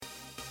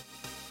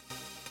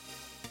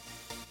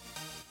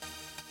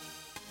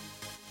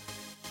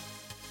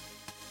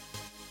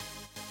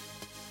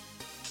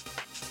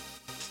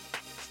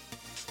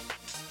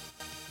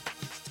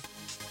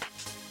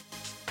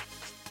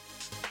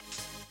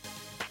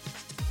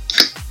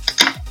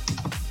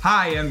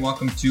Hi, and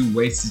welcome to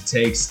Wasted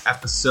Takes,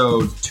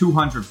 episode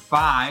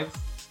 205,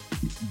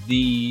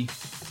 the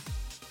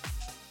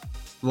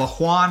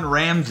LaJuan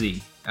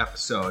Ramsey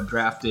episode,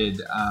 drafted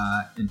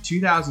in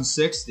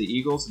 2006, the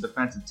Eagles, a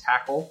defensive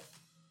tackle.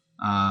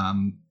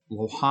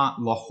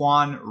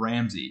 LaJuan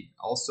Ramsey,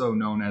 also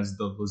known as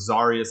the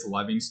Lazarius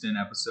Livingston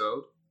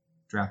episode,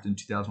 drafted in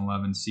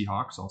 2011,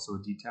 Seahawks, also a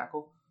D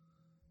tackle.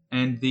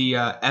 And the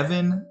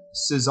Evan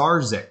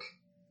Cesarzik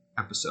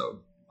episode,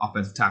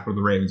 offensive tackle of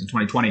the Ravens in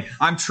 2020.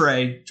 I'm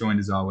Trey, joined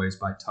as always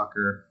by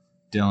Tucker,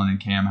 Dylan, and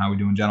Cam. How are we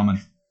doing, gentlemen?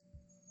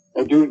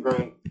 I'm doing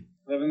great.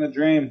 Living the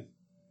dream.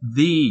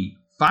 The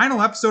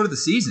final episode of the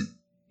season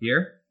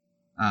here.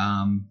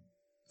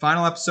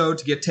 Final episode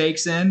to get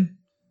takes in.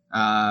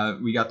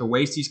 We got the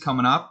Wasties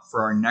coming up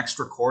for our next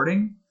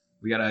recording.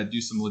 We got to do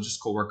some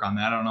logistical work on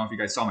that. I don't know if you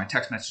guys saw my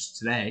text message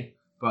today,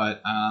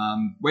 but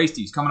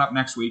Wasties coming up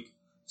next week.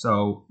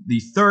 So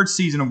the third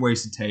season of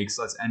Wasted Takes.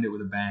 Let's end it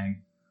with a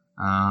bang.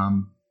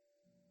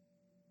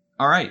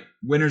 All right,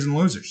 winners and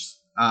losers.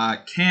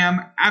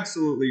 Cam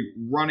absolutely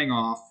running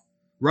up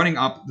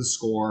the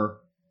score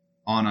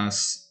on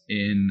us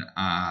in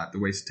the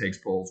Wasted Takes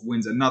polls,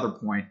 wins another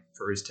point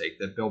for his take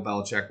that Bill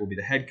Belichick will be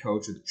the head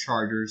coach of the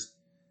Chargers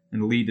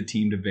and lead the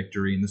team to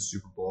victory in the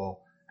Super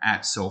Bowl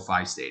at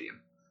SoFi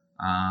Stadium.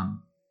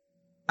 I'm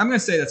going to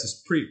say that's a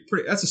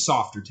that's a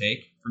softer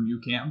take from you,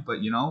 Cam, but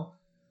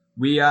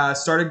we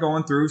started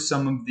going through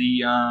some of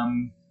the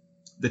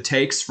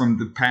takes from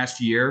the past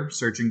year,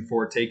 searching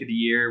for take of the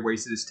year,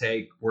 wasted his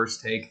take,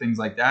 worst take, things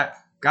like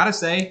that. Gotta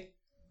say,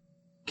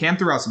 Cam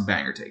threw out some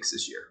banger takes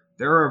this year.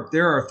 There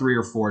are 3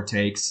 or 4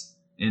 takes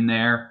in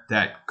there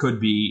that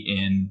could be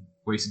in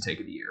wasted take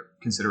of the year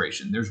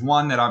consideration. There's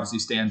one that obviously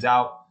stands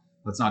out.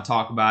 Let's not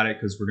talk about it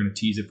because we're going to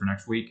tease it for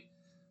next week.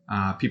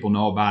 People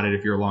know about it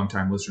if you're a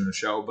longtime listener to the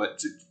show.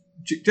 But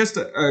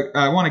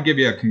I want to give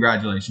you a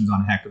congratulations on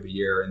a heck of a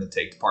year in the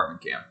take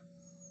department, Cam.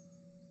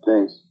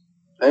 Thanks.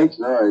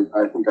 No,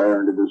 I think I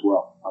earned it as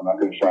well. I'm not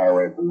going to shy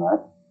away from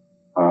that.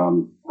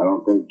 I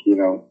don't think,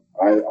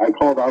 I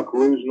called out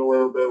collusion a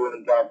little bit when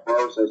it got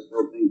close. I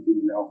still think,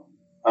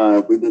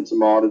 if we did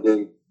some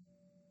auditing,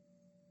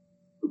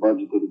 the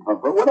budget didn't come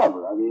from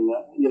whatever. I mean,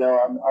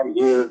 I'm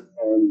here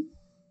and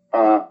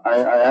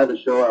I had to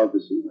show out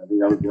this season. I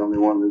think I was the only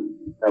one that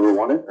ever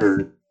won it,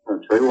 or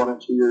Trey won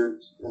it 2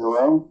 years in a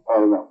row. I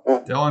don't know.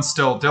 Dylan's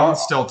still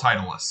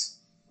titleless.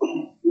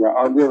 Yeah,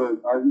 I'll give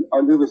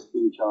a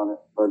speech on it,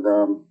 but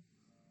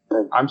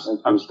I'm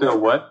still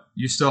what?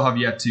 You still have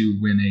yet to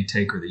win a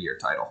Taker of the Year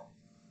title.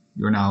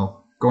 You're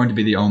now going to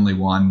be the only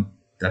one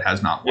that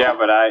has not won. Yeah,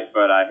 but I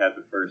had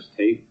the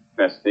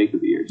best take of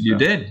the year. So. You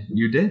did.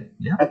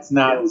 Yeah. That's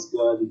not as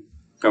good.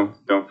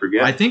 Don't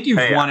forget. I think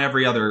you've won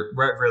every other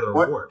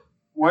award.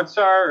 What's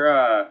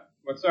our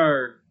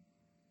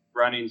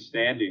running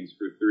standings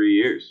for 3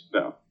 years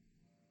though?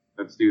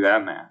 Let's do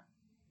that math.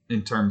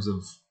 In terms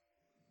of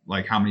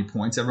like how many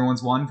points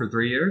everyone's won for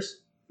 3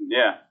 years?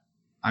 Yeah.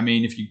 I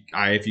mean, if you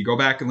go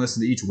back and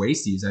listen to each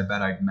Wasties, I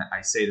bet I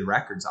say the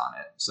records on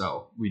it,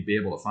 so we'd be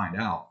able to find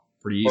out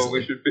pretty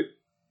easily.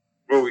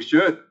 We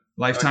should.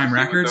 Lifetime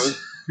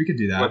records? We could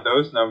do that. What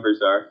those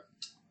numbers are.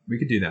 We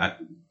could do that.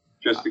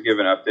 Just to give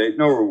an update.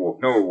 No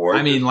reward.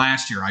 I mean,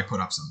 last year I put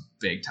up some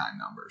big time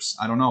numbers.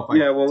 I don't know if I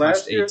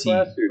touched 18.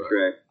 Last year,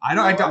 Trey.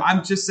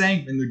 I'm just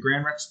saying, in the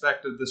grand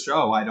retrospect of the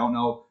show, I don't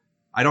know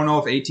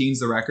if 18's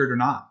the record or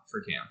not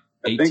for Cam.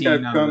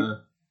 18 out of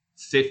the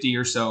 50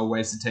 or so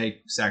ways to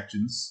take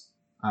sections,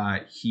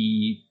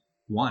 he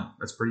won.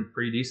 That's pretty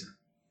decent.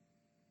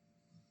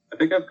 I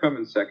think I've come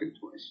in second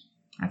twice.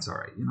 That's all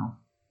right.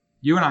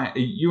 You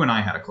and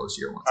I had a close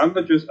year once. I'm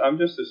just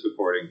a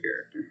supporting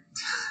character.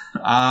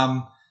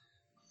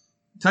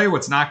 Tell you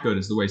what's not good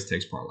is the Waste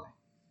Takes Parlay.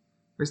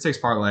 Waste Takes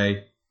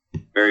Parlay.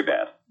 Very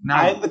bad.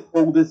 I'm the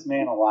coldest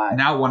man alive.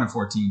 Now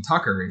 1-14.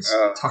 Tucker's.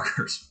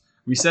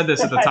 We said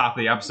this at the top of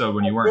the episode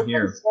when you weren't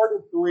here. I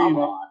started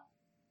 3-0.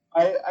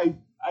 I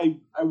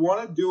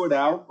want to do it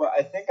out, but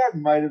I think I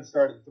might have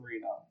started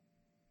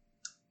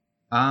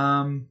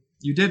 3-0.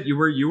 You did. You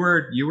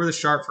were the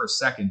sharp for a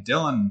second.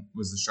 Dylan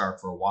was the sharp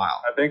for a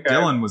while. I think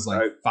Dylan was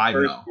like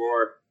 5-0.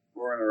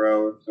 4 in a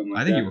row. Something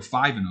like I think you were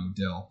 5-0,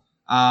 Dill.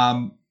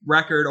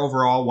 Record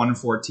overall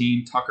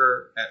 1-14.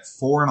 Tucker at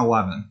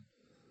 4-11.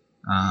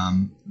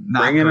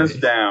 Bringing us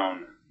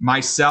down.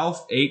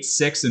 Myself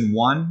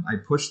 8-6-1. I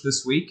pushed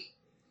this week.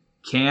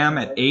 Cam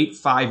at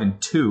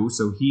 8-5-2.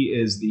 So he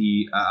is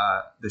the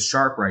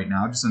sharp right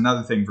now. Just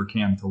another thing for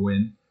Cam to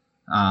win.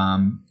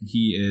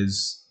 He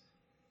is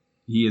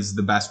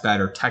the best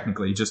better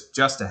technically,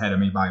 just ahead of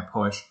me by a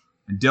push.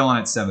 And Dylan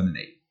at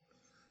 7-8.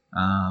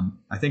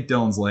 I think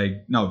Dylan's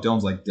leg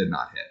did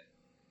not hit.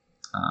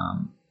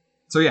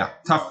 So yeah,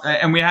 tough.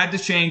 And we had to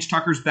change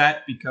Tucker's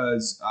bet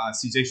because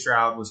CJ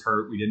Stroud was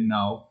hurt. We didn't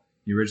know.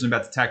 He originally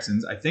bet the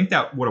Texans. I think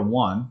that would have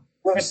won.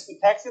 Well, if the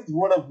Texans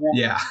would have won,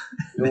 yeah,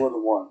 they would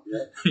have won.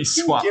 Yeah. He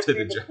swapped to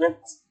the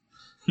Giants.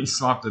 He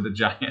swapped to the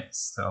Giants.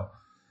 So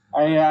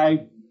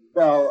I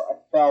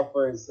fell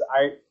for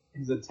the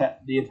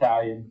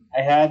Italian.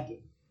 I had to.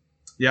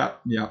 Yeah.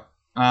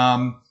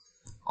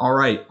 All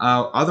right.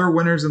 Other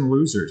winners and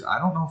losers. I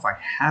don't know if I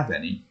have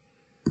any.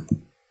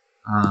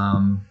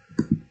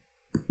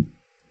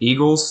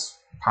 Eagles,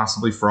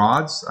 possibly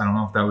frauds. I don't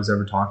know if that was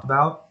ever talked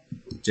about.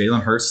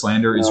 Jalen Hurts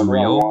slander is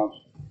real.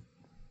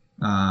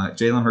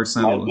 Jalen Hurts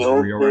slander is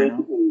real right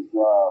now.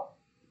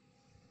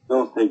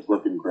 Bills take's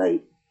looking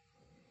great.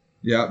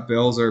 Yeah,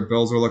 Bills are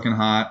looking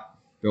hot.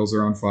 Bills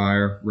are on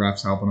fire.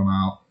 Refs helping them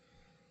out.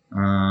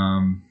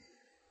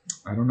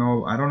 I don't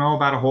know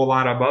about a whole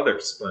lot of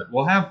others, but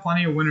we'll have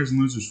plenty of winners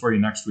and losers for you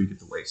next week at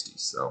the Wasties.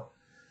 So,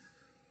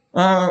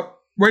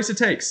 Wasted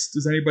Takes.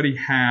 Does anybody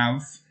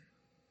have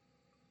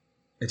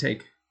a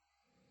take?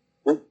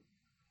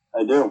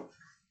 I do.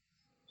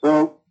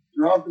 So,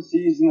 throughout the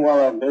season, while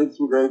I've made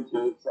some great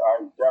takes,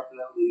 I've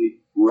definitely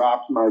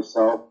wrapped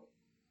myself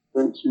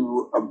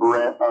into a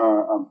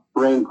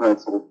brain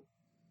pretzel,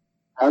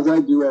 as I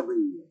do every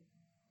year.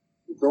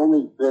 It's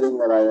only fitting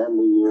that I end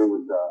the year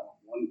with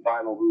one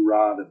final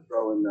hoorah to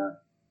throw in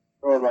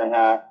my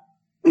hat.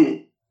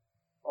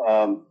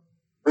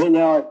 Right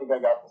now, I think I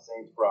got the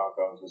Saints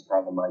Broncos as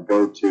kind of my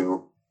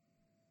go-to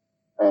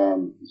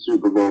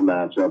Super Bowl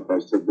matchup. I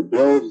said the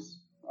Bills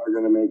are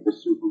going to make the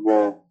Super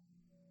Bowl,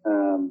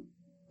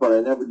 but I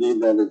never gave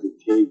that as a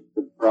take.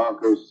 The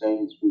Broncos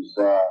Saints was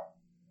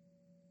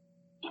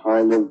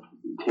kind of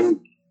take.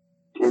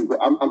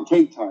 I'm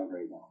take time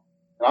right now,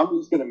 and I'm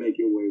just going to make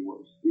it way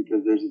worse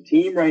because there's a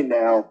team right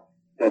now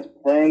that's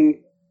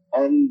playing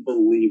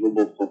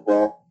unbelievable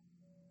football,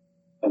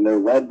 and they're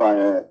led by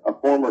a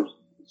former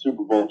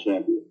Super Bowl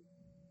champion.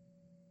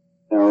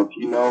 Now, if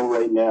you know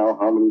right now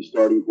how many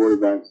starting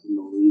quarterbacks in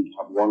the league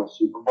have won a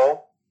Super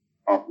Bowl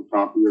off the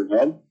top of your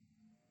head,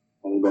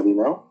 anybody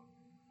know?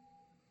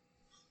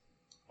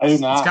 I do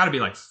not. It's got to be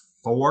like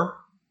 4.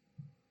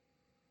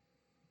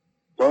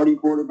 Starting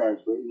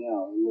quarterbacks right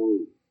now in the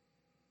league.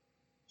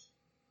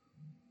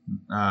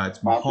 It's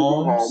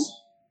Mahomes,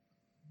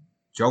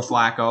 Joe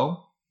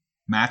Flacco,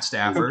 Matt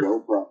Stafford.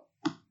 Joe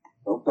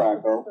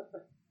Flacco,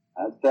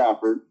 Matt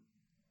Stafford.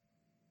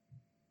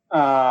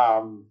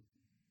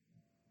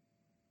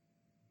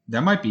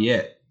 That might be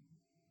it.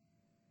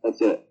 That's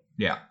it.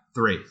 Yeah,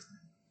 3.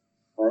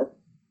 Right.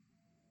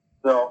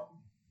 So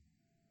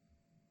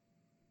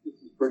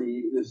this is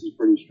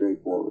pretty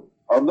straightforward.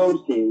 Of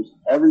those teams,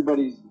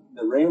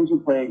 the Rams are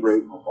playing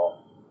great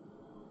football.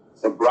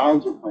 The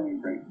Browns are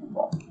playing great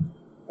football.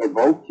 They're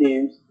both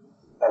teams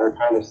that are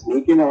kind of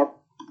sneaking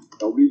up.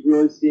 Nobody's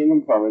really seeing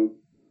them coming.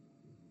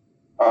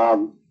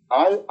 I'm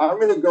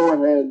going to go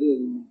ahead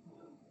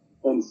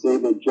and say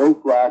that Joe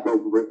Flacco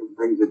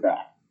brings it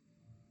back.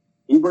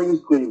 He brings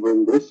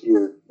Cleveland this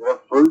year their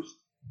first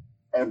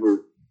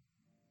ever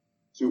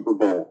Super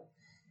Bowl.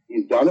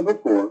 He's done it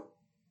before.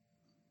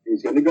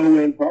 He's going to go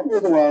in probably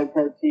with a wild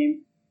card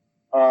team,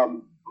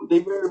 but they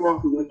very well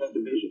could win that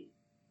division.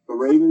 The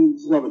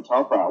Ravens have a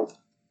tough out.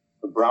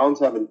 The Browns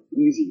have an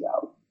easy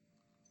out.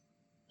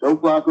 Joe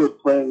Flacco is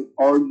playing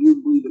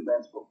arguably the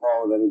best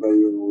football of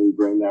anybody in the league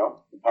right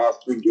now. The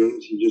past 3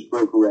 games, he just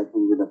broke a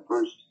record with the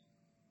first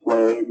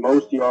play,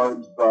 most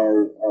yards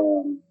by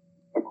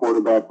a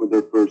quarterback with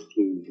their first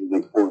team. He's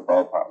like 4th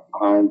all time,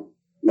 behind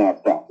Matt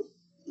Stafford.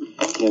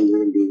 Cam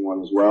Newton being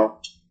one as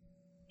well.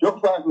 Joe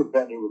Flacco's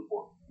been here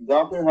before. He's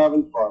out there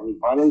having fun. He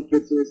finally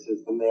fits in the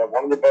system. They have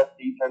one of the best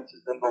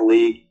defenses in the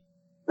league.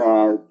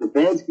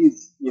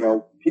 Stefanski's,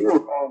 people are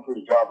calling for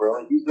his job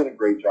early. He's done a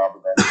great job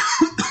with that.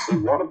 They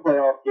won a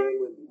playoff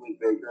game with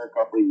Baker a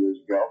couple of years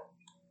ago.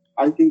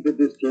 I think that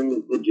this team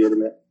is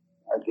legitimate.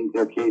 I think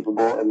they're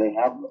capable, and they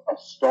have a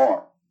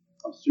star,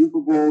 a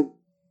Super Bowl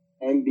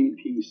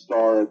MVP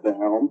star at the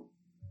helm.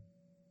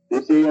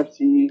 This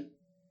AFC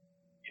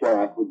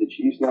track, with the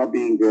Chiefs not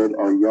being good,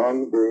 are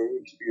young, they're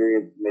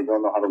inexperienced, and they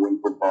don't know how to win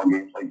football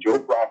games. Like Joe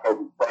Flacco,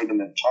 who played in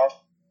the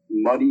tough,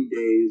 muddy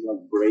days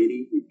of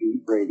Brady. He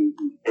beat Brady.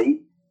 He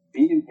beat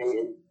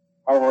Peyton.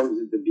 How hard is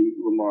it to beat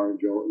Lamar and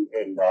Joe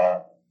and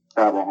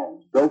Pat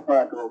Mahomes? Joe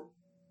Flacco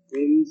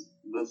wins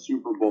the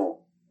Super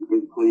Bowl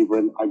with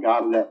Cleveland. I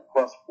got it at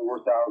plus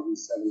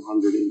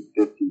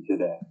 4,750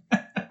 today.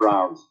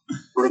 Browns,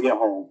 bring it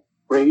home.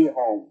 Bring it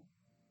home.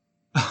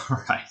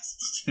 All right.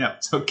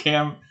 Yep. So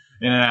Cam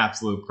in an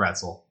absolute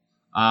pretzel.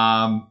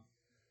 All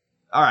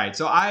right.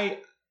 So I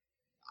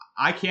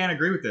can't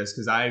agree with this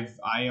because I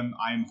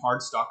am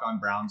hard stuck on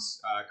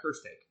Browns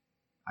curse take.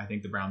 I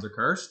think the Browns are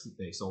cursed.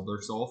 They sold their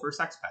soul for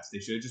sex pets. They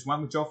should have just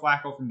went with Joe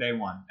Flacco from day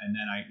one, and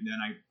then I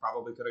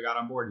probably could have got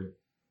on board here.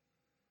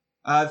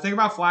 The thing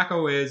about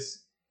Flacco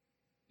is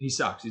he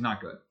sucks. He's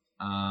not good.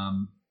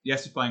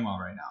 Yes, he's playing well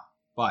right now,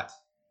 but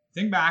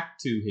think back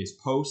to his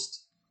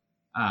post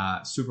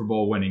Super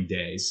Bowl winning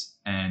days,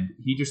 and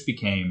he just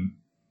became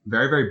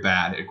very, very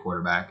bad at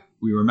quarterback.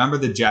 We remember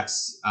the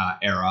Jets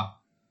era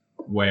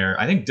where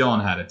I think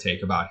Dylan had a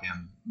take about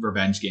him,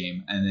 revenge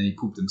game, and then he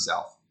pooped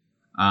himself.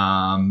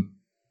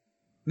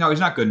 No,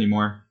 he's not good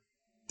anymore.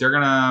 They're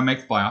going to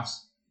make the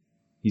playoffs.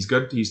 He's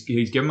good. He's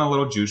giving him a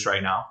little juice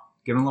right now,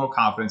 giving him a little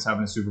confidence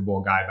having a Super Bowl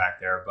guy back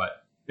there,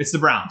 but it's the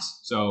Browns.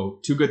 So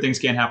 2 good things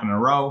can't happen in a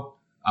row.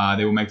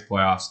 They will make the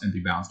playoffs and be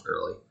bounced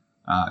early.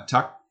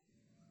 Tuck?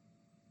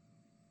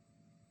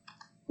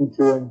 I'm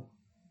chewing.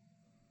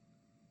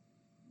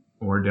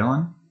 Or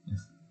Dylan, if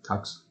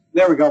Tuck's.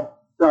 There we go.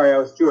 Sorry, I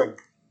was chewing.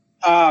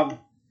 Cam,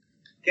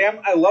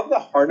 I love the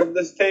heart of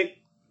this take.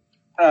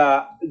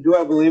 Do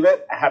I believe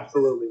it?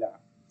 Absolutely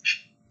not.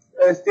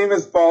 This team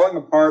is falling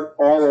apart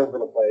all over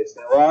the place.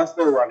 They lost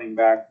their running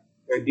back.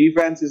 Their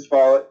defense is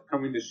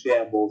coming to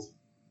shambles.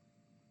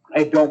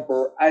 I'd love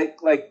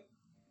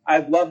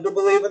to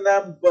believe in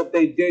them, but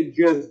they did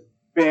just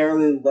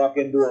barely luck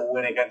into a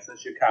win against the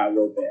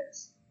Chicago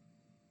Bears.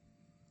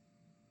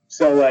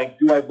 So,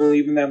 do I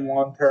believe in them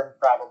long term?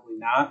 Probably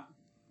not.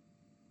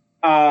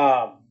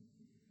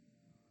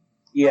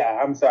 Yeah,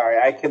 I'm sorry.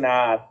 I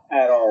cannot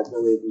at all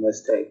believe in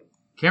this take.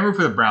 Can't root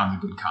for the Browns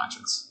in good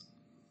conscience.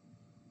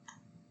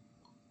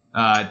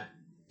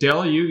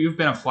 Dill, you've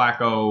been a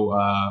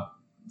Flacco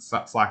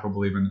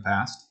believer in the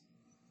past.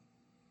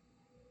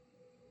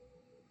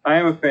 I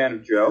am a fan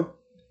of Joe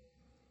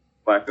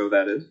Flacco.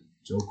 That is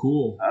Joe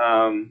Cool.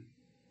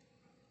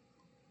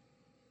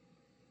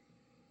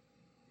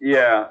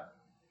 Yeah,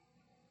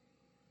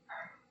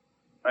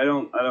 I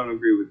don't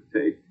agree with the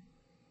take,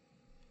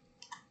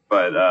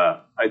 but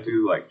I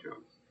do like Joe.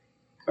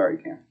 Sorry,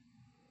 Cam.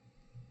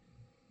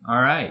 All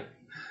right.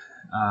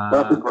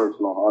 Nothing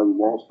personal. I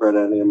won't spread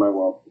any of my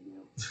wealth to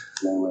you.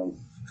 No wins.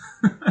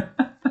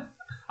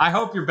 I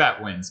hope your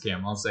bet wins,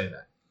 Cam. I'll say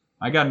that.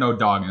 I got no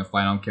dog in the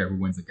fight. I don't care who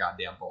wins the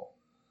goddamn bowl.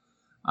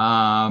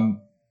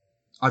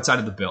 Outside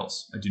of the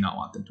Bills, I do not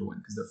want them to win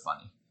because they're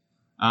funny.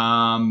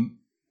 All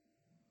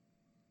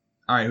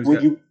right.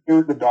 Would you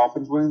hear the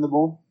Dolphins winning the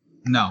bowl?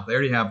 No, they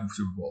already have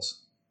Super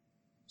Bowls.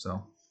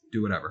 So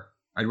do whatever.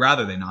 I'd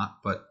rather they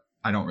not, but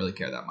I don't really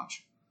care that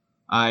much.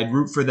 I'd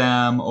root for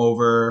them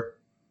over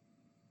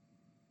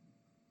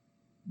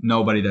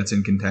nobody that's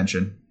in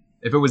contention.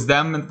 If it was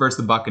them versus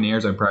the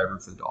Buccaneers, I'd probably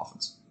root for the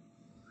Dolphins.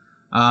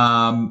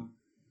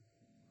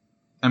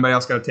 Anybody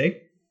else got a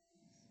take?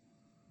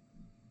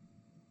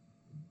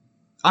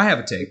 I have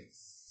a take.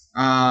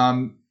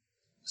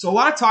 So a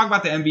lot of talk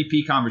about the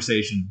MVP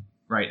conversation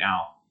right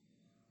now.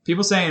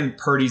 People saying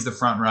Purdy's the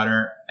front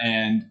runner,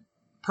 and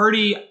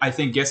Purdy, I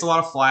think, gets a lot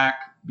of flack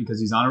because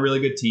he's on a really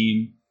good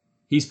team.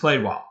 He's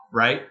played well,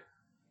 right?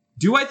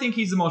 Do I think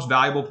he's the most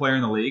valuable player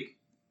in the league?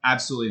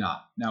 Absolutely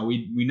not. Now,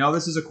 we know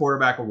this is a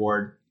quarterback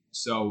award,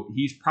 so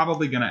he's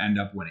probably going to end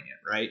up winning it,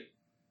 right?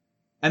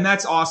 And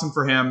that's awesome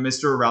for him,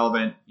 Mr.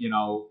 Irrelevant.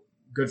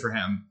 Good for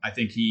him. I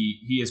think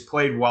he has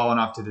played well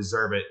enough to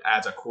deserve it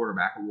as a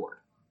quarterback award.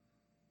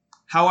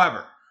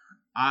 However,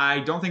 I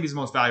don't think he's the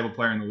most valuable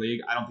player in the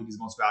league. I don't think he's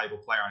the most valuable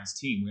player on his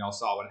team. We all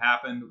saw what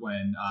happened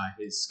when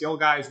his skill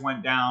guys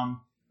went down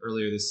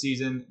earlier this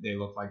season. They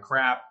looked like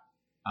crap,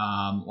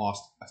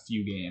 lost a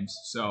few games.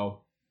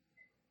 So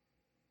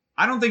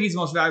I don't think he's the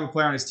most valuable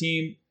player on his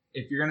team.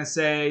 If you're going to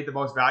say the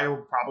most valuable,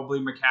 probably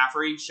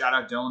McCaffrey. Shout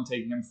out Dylan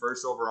taking him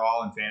first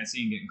overall in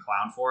fantasy and getting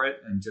clowned for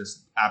it and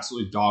just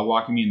absolutely dog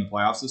walking me in the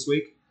playoffs this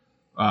week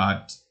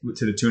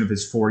to the tune of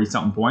his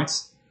 40-something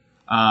points.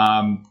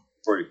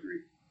 43.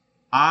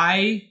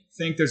 I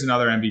think there's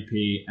another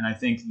MVP, and I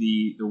think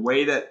the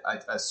way that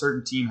a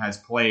certain team has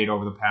played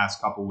over the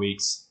past couple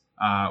weeks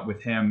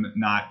with him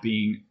not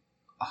being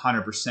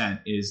 100%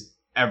 is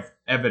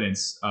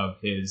evidence of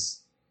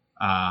his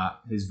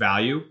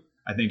value.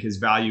 I think his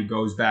value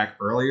goes back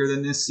earlier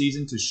than this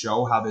season to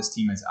show how this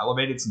team has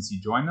elevated since he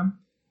joined them.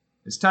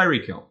 It's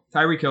Tyreek Hill.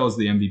 Tyreek Hill is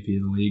the MVP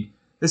of the league.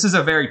 This is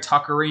a very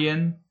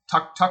Tuckerian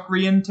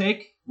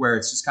take where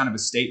it's just kind of a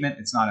statement.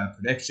 It's not a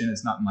prediction.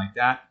 It's nothing like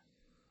that.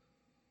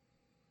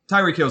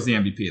 Tyreek Hill is the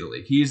MVP of the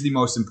league. He is the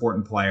most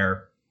important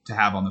player to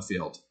have on the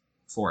field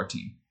for a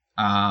team.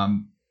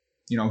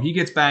 He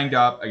gets banged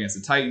up against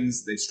the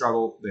Titans. They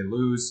struggle. They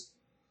lose.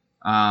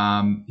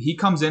 He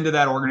comes into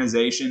that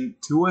organization.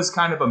 Tua's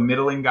kind of a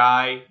middling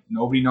guy.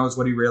 Nobody knows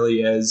what he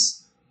really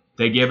is.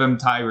 They give him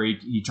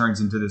Tyreek. He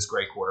turns into this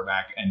great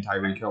quarterback, and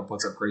Tyreek Hill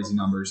puts up crazy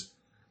numbers.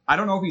 I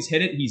don't know if he's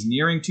hit it. He's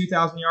nearing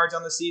 2,000 yards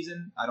on the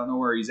season. I don't know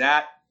where he's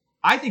at.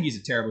 I think he's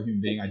a terrible human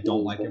being. I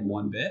don't like him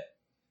one bit.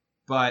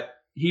 But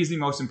he's the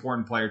most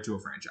important player to a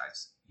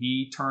franchise.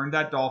 He turned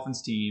that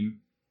Dolphins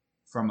team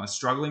from a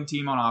struggling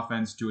team on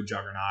offense to a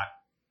juggernaut.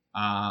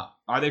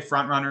 Are they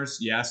front runners?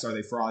 Yes. Are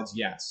they frauds?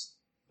 Yes.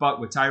 But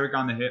with Tyreek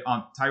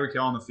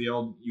Hill on the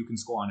field, you can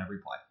score on every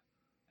play.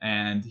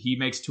 And he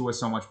makes Tua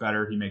so much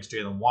better. He makes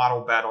Jalen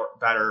Waddle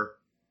better.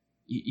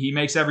 He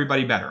makes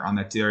everybody better on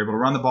that team. They're able to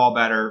run the ball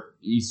better.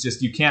 He's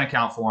just, you can't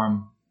account for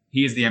him.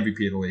 He is the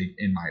MVP of the league,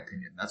 in my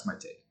opinion. That's my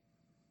take.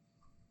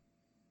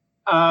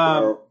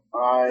 So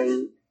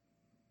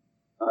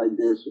I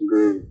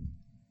disagree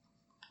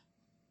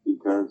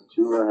because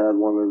Tua had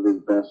one of his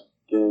best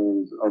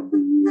games of the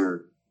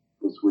year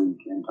this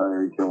week, and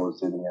Tyreek Hill was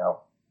sitting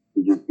out.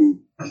 He just beat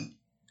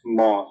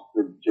Moss,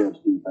 the Jets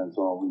defense,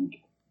 all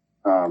week.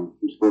 You're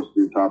supposed to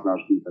be a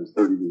top-notch defense,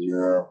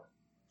 30-0.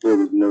 There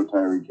was no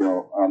Tyreek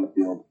Hill on the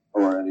field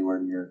or anywhere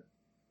near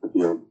the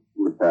field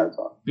with pads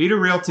on. Beat a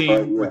real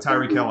team with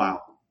Tyreek Hill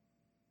out.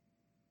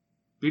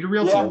 Beat a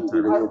real team.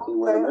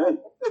 The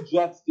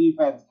Jets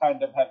defense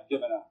kind of have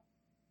given up.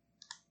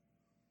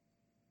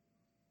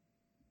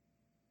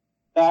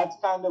 That's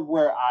kind of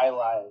where I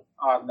lie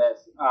on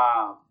this.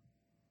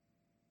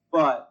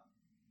 But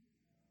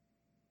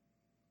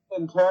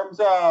in terms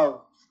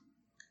of,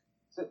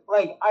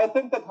 like, I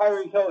think that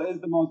Tyreek Hill is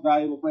the most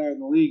valuable player in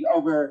the league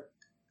over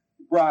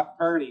Brock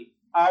Purdy.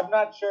 I'm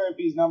not sure if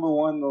he's number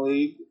one in the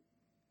league.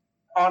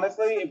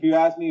 Honestly, if you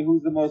ask me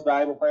who's the most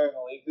valuable player in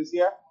the league this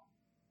year,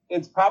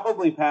 it's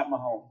probably Pat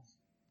Mahomes.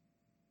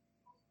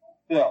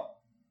 Still.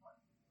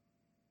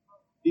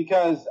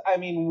 Because, I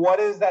mean, what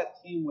is that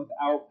team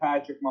without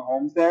Patrick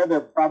Mahomes there? They're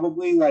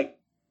probably like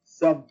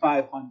sub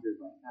 500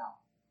 right now.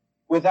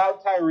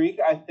 Without Tyreek,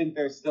 I think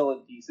they're still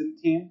a decent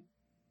team.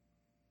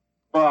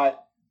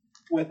 But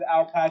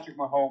without Patrick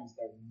Mahomes,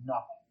 they're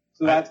nothing.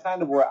 So that's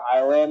kind of where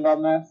I land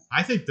on this.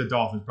 I think the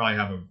Dolphins probably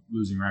have a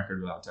losing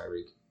record without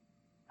Tyreek.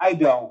 I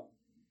don't.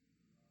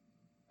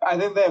 I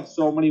think they have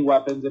so many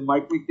weapons, and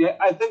Mike McDaniel.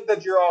 I think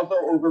that you're also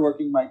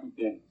overlooking Mike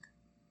McDaniel.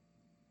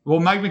 Well,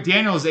 Mike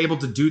McDaniel is able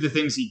to do the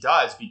things he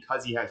does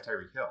because he has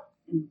Tyreek Hill.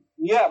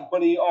 Yeah,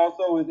 but he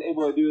also is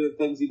able to do the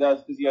things he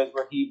does because he has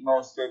Raheem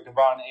Mostert,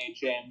 Devon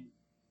Achane.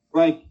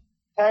 Like,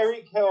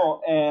 Tyreek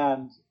Hill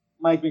and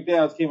Mike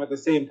McDaniel came at the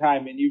same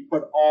time, and you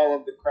put all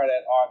of the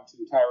credit onto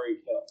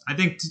Tyreek Hill. I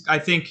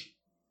think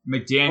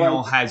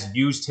McDaniel has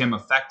used him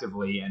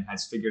effectively and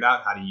has figured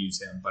out how to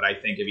use him, but I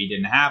think if he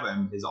didn't have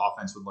him, his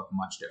offense would look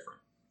much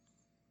different.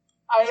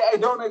 I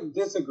don't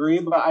disagree,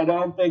 but I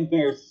don't think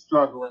they're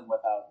struggling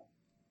without him.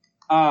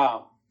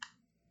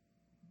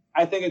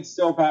 I think it's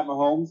still Pat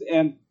Mahomes,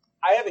 and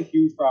I have a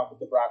huge problem with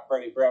the Brock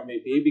Purdy for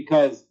MVP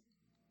because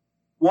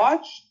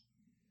watch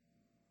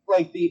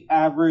like the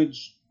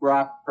average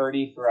Brock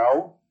Purdy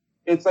throw.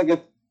 It's like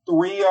a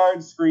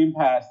 3-yard screen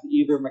pass to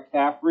either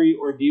McCaffrey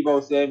or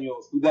Deebo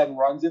Samuels, who then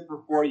runs it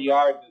for 40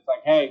 yards. It's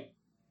like, hey,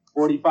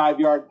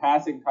 45-yard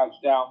passing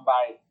touchdown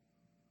by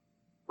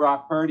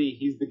Brock Purdy.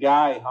 He's the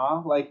guy,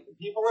 huh? Like,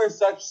 people are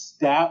such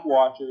stat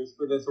watchers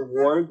for this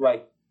award.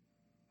 Like,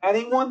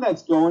 anyone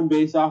that's going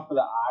based off of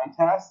the eye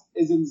test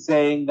isn't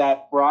saying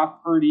that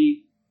Brock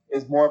Purdy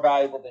is more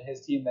valuable to his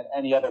team than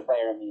any other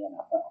player in the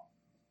NFL.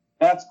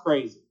 That's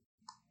crazy.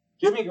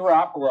 Jimmy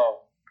Garoppolo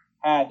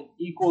had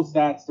equal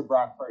stats to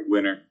Brock Purdy.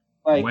 Winner.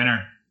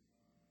 Winner.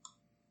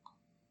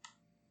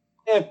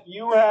 If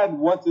you had,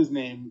 what's his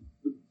name,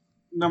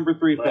 number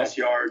 3 pick. Less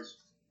yards.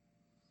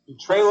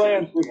 Trey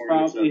Lance would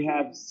probably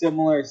have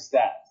similar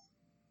stats.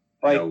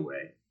 Like, No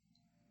way.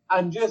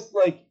 I'm just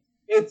like,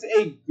 it's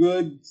a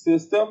good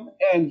system,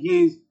 and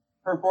he's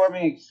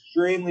performing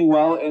extremely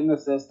well in the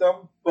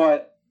system,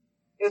 but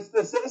it's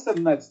the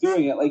system that's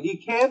doing it. Like, you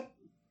can't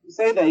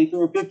say that he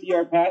threw a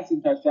 50-yard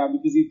passing touchdown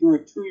because he threw a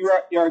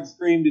 2-yard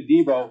screen to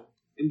Deebo,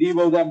 and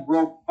Deebo then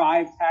broke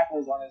 5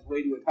 tackles on his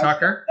way to a touchdown.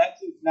 Tucker? That's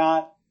just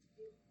not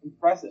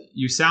impressive.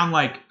 You sound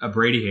like a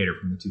Brady hater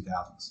from the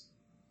 2000s.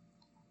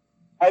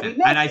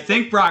 And I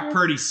think Brock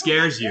Purdy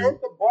scares you.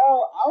 The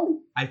ball out.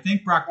 I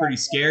think Brock Purdy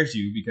scares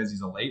you because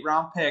he's a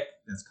late-round pick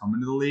that's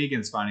coming to the league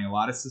and is finding a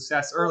lot of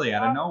success early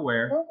out of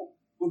nowhere.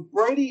 But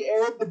Brady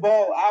aired the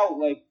ball out.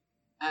 Like,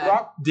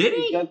 Brock did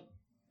he?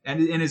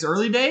 And in his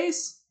early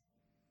days?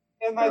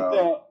 And like in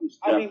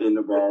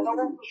the ball, no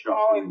one was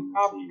calling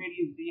Tom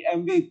Brady the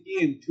MVP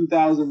in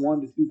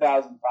 2001 to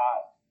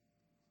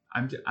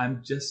 2005.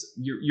 I'm just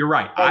you're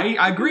right.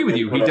 I agree with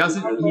you. He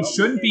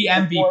shouldn't be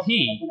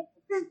MVP.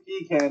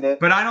 MVP candidate,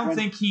 but I don't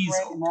think he's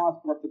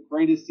the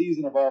greatest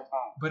season of all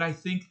time. But I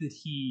think that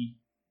he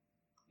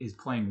is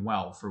playing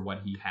well for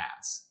what he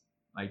has.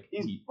 Like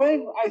he's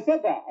playing. I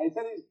said that. I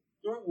said he's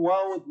doing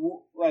well with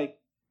like.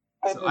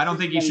 So I don't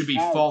think he should be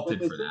faulted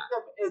for that.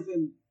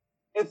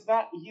 It's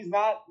not. He's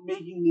not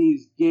making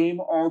these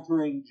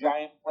game-altering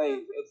giant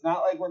plays. It's not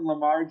like when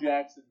Lamar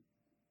Jackson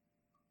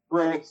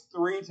breaks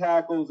 3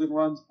 tackles and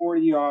runs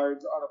 40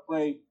 yards on a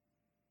play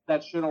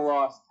that should have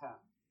lost 10.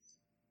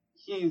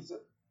 He's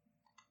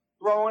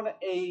throwing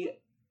a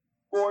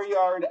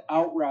 4-yard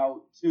out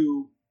route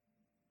to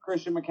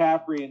Christian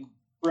McCaffrey and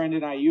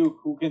Brandon Ayuk,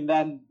 who can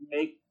then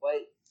make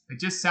plays. It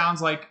just sounds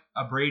like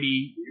a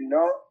Brady,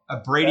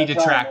 That's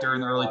detractor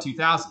in the early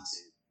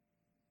 2000s.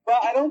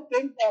 But I don't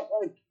think that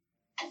like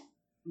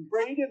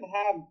Brady didn't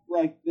have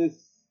like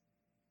this.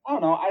 I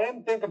don't know. I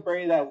didn't think of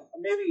Brady that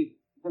maybe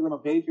because I'm a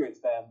Patriots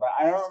fan, but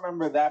I don't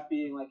remember that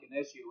being like an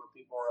issue where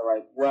people were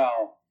like,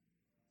 "Well,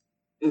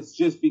 it's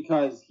just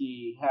because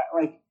he had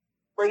like."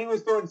 Brady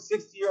was throwing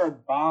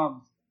 60-yard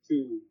bombs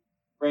to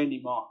Randy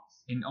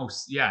Moss. In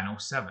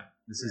 07.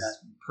 This is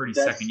Purdy's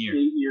second year. 8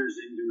 years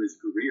into his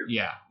career.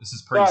 Yeah, this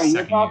is Purdy's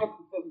second year.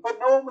 But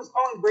no one was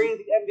calling Brady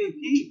the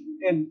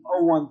MVP in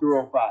 01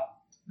 through 05.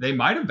 They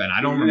might have been.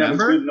 I don't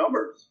remember. Good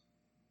numbers.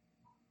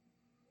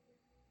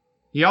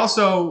 He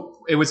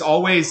also, it was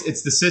always,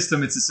 it's the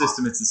system.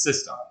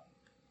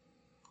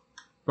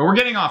 But we're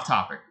getting off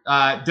topic.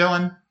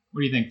 Dylan,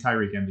 what do you think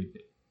Tyreek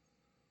MVP?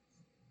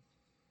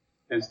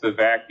 Is the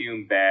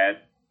vacuum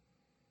bad?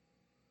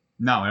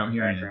 No, I don't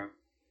hear anything.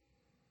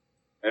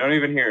 I don't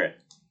even hear it.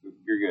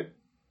 You're good.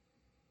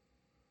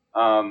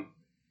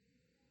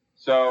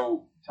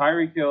 So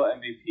Tyreek Hill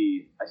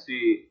MVP.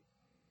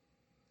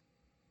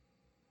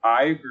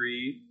 I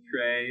agree,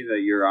 Trey,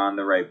 that you're on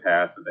the right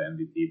path with the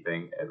MVP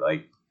thing.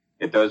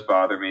 It does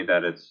bother me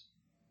that it's.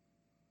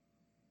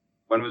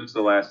 When was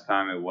the last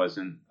time it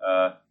wasn't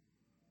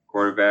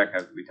quarterback?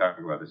 Have we talked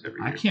about this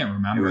every year? I can't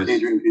remember. It was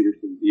Adrian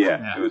Peterson.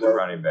 Yeah, it was a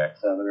running back.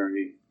 7 or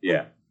 8.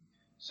 Yeah.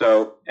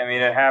 So, I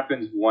mean, it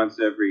happens once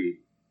every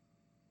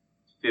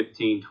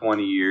 15,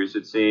 20 years,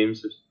 it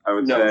seems, I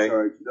would No, say.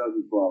 sorry,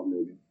 2012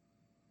 maybe.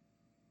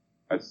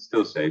 I'd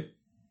still say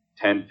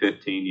 10,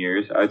 15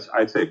 years.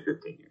 I'd say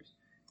 15 years.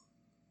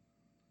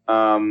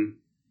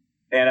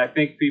 And I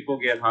think people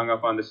get hung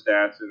up on the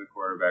stats and the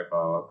quarterback.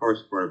 Well, of course,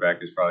 the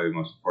quarterback is probably the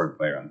most important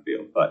player on the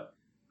field, but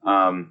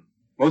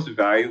most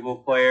valuable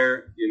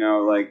player, you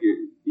know, like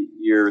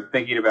you're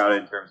thinking about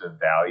it in terms of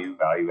value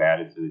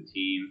added to the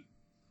team.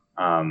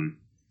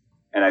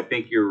 And I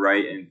think you're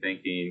right in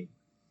thinking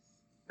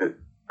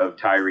of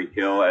Tyreek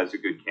Hill as a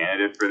good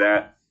candidate for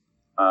that.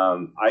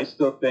 I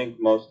still think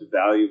most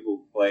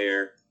valuable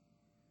player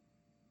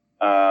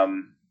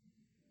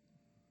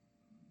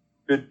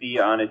should be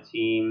on a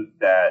team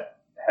that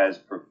has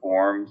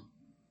performed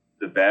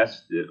the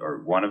best or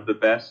one of the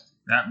best.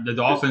 The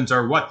Dolphins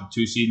are what, the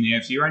 2 seed in the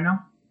AFC right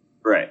now?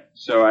 Right.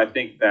 So I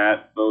think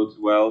that bodes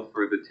well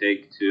for the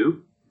take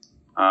too.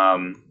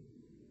 But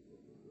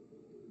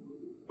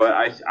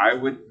I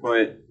would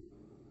put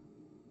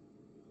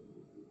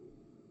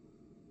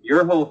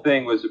your whole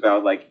thing was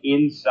about like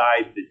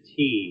inside the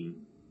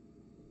team,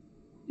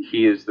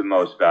 he is the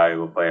most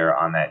valuable player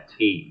on that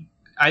team.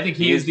 I think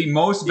he is the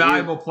most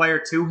valuable player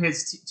to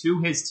his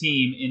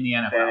team in the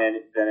NFL.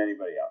 Than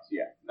anybody else,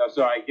 yeah. No,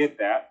 so I get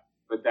that,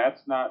 but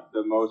that's not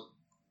the most.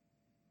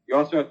 You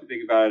also have to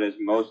think about it as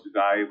most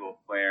valuable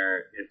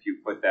player if you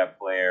put that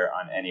player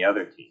on any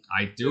other team.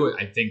 I do it.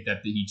 I think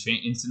that he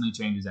instantly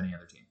changes any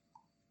other team.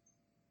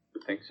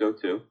 I think so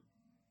too.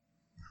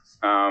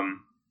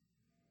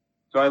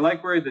 So I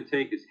like where the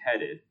take is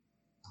headed.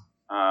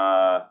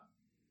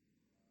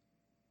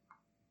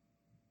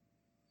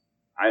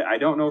 I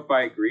don't know if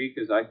I agree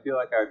because I feel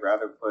like I'd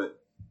rather put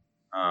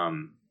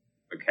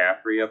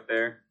McCaffrey up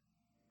there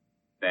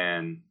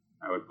than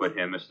I would put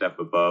him a step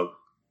above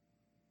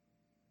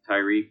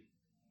Tyreek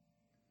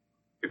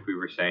if we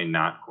were saying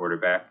not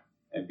quarterback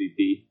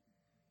MVP.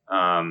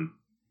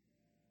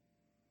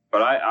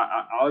 But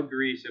I'll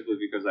agree simply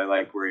because I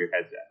like where your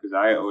head's at because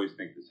I always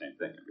think the same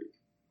thing every week.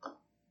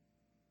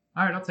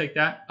 All right, I'll take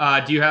that.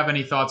 Do you have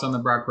any thoughts on the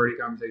Brock Purdy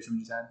conversation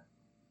we just had?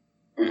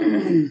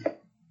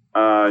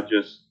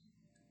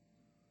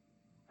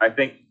 I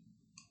think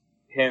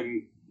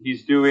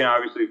he's doing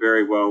obviously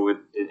very well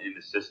in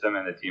the system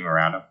and the team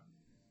around him.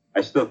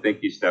 I still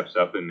think he steps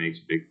up and makes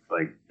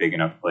big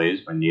enough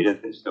plays when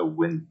needed. They still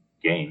win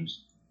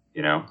games,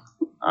 you know.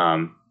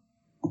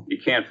 You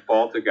can't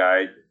fault a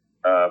guy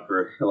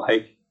for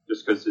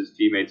just because his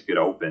teammates get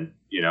open,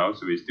 you know.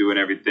 So he's doing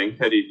everything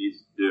that he needs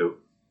to do.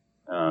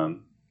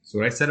 That's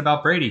what I said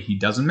about Brady. He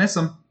doesn't miss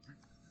them.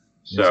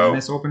 He doesn't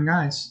miss open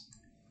guys.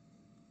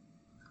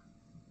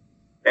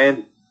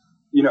 And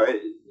you know,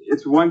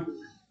 it's one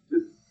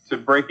to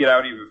break it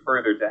out even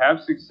further, to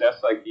have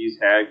success like he's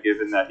had,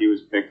 given that he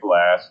was picked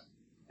last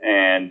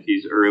and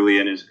he's early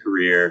in his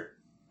career.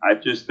 I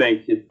just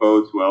think it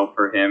bodes well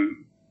for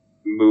him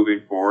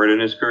moving forward in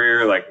his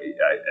career. Like,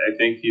 I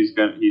think he's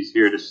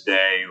here to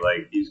stay.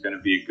 Like, he's going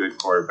to be a good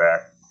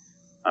quarterback.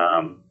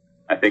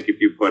 I think if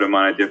you put him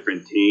on a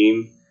different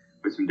team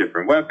with some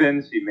different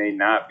weapons, he may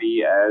not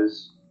be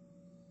as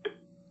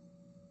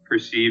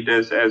perceived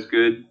as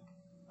good.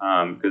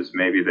 Because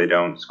maybe they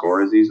don't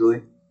score as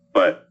easily.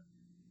 But,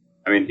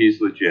 I mean, he's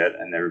legit,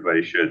 and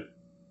everybody should.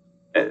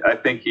 I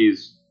think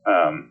he's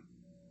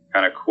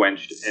kind of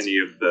quenched any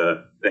of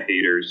the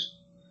haters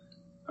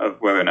of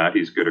whether or not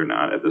he's good or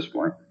not at this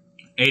point.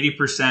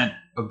 80%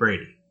 of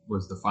Brady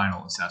was the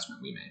final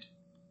assessment we made.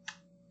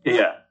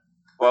 Yeah.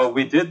 Well,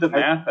 we did the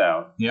math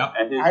out. Yep.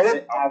 I did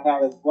math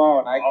out as well,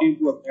 and I came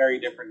to a very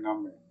different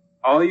number.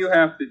 All you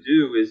have to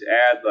do is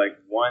add, like,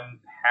 one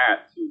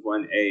hat to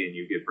 1A and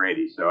you get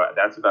Brady. So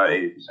that's about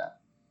 80%.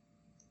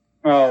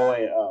 Oh,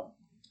 wait.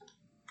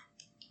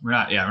 We're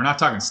not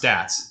talking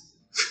stats.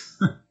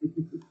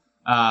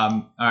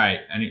 All right.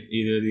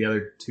 Either of the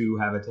other two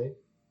have a take?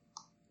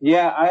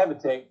 Yeah, I have a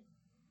take.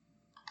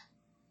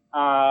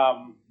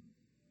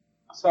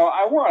 So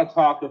I want to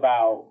talk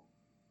about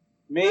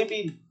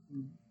maybe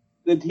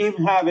the team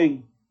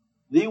having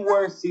the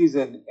worst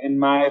season, in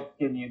my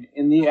opinion,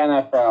 in the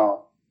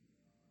NFL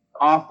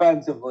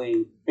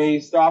offensively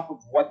based off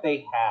of what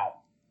they had.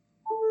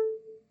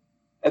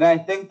 And I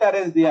think that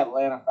is the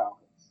Atlanta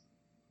Falcons.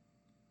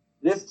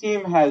 This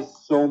team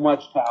has so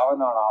much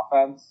talent on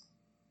offense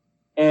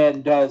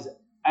and does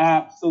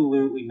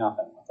absolutely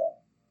nothing with it.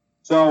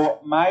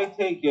 So my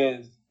take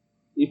is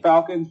the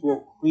Falcons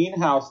will clean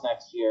house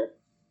next year.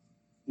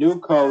 New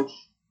coach,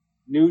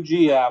 new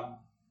GM,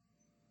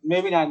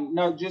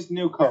 just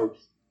new coach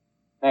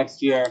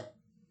next year.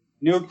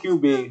 New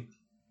QB.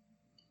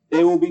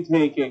 They will be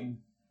taking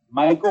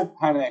Michael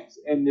Penix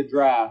in the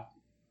draft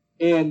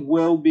and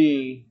will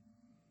win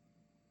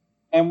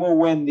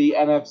the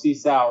NFC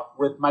South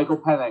with Michael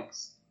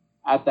Penix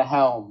at the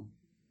helm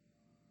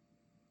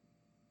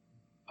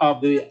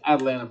of the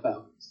Atlanta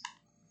Falcons?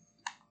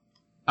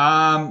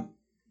 All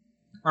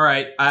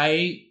right.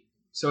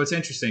 So it's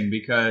interesting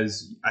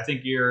because I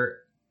think you're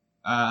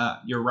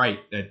right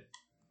that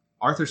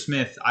Arthur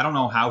Smith, I don't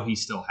know how he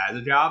still has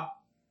a job.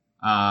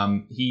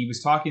 He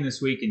was talking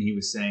this week and he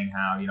was saying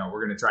how,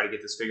 we're going to try to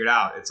get this figured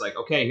out. It's like,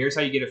 okay, here's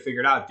how you get it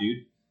figured out,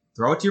 dude.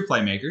 Throw it to your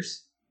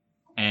playmakers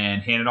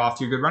and hand it off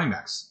to your good running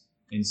backs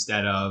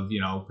instead of,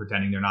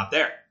 pretending they're not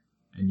there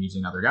and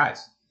using other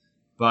guys.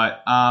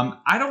 But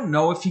I don't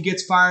know if he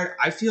gets fired.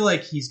 I feel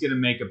like he's going to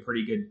make a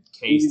pretty good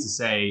case to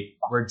say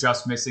we're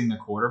just missing the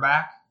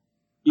quarterback.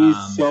 He's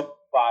so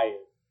fired.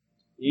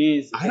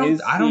 I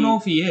don't know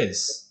if he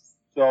is.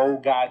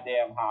 So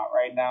goddamn hot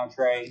right now,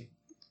 Trey.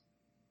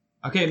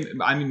 Okay,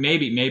 I mean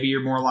maybe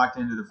you're more locked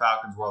into the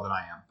Falcons world than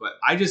I am, but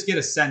I just get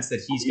a sense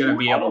that he's going to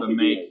be able to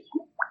make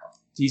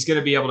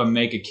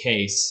a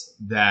case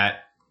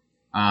that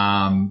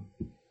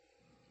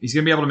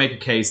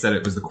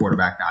it was the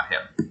quarterback, not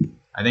him.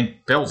 I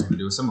think Bill's going to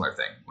do a similar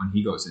thing when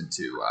he goes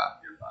into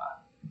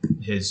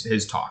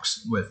his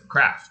talks with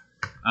Kraft.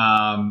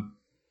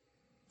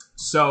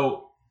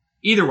 So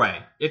either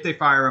way, if they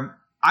fire him,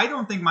 I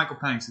don't think Michael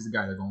Penix is the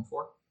guy they're going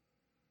for.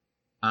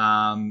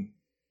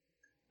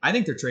 I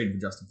think they're trading for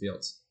Justin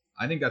Fields.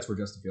 I think that's where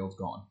Justin Fields is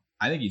going.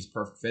 I think he's a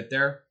perfect fit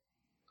there,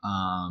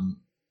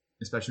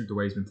 especially with the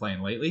way he's been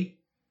playing lately.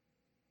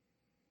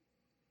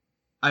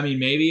 I mean,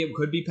 maybe it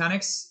could be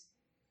Penix.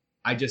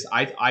 I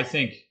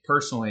think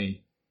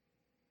personally,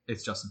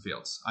 it's Justin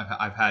Fields.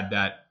 I've had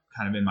that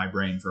kind of in my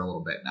brain for a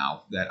little bit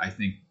now. That I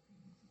think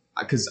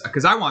because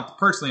I want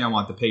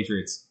the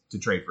Patriots to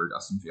trade for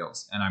Justin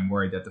Fields, and I'm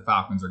worried that the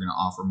Falcons are going to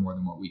offer more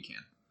than what we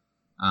can.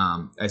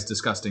 As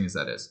disgusting as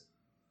that is.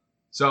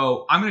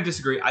 So I'm going to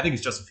disagree. I think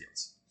it's Justin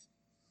Fields.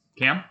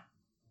 Cam?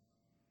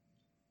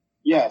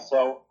 Yeah,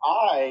 so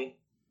let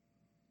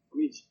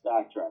me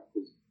backtrack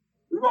because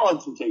we've all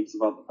had some takes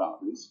about the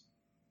Falcons.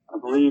 I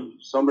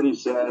believe somebody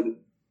said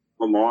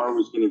Lamar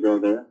was going to go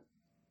there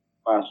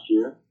last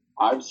year.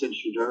 I've said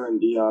Shedeur and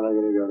Dion are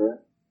going to go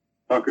there.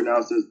 Tucker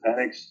now says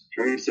Penix.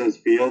 Trey says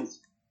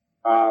Fields.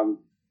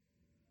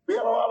 We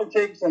got a lot of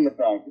takes on the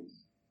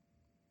Falcons.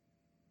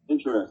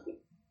 Interesting.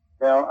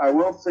 Now, I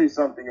will say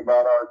something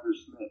about Arthur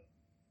Smith.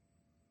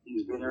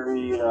 He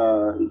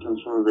comes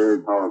from a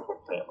very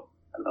powerful family.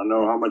 I don't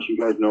know how much you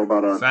guys know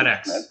about Arthur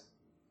FedEx.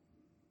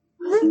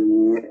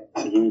 Smith.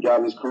 He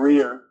got his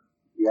career.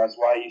 That's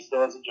why he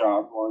still has a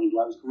job. Well, he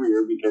got his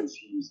career because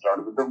he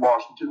started with the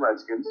Washington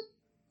Redskins.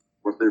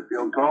 What's their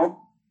field called?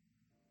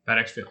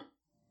 FedEx Field.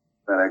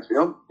 FedEx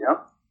Field,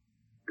 yep.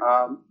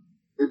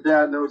 His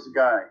dad knows the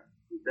guy.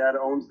 His dad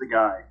owns the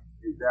guy.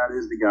 His dad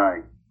is the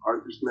guy.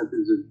 Arthur Smith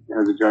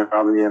has a job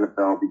in the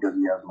NFL because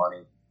he has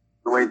money.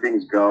 The way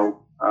things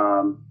go.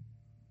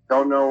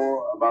 Don't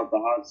know about the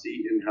hot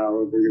seat and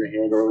how they're going to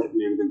handle it.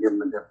 Maybe they give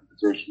him a different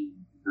position,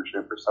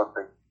 leadership or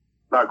something.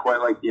 Not quite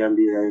like the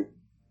NBA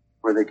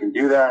where they can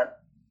do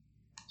that.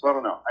 So I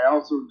don't know. I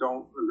also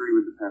don't agree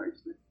with the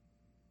Penix thing.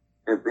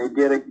 If they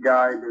get a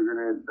guy, they're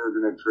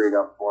gonna trade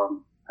up for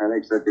him.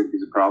 Penix, I think,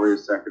 is probably a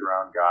second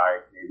round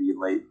guy, maybe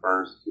late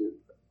first. If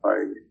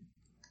I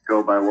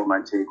go by what my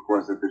take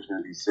was, that there's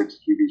going to be 6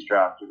 QBs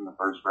drafted in the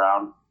first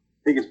round. I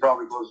think it's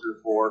probably closer to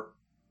 4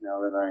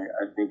 now that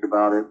I think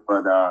about it.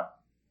 But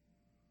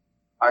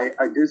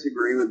I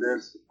disagree with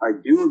this. I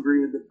do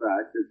agree with the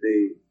fact that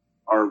they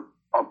are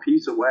a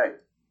piece away.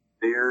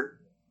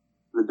 They're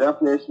the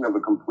definition of a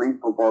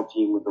complete football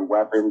team with the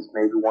weapons,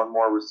 maybe one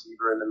more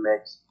receiver in the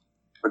mix.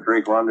 But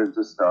Drake London's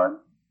a stud.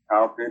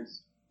 Kyle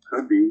Pitts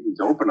could be. He's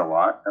open a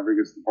lot, never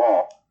gets the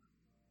ball.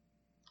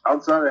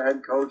 Outside of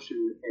head coach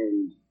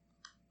and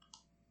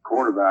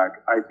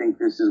quarterback, I think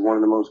this is one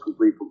of the most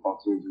complete football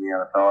teams in the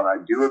NFL. And I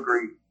do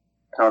agree,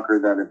 Tucker,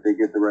 that if they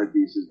get the right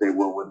pieces, they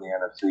will win the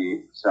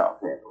NFC South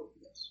handily.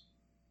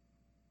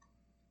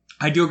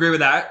 I do agree with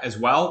that as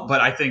well,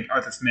 but I think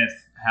Arthur Smith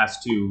has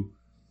to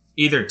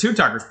either, to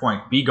Tucker's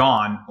point, be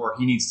gone, or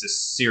he needs to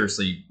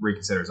seriously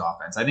reconsider his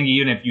offense. I think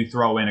even if you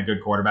throw in a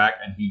good quarterback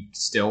and he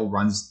still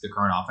runs the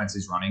current offense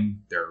he's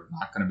running, they're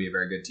not going to be a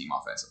very good team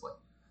offensively.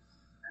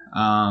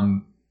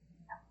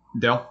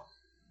 Dale?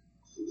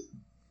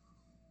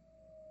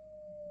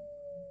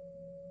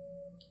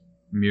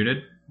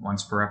 Muted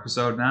once per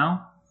episode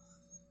now.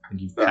 I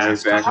think you've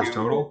passed Tucker's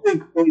total.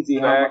 Crazy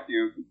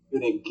Vacuum.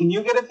 Can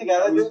you get it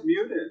together? I was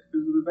muted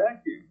because of the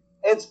vacuum.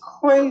 It's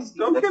crazy.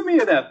 Don't give me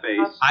that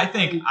face. I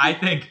think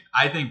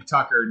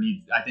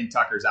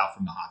Tucker's out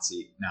from the hot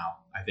seat now.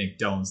 I think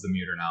Dylan's the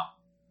muter now.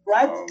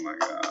 What? Oh my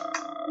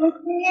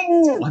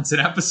god! Once an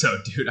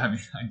episode, dude. I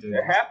mean, I did.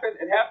 It happened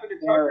to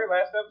Tucker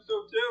last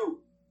episode too.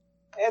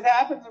 It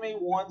happened to me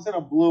once in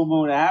a blue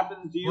moon. It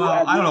happens to you.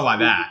 Well, I don't know about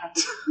that.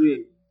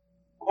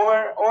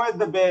 Or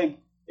the big.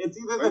 It's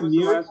either When the was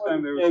mute the last or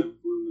time the there was a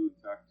big. blue moon,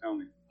 Tuck? Tell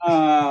me.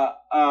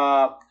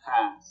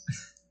 Pass.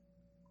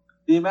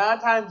 The amount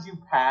of times you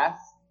pass.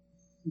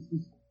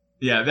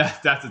 Yeah,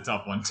 that's a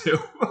tough one too.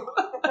 Yeah,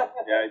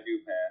 I do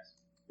pass.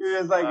 You're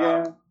just like,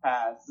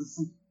 pass.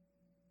 The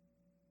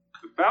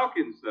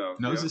Falcons, though.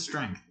 Knows his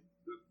strength.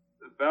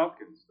 The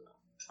Falcons, though.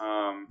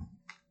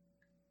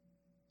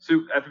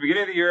 So at the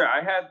beginning of the year,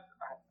 I had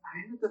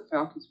the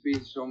Falcons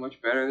being so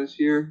much better this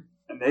year,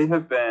 and they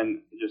have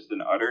been just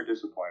an utter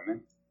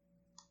disappointment.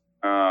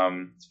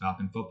 It's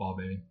Falcon football,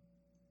 baby.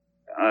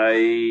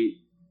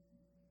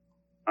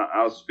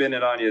 I'll spin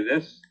it on you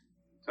this,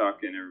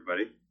 talking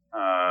everybody.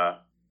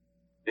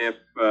 If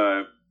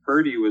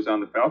Purdy was on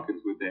the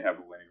Falcons, would they have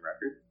a winning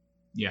record?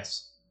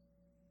 Yes.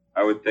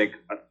 I would think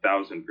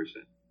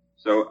 1,000%.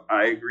 So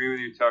I agree with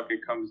you, Tuck.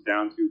 It comes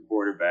down to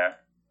quarterback.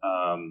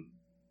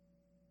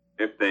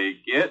 If they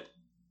get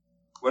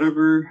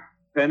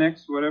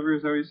Penix, whatever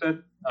is that what you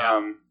said?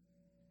 Yeah.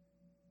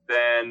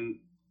 Then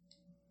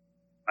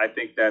I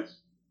think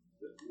that's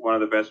one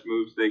of the best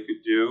moves they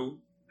could do.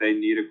 They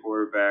need a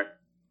quarterback.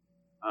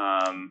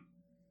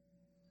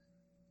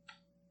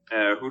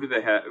 Who do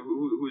they have?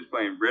 Who's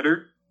playing?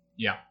 Ritter?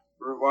 Yeah.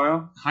 For a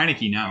while?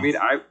 Heineke now. I mean,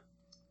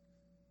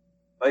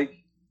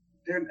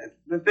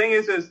 the thing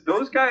is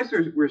those guys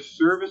were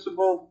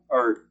serviceable,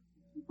 or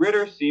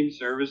Ritter seemed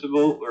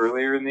serviceable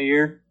earlier in the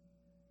year.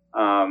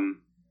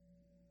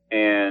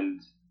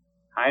 And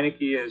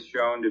Heineke has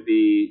shown to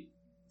be,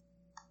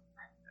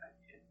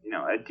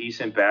 a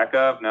decent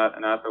backup,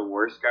 not the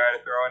worst guy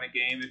to throw in a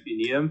game if you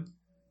need him.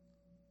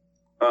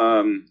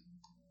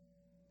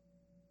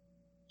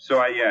 So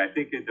I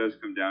think it does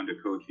come down to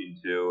coaching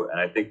too, and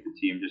I think the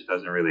team just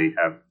doesn't really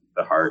have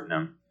the heart in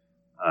them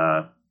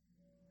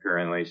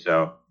currently.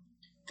 So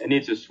it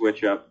needs to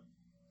switch up.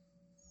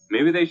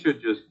 Maybe they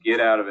should just get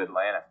out of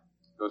Atlanta,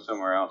 go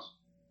somewhere else.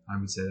 I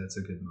would say that's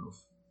a good move.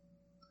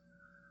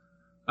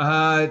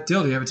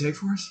 Dill, do you have a take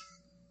for us?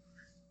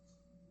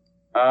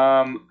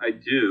 I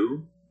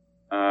do.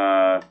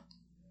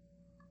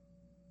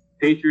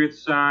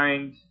 Patriots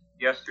signed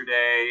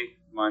yesterday,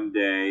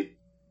 Monday,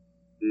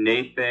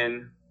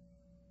 Nathan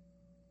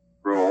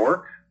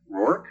Rourke?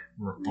 O'Rourke?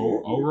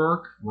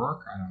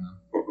 I don't know.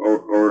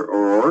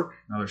 O'Rourke.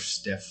 Another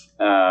stiff.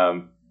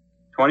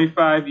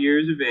 25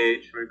 years of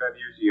age, 25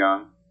 years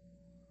young.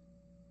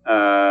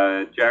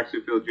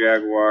 Jacksonville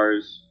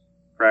Jaguars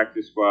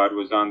practice squad,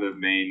 was on the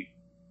main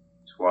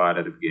squad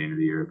at the beginning of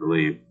the year, I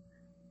believe.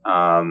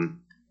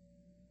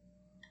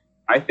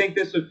 I think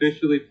this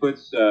officially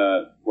puts,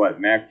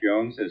 Mac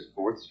Jones as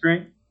fourth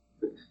string?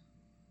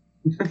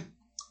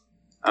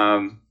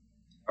 Or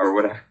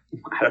whatever.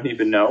 I don't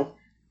even know.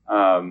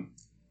 I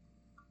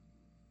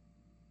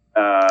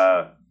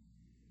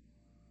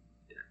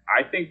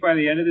think by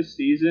the end of the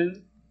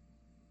season,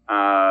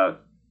 the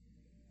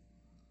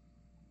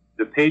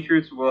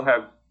Patriots will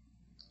have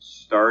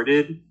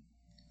started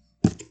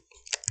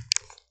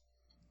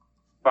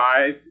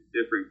 5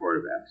 different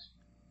quarterbacks.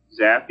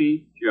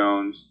 Zappe,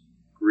 Jones,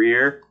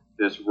 Greer,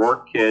 this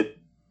Rourke kid,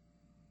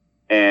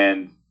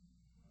 and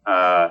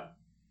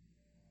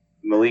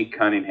Malik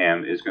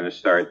Cunningham is going to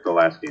start the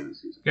last game of the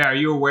season. Yeah, are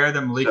you aware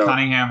that Malik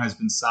Cunningham has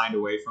been signed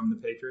away from the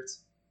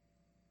Patriots?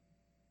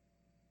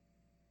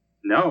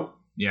 No.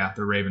 Yeah,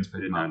 the Ravens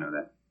picked him up. I did not know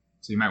that.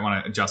 So you might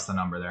want to adjust the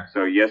number there.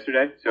 So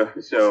yesterday? So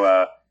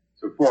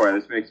 4.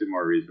 This makes it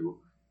more reasonable.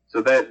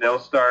 So they'll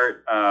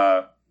start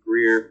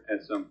Greer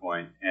at some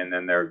point, and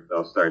then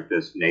they'll start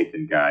this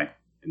Nathan guy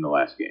in the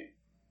last game.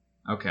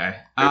 Okay.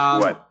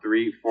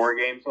 There's 4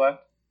 games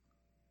left?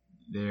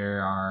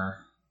 There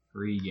are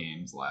 3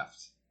 games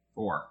left.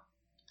 4.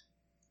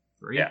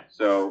 3? Yeah,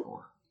 so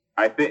 4.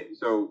 I think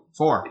so.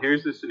 4.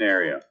 Here's the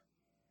scenario.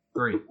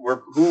 3. Who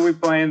are we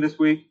playing this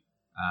week?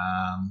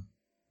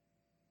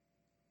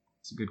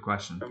 It's a good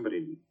question.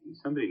 Somebody.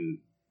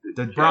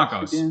 The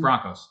Broncos. Again?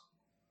 Broncos.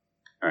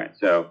 All right,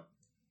 so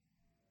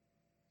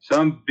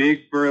some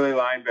big burly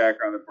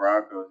linebacker on the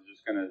Broncos is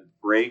just going to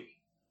break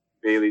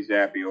Bailey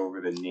Zappe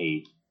over the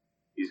knee.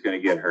 He's going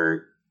to get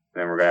hurt.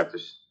 Then we're going to have to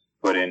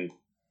put in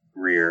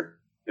Greer.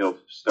 He'll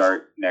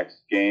start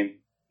next game.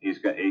 He's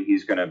going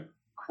to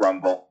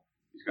crumble.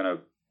 He's going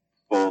to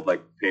fold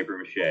like paper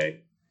mache.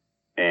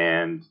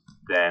 And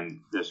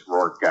then this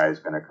Rourke guy is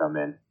going to come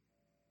in.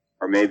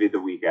 Or maybe the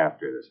week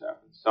after this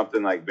happens.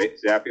 Something like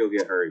Zappe will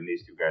get hurt, and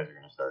these 2 guys are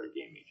going to start a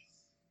game each.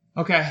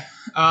 Okay.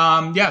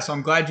 So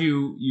I'm glad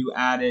you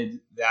added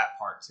that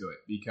part to it,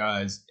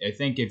 because I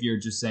think if you're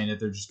just saying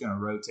that they're just going to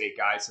rotate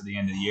guys to the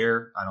end of the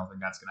year, I don't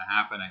think that's going to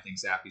happen. I think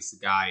Zappe's the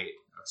guy,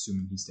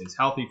 assuming he stays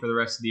healthy for the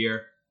rest of the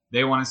year.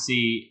 They want to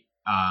see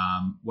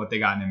what they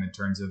got in him in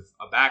terms of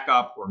a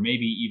backup, or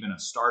maybe even a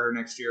starter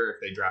next year if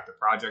they draft a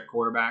project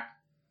quarterback.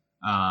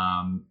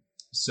 I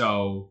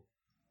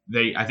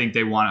think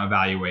they want to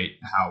evaluate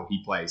how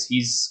he plays.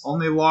 He's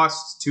only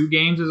lost 2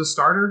 games as a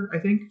starter, I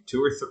think,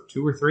 2 or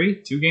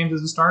 3 games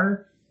as a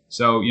starter.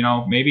 So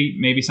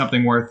maybe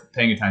something worth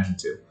paying attention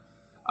to.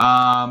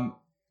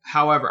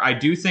 However, I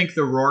do think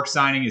the Rourke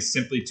signing is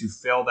simply to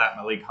fill that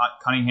Malik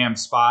Cunningham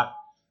spot.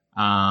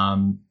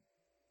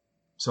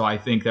 So I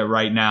think that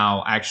right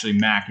now, actually,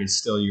 Mac is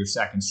still your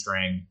second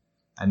string,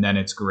 and then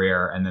it's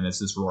Greer, and then it's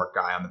this Rourke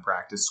guy on the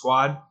practice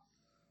squad.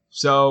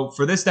 So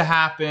for this to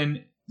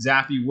happen,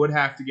 Zappe would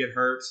have to get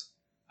hurt.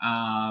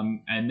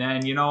 And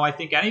then, I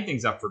think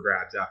anything's up for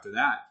grabs after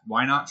that.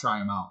 Why not try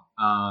him out?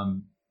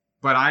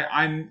 But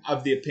I'm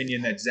of the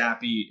opinion that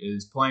Zappe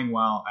is playing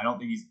well. I don't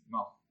think he's,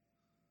 well,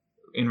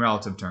 in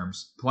relative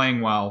terms,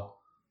 playing well.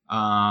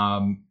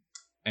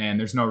 And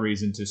there's no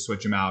reason to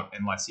switch him out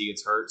unless he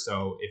gets hurt.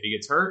 So if he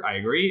gets hurt, I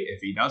agree.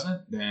 If he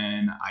doesn't,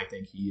 then I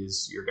think he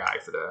is your guy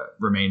for the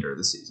remainder of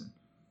the season.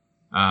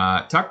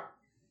 Tuck?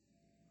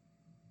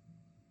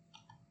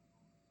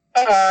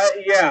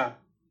 Yeah.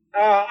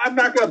 I'm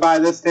not going to buy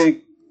this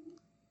take.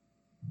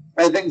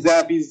 I think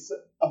Zappe's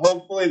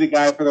hopefully the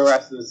guy for the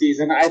rest of the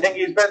season. I think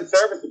he's been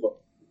serviceable.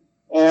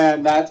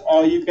 And that's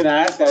all you can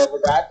ask out of a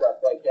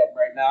backup like him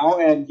right now.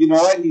 And you know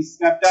what? He's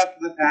stepped up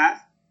to the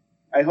task.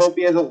 I hope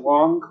he has a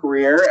long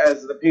career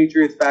as the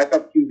Patriots'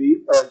 backup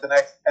QB for the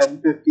next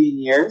 10, 15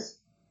 years.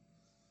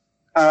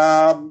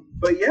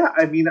 But yeah,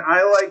 I mean,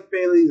 I like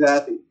Bailey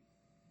Zappe.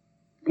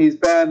 He's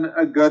been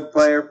a good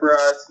player for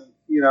us.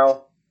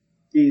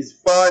 He's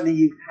fun.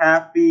 He's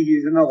happy.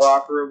 He's in the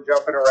locker room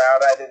jumping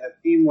around. I think the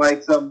team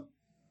likes him.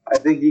 I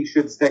think he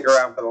should stick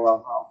around for the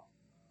long haul.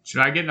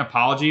 Should I get an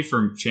apology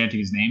for chanting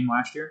his name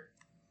last year?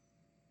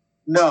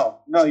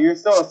 No, you're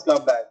still a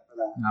scumbag for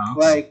that. No.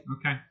 Okay.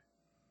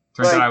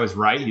 Turns out I was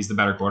right. He's the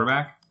better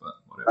quarterback. But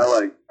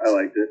whatever. I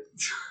liked it.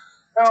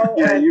 No,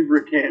 yeah, you've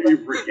recanted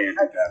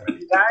that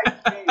many times.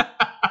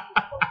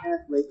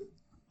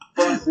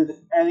 Busted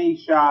any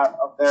shot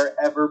of there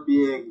ever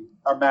being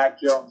a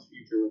Mac Jones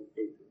future with the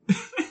Patriots.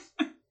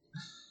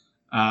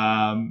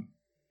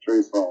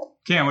 Trey's fault.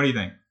 Cam, what do you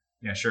think?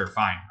 Yeah, sure,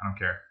 fine. I don't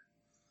care.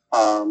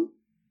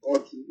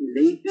 It's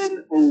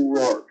Nathan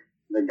O'Rourke,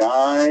 the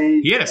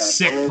guy. He had a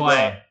sick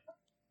play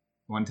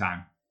one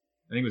time.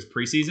 I think it was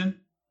preseason.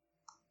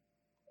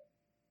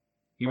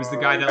 He was the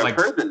guy that I've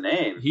heard the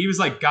name. He was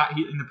in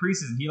the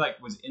preseason. He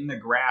was in the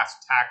grass,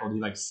 tackled.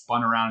 He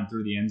spun around and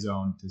through the end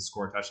zone to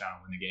score a touchdown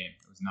and win the game.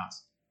 It was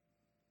nuts.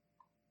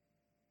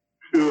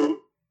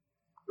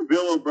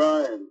 Bill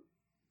O'Brien,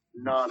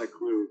 not a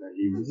clue that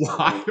he was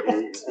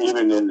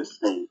even in the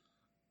state.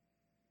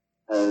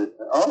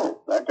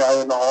 That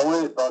guy in the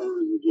hallway, I thought he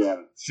was a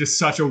janitor. It's just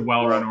such a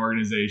well-run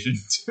organization,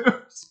 too.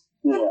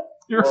 Yeah.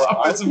 Your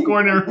offensive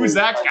coordinator, who's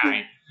that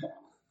guy?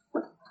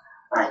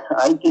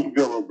 I think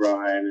Bill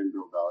O'Brien and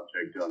Bill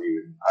Belichick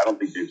I don't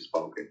think they've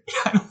spoken.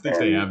 I don't think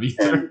they have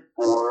either. In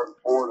 4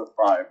 to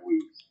 5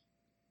 weeks.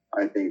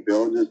 I think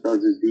Bill just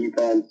does his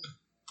defense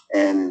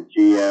and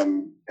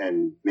GM,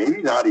 and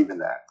maybe not even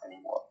that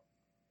anymore.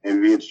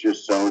 Maybe it's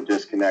just so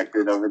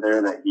disconnected over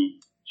there that he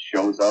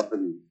shows up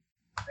and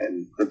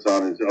puts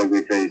on his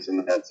ugly face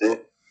and that's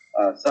it.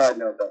 Side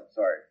note, though,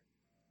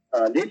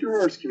 sorry. Nathan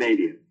O'Rourke's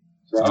Canadian.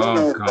 So I don't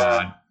know if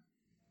God.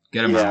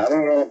 Get him out. I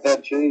don't know if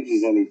that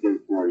changes anything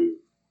for you.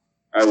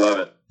 I love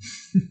it.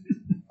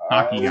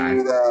 Hockey guy.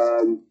 He's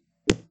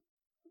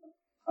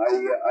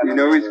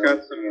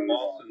got some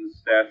Molson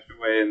stashed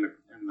away in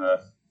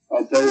the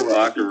I'll tell you what,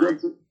 locker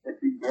room. If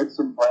he gets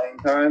some playing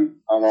time,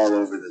 I'm all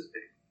over this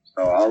team.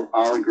 So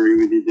I'll agree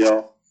with you,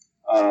 Dale.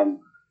 I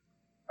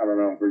don't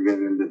know if we're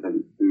getting into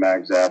the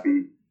Mac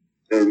Zappe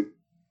thing,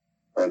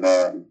 but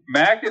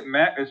Mac,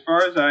 as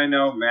far as I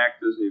know, Mac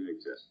doesn't even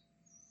exist.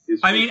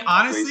 I mean,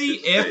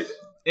 honestly, if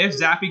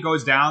Zappe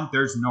goes down,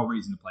 there's no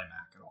reason to play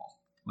Mac at all.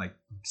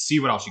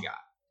 See what else you got.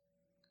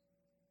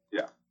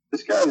 Yeah,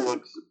 this guy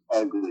looks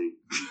ugly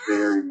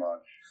very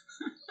much.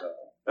 So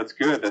that's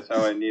good. That's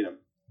how I need him.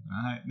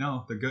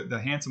 No, the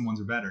handsome ones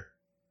are better.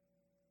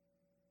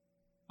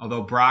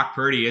 Although Brock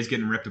Purdy is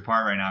getting ripped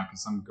apart right now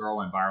because some girl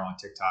went viral on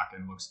TikTok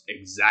and looks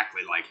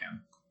exactly like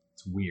him.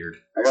 It's weird.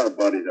 I got a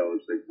buddy that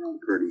looks like Brock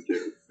Purdy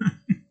too.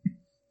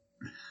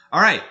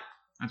 All right,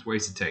 that's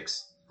wasted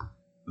takes.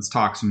 Let's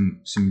talk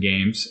some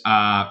games.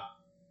 Both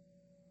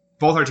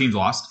our teams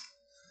lost.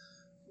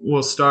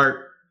 We'll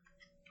start.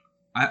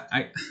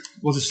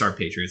 We'll just start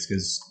Patriots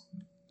because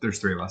there's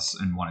 3 of us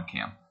and 1 at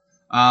Cam.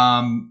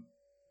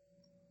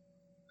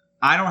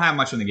 I don't have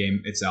much on the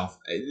game itself.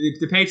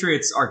 The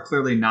Patriots are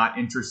clearly not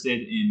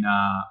interested in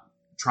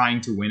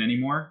trying to win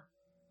anymore.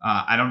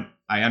 I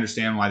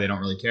understand why they don't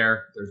really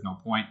care. There's no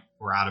point.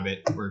 We're out of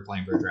it. We're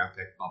playing for a draft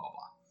pick. Blah blah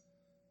blah.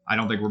 I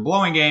don't think we're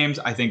blowing games.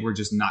 I think we're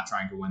just not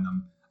trying to win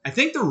them. I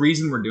think the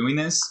reason we're doing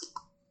this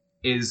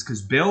is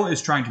because Bill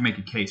is trying to make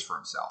a case for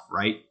himself,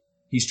 right?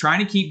 He's trying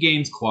to keep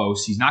games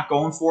close. He's not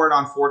going for it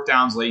on 4th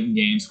downs late in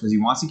games because he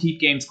wants to keep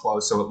games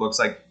close so it looks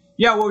like,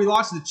 yeah, well, we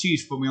lost to the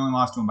Chiefs, but we only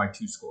lost to them by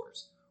 2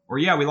 scores. Or,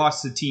 yeah, we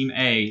lost to Team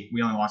A,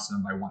 we only lost to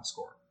them by 1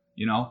 score.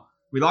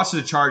 We lost to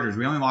the Chargers,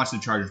 we only lost to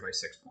the Chargers by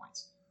 6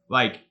 points.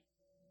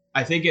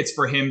 I think it's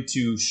for him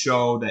to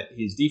show that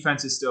his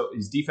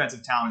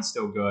defensive talent is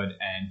still good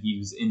and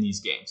he's in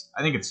these games.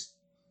 I think it's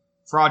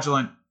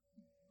fraudulent.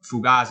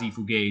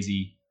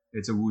 Fugazi,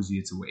 it's a woozy,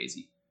 it's a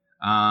wazy.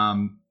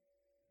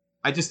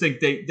 I just think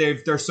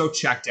they're so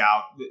checked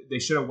out. They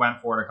should have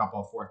went for it a couple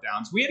of 4th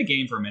downs. We had a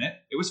game for a minute.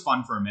 It was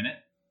fun for a minute.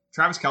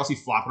 Travis Kelce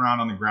flopping around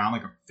on the ground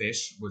like a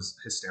fish was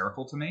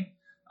hysterical to me.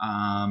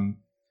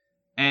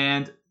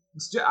 And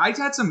I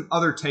had some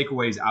other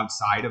takeaways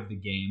outside of the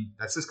game.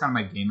 That's just kind of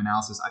my game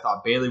analysis. I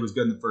thought Bailey was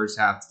good in the first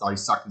half. Thought he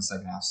sucked in the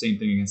second half. Same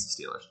thing against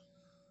the Steelers.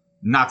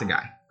 Not the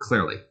guy,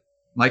 clearly.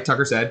 Like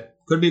Tucker said,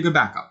 could be a good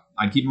backup.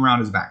 I'd keep him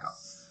around as a backup.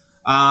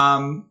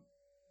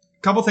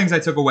 Couple things I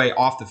took away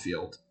off the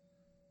field.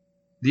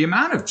 The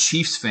amount of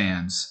Chiefs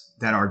fans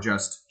that are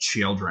just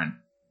children.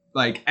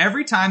 Like,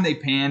 every time they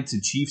panned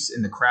to Chiefs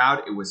in the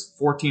crowd, it was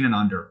 14 and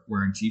under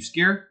wearing Chiefs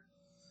gear.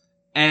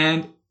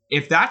 And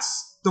if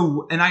that's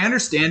and I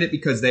understand it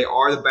because they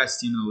are the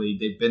best team in the league.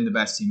 They've been the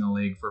best team in the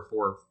league for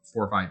four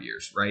or 5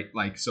 years, right?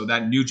 Like, so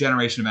that new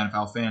generation of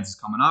NFL fans is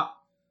coming up.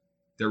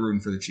 They're rooting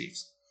for the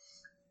Chiefs.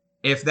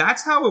 If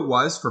that's how it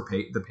was for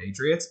the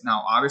Patriots,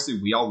 now obviously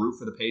we all root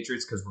for the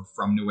Patriots because we're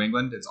from New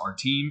England. It's our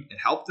team. It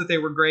helped that they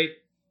were great,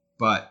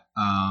 but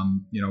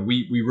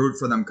we root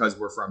for them because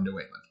we're from New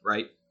England,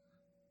 right?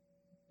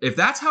 If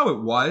that's how it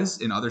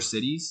was in other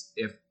cities,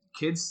 if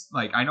kids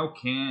like I don't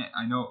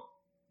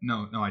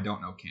know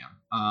Cam.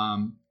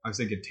 I was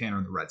thinking Tanner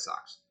and the Red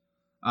Sox.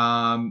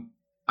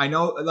 I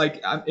know,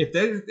 like, if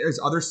there's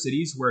other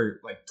cities where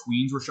like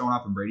tweens were showing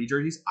up in Brady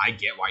jerseys, I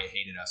get why you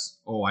hated us.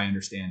 Oh, I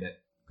understand it.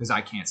 Because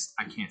I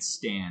can't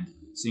stand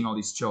seeing all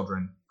these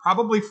children,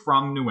 probably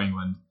from New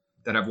England,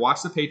 that have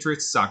watched the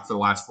Patriots suck for the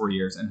last 4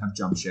 years and have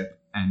jumped ship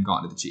and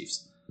gone to the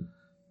Chiefs.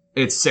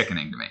 It's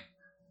sickening to me.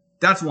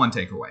 That's one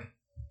takeaway.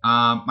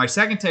 My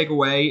second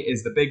takeaway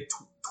is the big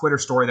Twitter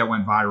story that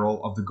went viral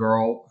of the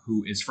girl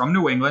who is from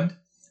New England,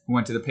 who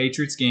went to the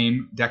Patriots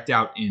game, decked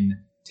out in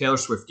Taylor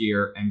Swift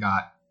gear, and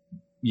got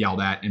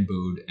yelled at and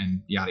booed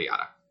and yada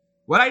yada.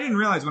 What I didn't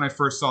realize when I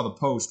first saw the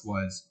post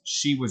was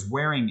she was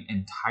wearing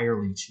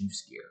entirely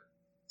Chiefs gear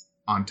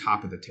on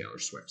top of the Taylor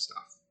Swift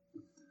stuff.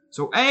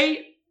 So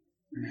I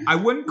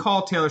wouldn't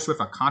call Taylor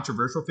Swift a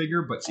controversial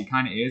figure, but she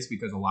kind of is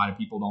because a lot of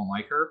people don't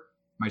like her,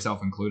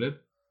 myself included.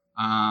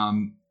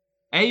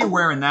 You're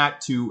wearing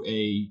that to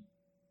a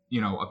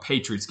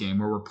Patriots game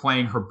where we're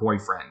playing her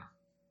boyfriend.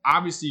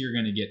 Obviously, you're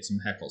going to get some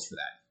heckles for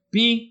that.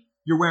 B,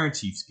 you're wearing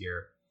Chiefs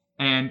gear.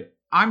 And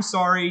I'm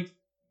sorry,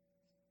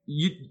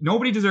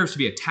 nobody deserves to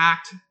be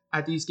attacked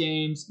at these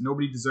games.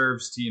 Nobody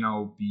deserves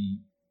to, be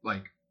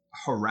like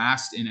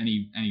harassed in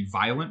any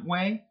violent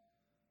way.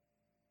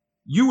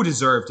 You would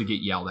deserve to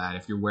get yelled at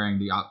if you're wearing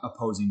the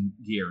opposing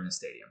gear in a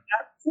stadium.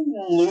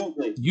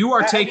 Absolutely. You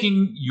are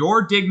taking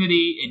your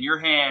dignity in your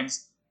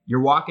hands.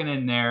 You're walking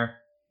in there.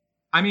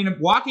 I mean,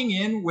 walking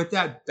in with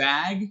that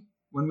bag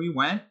when we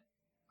went,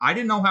 I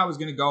didn't know how it was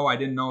going to go. I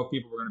didn't know if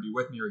people were going to be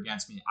with me or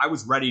against me. I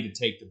was ready to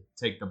take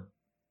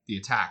the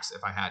attacks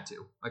if I had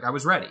to. Like, I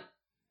was ready.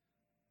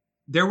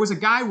 There was a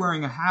guy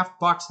wearing a half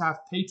Bucks, half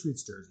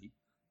Patriots jersey.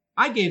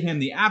 I gave him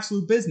the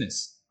absolute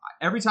business.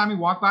 Every time he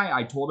walked by,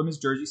 I told him his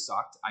jersey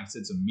sucked. I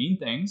said some mean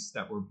things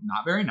that were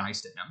not very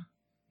nice to him.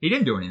 He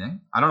didn't do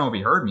anything. I don't know if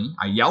he heard me.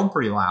 I yelled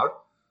pretty loud.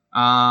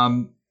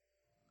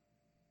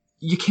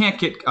 You can't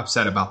get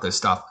upset about this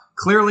stuff.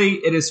 Clearly,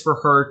 it is for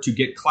her to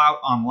get clout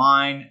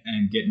online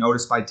and get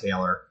noticed by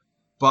Taylor.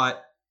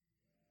 But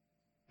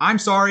I'm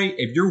sorry,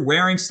 if you're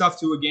wearing stuff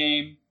to a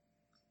game,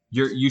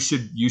 you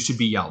should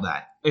be yelled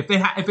at. If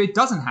it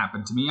doesn't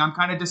happen to me, I'm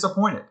kind of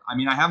disappointed. I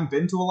mean, I haven't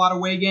been to a lot of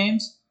away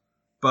games,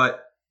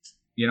 but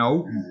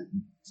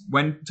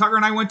when Tucker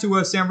and I went to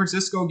a San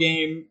Francisco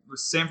game,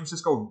 San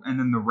Francisco and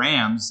then the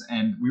Rams,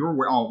 and we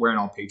were all wearing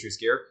all Patriots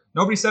gear,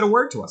 nobody said a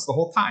word to us the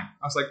whole time.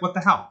 I was like, what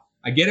the hell?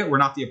 I get it, we're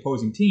not the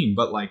opposing team,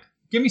 but like,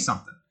 give me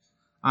something.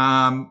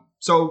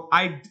 So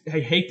I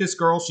hate this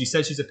girl. She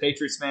says she's a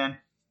Patriots fan.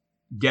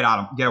 Get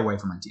away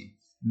from my team.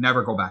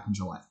 Never go back in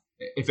July.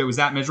 If it was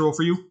that miserable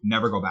for you,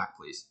 never go back,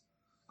 please.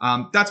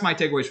 That's my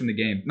takeaways from the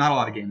game. Not a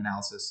lot of game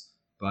analysis,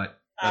 but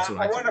that's what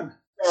I want to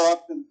go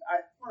up and I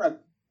want to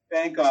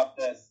bank off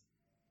this.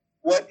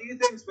 What do you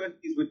think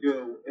Swifties would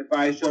do if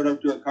I showed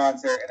up to a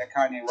concert in a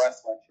Kanye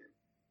West sweatshirt?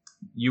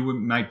 You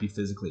might be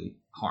physically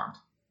harmed.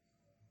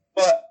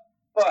 But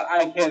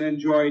I can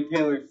enjoy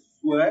Taylor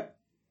Swift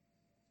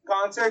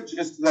concert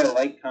just because I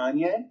like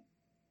Kanye?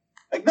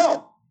 Like,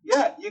 no.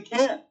 Yeah, you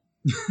can't.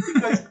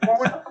 Because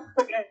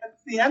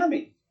it's the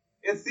enemy.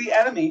 It's the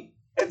enemy.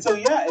 And so,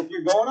 yeah, if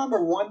you're going on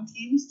the one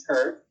team's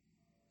turf,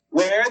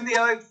 wearing the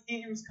other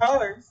team's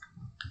colors,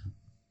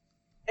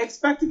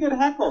 expect to get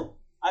heckled.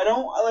 I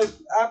don't,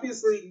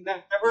 obviously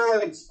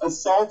never,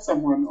 assault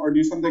someone or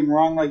do something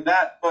wrong like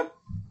that, but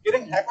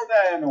getting heckled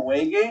at an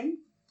away game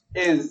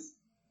is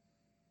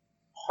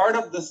part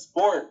of the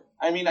sport.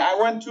 I mean, I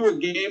went to a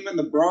game in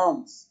the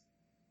Bronx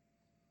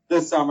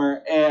this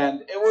summer,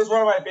 and it was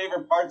one of my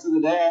favorite parts of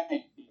the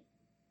day,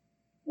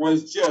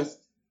 was just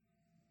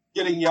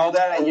getting yelled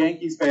at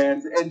Yankees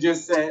fans and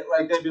just say,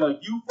 they'd be like,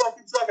 you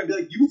fucking suck. I'd be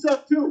like, you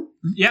suck too.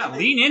 Yeah,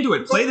 lean into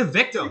it. Play the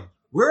victim.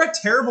 We're a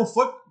terrible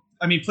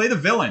play the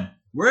villain.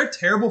 We're a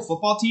terrible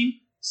football team.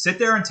 Sit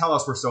there and tell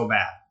us we're so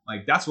bad.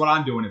 Like, that's what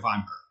I'm doing if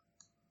I'm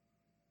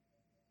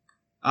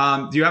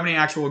hurt. Do you have any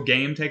actual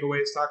game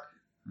takeaways, Tuck?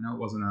 I know it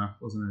wasn't a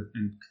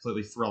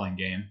completely thrilling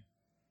game.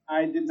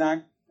 I did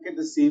not get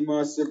to see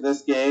most of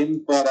this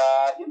game, but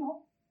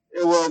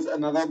it was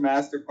another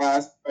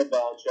masterclass by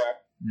Belichick.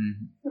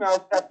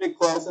 Kept it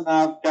close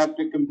enough, kept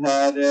it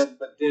competitive,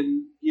 but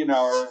didn't, it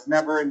was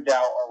never in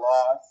doubt or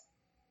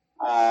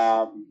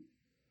loss.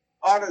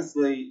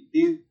 Honestly,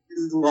 these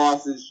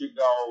losses should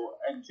go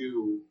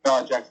into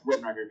Belichick's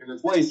win record because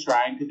it's what he's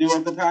trying to do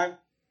at the time.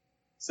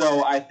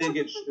 So I think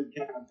it should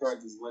count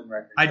towards his win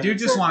record. I do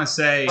just want to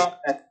say,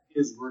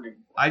 is rooting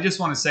for. I just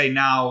want to say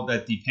now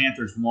that the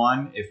Panthers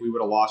won, if we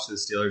would have lost to the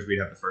Steelers, we'd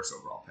have the first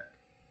overall pick.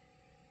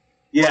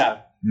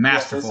 Yeah.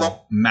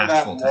 Masterful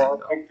tank,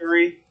 though.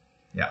 Victory.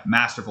 Yeah,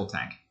 masterful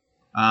tank.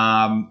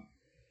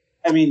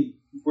 We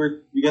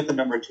get the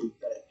number 2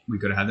 pick. We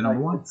could have had the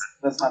number 1.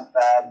 That's not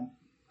bad.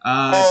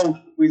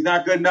 He's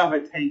not good enough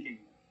at tanking.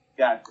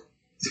 Gotcha.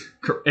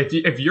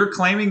 If you're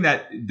claiming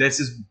that this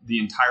is the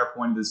entire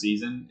point of the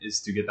season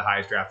is to get the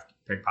highest draft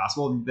pick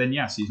possible, then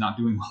yes, he's not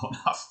doing well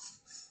enough.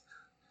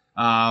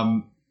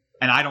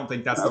 And I don't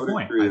think that's the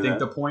point. I think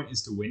the point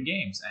is to win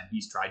games, and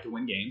he's tried to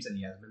win games, and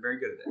he hasn't been very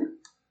good at it.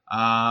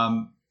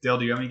 Dale,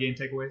 do you have any game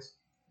takeaways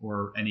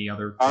or any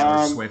other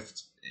Taylor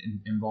Swift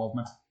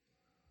involvement?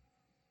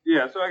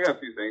 Yeah, so I got a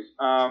few things.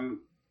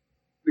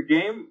 The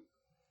game,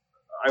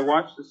 I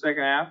watched the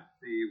second half,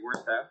 the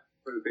worst half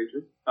for the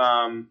Patriots.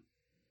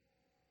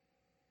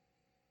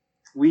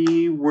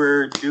 We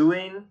were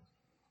doing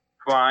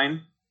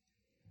fine.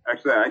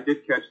 Actually, I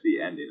did catch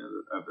the ending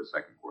of the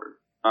second quarter.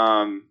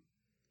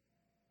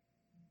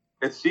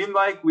 It seemed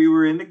like we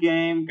were in the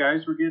game.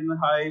 Guys were getting the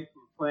hype.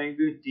 We were playing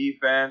good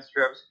defense.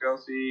 Travis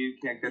Kelce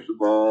can't catch the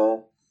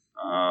ball.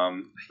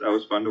 That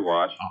was fun to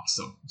watch.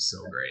 Awesome.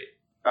 So great.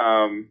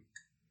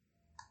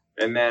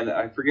 And then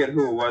I forget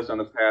who it was on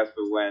the pass,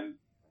 but when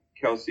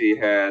Kelce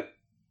had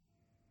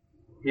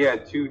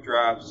 2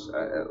 drops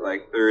at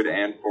like 3rd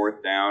and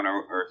 4th down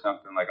or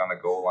something like on the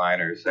goal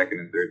line or 2nd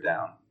and 3rd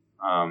down.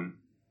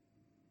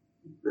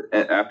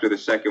 After the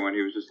second one,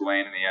 he was just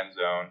laying in the end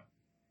zone,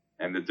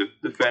 and the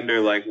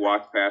defender like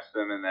walked past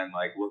him and then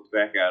like looked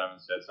back at him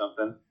and said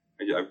something.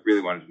 I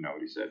really wanted to know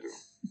what he said to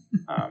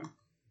him,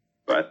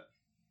 but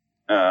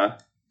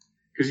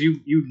because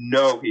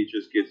he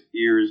just gets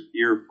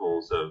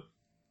earfuls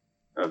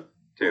of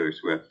Taylor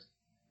Swift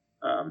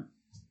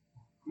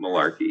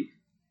malarkey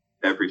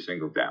every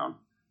single down.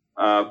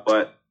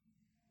 But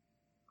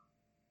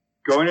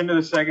going into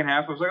the second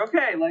half, I was like,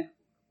 okay, like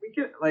we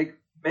can like.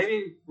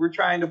 Maybe we're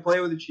trying to play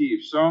with the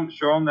Chiefs. Show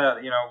them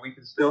that, we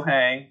can still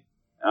hang.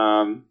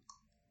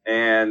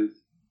 And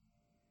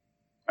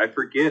I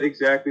forget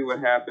exactly what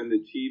happened.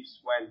 The Chiefs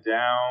went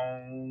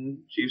down.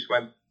 Chiefs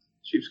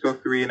go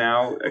 3 and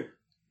out.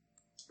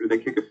 Did they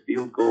kick a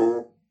field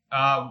goal?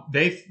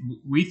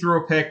 We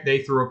threw a pick. They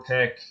threw a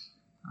pick.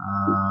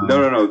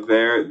 No.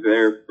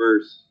 They're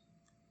first.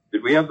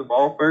 Did we have the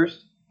ball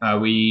first?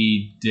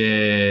 We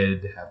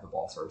did have the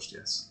ball first,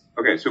 yes.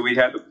 Okay, so we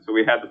had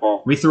the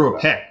ball. We threw a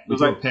pick. We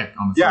threw a pick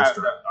on the first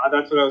drive.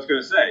 That's what I was going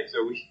to say.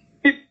 So we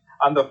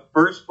on the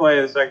first play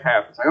of the second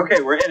half, it's like,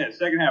 okay, we're in it.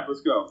 Second half,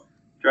 let's go.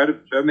 Try to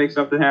make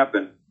something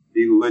happen.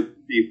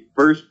 The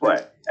first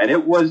play, and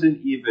it wasn't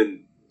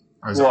even.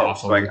 It was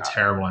awful. Like a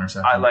terrible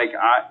interception.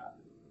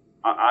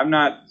 I'm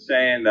not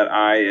saying that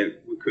I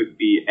could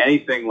be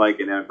anything like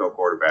an NFL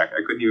quarterback.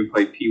 I couldn't even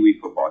play pee-wee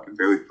football. I could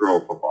barely throw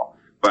a football.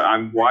 But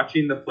I'm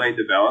watching the play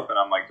develop, and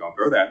I'm like, don't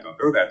throw that, don't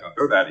throw that, don't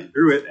throw that. He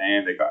threw it,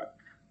 and they got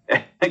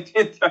it.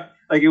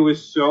 It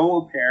was so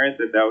apparent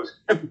that was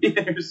going to be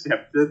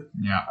intercepted.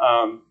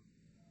 Yeah.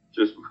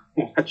 Just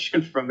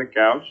watching from the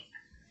couch.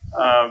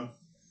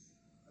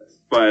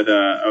 But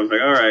I was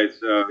like, all right,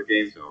 so the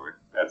game's over.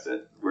 That's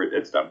it.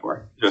 It's done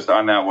for. Just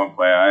on that one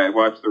play. I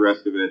watched the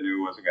rest of it, knew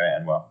it wasn't going to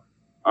end well.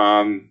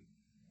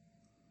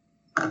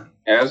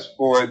 As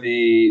for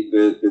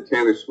the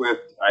Taylor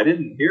Swift, I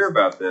didn't hear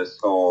about this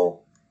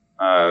whole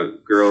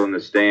girl in the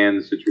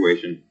stands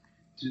situation.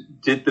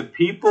 Did the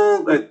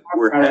people that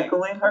were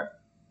heckling her,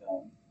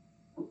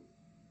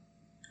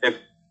 if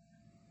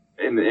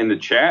in the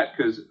chat,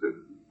 because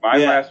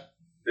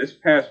this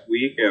past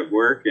week at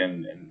work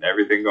and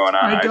everything going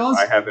on,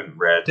 I haven't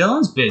read.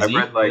 Dylan's busy.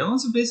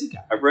 Dylan's a busy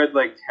guy. I've read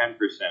like 10%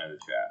 of the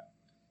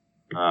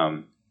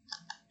chat.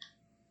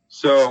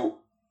 So.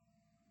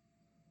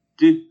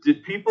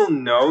 Did people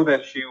know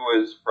that she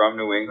was from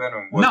New England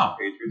and was a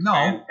Patriots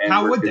fan? And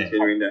how would they?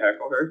 Continuing to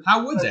heckle her?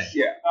 How would they?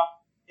 Yeah.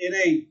 In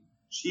a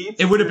Chiefs,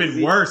 it would have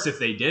been worse if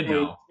they did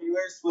know.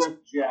 Taylor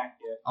Swift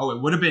jacket. Oh,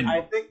 it would have been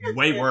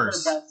way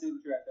worse. Best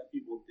interest that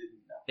people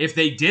didn't know. If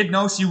they did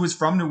know she was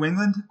from New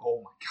England,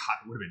 oh my God,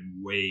 it would have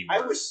been way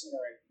worse. I was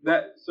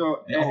that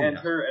so and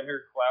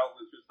her clout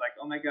was just like,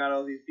 oh my God,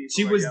 all these people.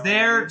 She was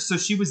there, so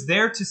she was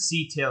there to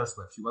see Taylor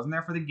Swift. She wasn't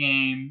there for the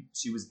game.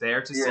 She was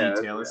there to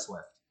see Taylor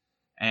Swift.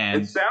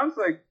 And it sounds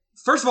like,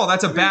 first of all,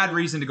 that's a bad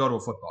reason to go to a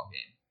football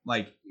game.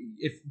 Like,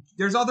 if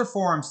there's other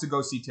forums to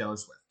go see Taylor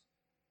Swift.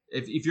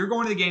 If you're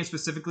going to the game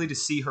specifically to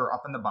see her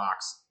up in the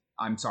box,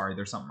 I'm sorry,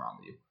 there's something wrong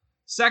with you.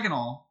 Second of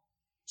all,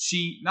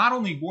 she not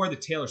only wore the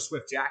Taylor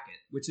Swift jacket,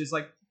 which is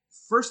like,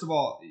 first of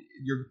all,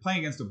 you're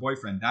playing against a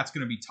boyfriend. That's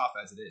going to be tough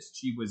as it is.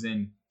 She was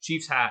in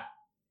Chiefs hat,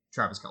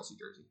 Travis Kelce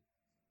jersey.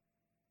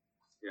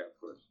 Yeah, of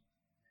course.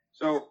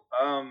 So,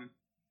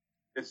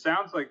 it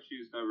sounds like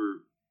she's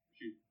never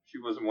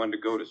wasn't one to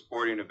go to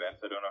sporting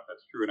events. I don't know if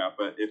that's true or not,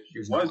 but if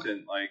she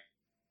wasn't, like,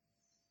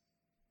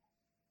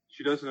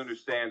 she doesn't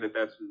understand that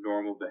that's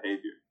normal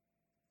behavior.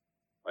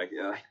 Like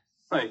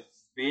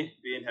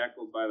being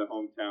heckled by the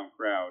hometown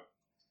crowd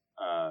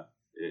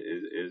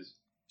is.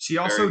 She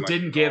also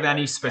didn't give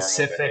any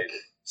specific.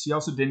 She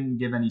also didn't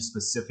give any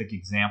specific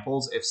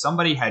examples. If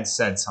somebody had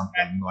said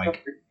something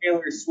like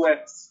Taylor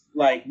Swift's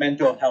like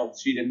mental health,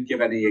 she didn't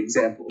give any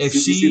examples. If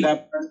Did you see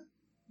that?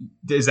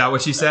 Is that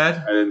what she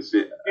said? I didn't see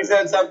it. She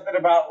said something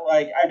about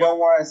like I don't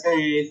want to say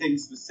anything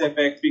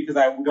specific because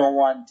I don't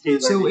want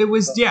Taylor. So it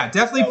was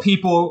definitely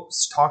people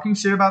talking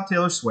shit about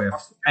Taylor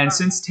Swift, and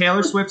since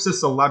Taylor Swift's a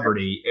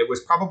celebrity, it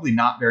was probably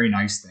not very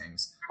nice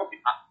things.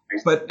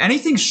 But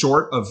anything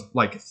short of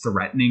like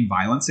threatening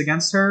violence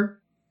against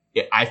her,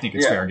 I think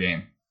it's fair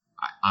game.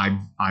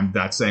 I'm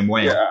that same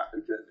way. Yeah,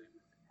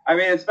 I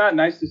mean, it's not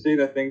nice to say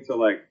that thing to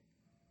like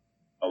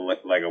a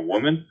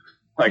woman.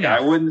 Like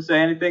I wouldn't say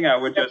anything. I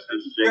would just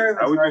shake.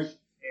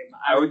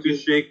 I would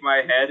just shake my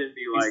head and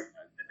be like,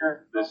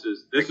 "This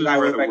is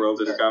where the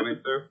world is coming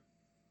through."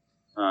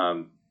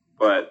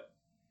 But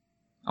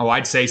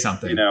I'd say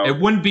something.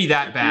 It wouldn't be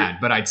that bad,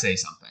 but I'd say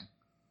something.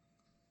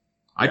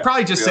 I'd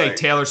probably just say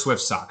Taylor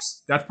Swift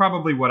sucks. That's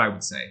probably what I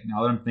would say.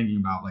 Now that I'm thinking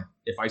about, like,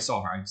 if I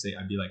saw her, I'd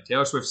be like,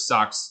 Taylor Swift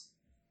sucks,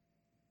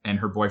 and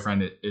her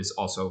boyfriend is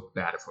also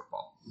bad at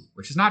football,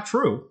 which is not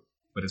true,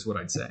 but it's what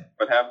I'd say.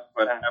 But have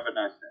a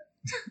nice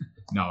day.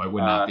 No, it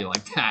would not be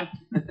like that.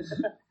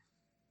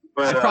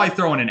 But I'd probably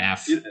throw in an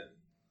F.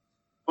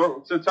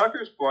 Well, to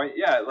Tucker's point,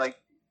 like,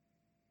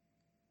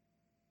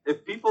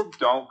 if people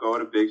don't go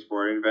to big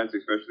sporting events,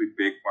 especially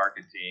big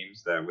market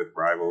teams that with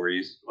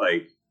rivalries,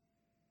 like,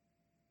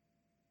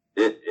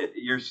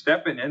 you're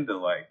stepping into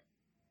like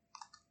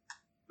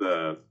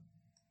the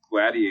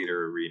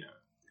gladiator arena.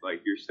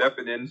 Like you're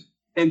stepping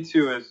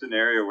into a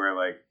scenario where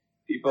like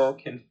people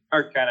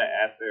are kind of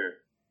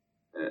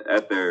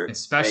at their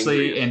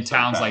especially in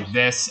towns like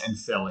this and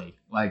Philly.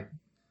 Like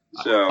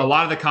so, a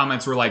lot of the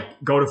comments were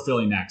like, "Go to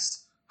Philly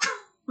next."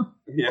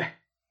 Yeah.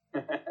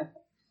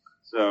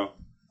 So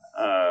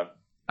I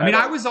mean,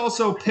 I was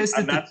also pissed.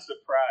 I'm not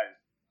surprised.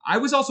 I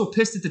was also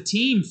pissed at the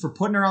team for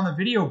putting her on the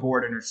video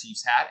board in her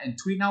Chiefs hat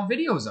and tweeting out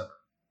videos of her.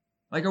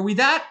 Like, are we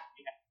that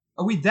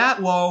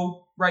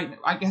low? Right?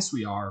 I guess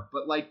we are,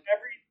 but like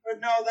but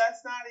no,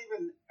 that's not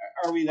even.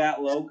 Are we that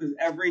low? Because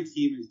every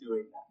team is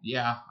doing that.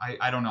 Yeah,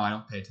 I don't know. I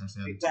don't pay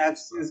attention to that.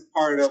 That's just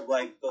part of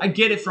like. I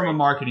get it from a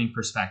marketing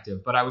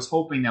perspective, but I was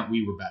hoping that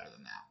we were better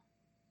than that.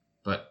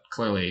 But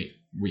clearly,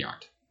 we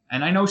aren't.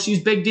 And I know she's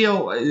big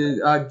deal.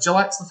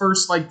 Gillette's the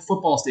first like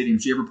football stadium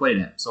she ever played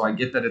in, so I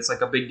get that it's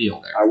like a big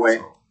deal there. I wait.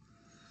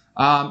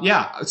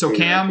 So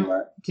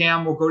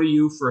Cam, we'll go to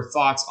you for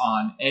thoughts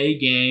on A,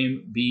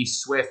 game, B,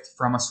 Swift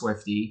from a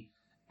Swiftie,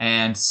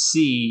 and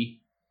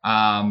C,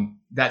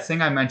 that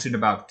thing I mentioned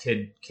about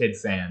kid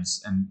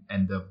fans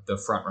and the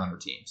front runner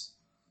teams.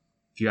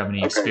 If you have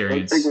any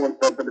experience. Let's take one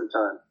step at a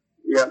time.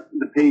 Yeah,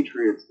 the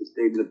Patriots, the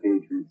state of the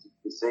Patriots,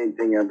 it's the same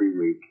thing every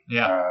week.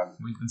 Yeah,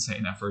 we've been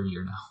saying that for a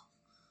year now.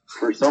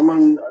 For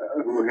someone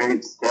who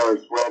hates Taylor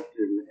Swift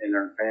and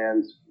her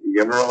fans, you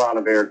give her a lot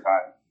of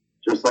airtime.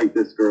 Just like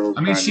this girl.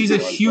 I mean, she's a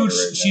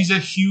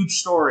huge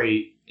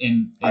story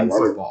in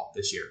football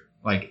this year.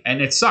 Like,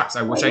 and it sucks.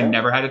 I wish I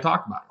never had to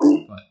talk about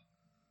it. But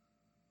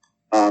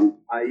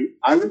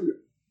I'm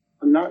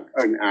not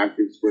an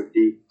active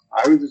Swiftie.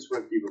 I was a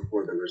Swiftie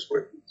before there were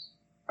Swifties.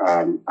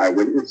 I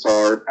went and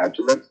saw her at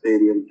Gillette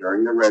Stadium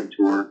during the Red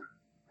Tour,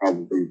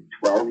 probably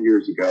 12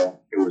 years ago.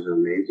 It was an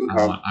amazing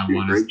concert.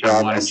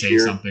 I want to say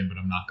something, but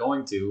I'm not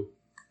going to.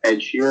 Ed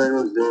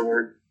Sheeran was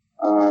there,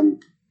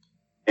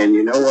 and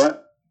you know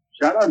what?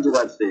 Shout out to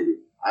Gillette Stadium.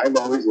 I've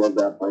always loved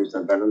that place.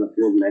 I've been on the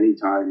field many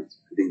times.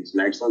 I think it's an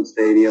excellent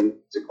stadium.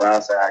 It's a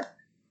class act.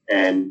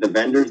 And the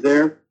vendors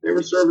there, they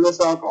were serving us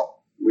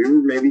alcohol. We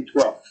were maybe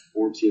 12,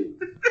 14.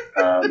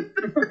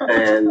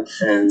 And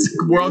it's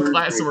a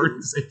world-class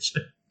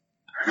organization.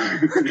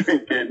 We were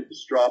drinking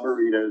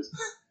strawberries,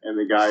 and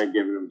the guy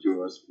giving them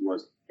to us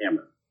was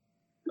Hammer.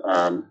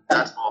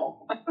 That's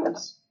all.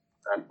 That's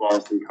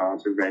Boston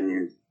concert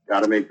venues.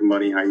 Got to make the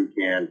money how you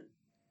can.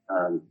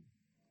 I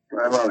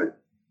love it.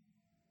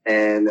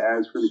 And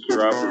as for the kid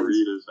fans, I remember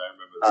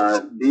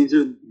these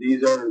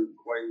are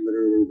quite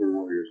literally the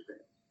Warriors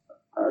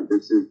fans.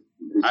 This is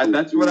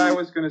that's what I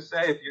was going to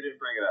say if you didn't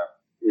bring it up.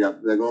 Yeah,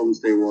 the Golden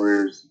State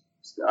Warriors.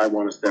 I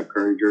want a Steph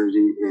Curry jersey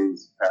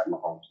is Pat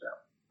Mahomes now.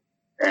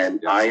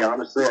 And I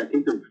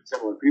think they're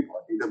similar people.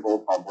 I think they're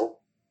both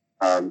humble.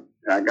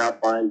 I got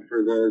fined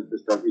for the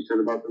stuff he said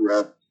about the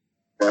ref.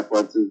 Steph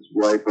lets his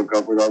wife hook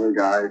up with other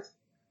guys.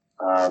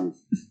 And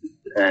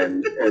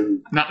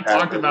not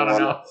talked about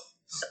enough.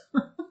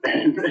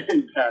 And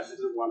Pat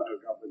doesn't want to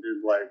hook up with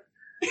his wife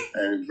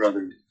and his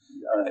brother.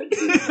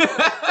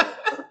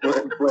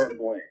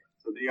 Flamboyant.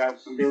 So they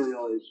have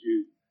familial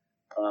issues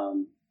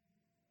all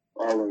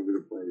over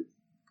the place.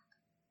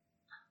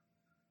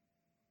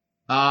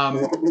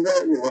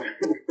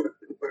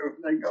 Where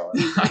was I going?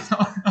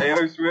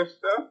 Taylor Swift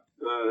stuff?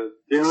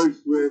 Taylor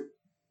Swift,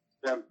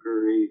 Steph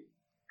Curry,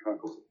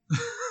 Cuckold.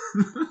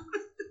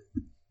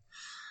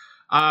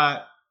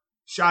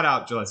 Shout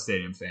out Gillette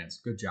Stadium fans.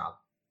 Good job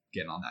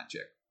getting on that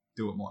chick.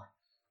 Do it more.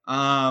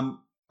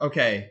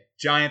 Okay,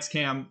 Giants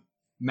Cam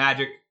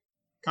Magic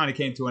kind of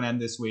came to an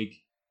end this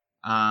week.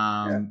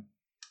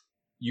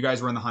 You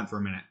guys were in the hunt for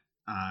a minute.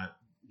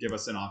 Give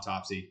us an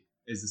autopsy.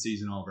 Is the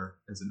season over?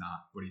 Is it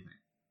not? What do you think?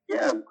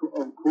 Yeah, of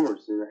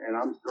course. And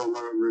I'm still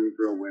rooting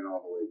for a win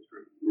all the way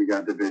through. We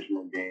got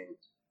divisional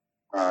games.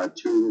 2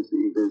 against the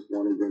Eagles,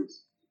 1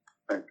 against,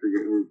 I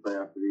forget who we play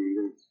after the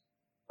Eagles.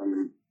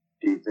 Somebody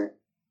decent.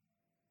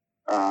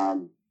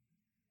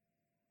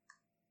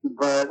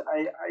 But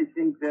I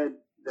think that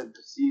the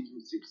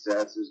season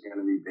success is going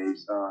to be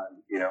based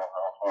on, how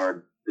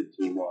hard the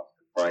team wants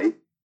to fight.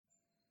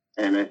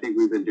 And I think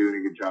we've been doing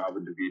a good job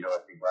with DeVito. I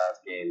think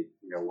last game,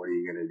 what are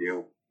you going to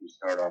do? You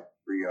start off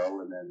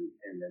 3-0 and then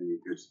you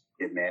just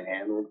get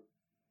manhandled.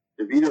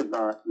 DeVito's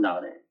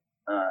not in.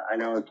 I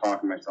know I'm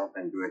talking myself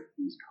into it.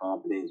 He's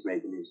confident. He's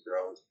making these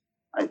throws.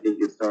 I think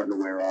it's starting to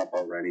wear off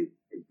already.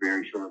 It's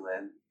very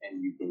short-lived,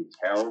 and you can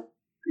tell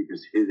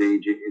because his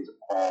agent is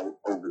all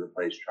over the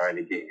place trying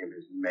to get him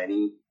as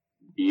many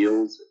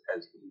deals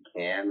as he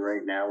can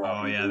right now.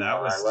 Oh yeah,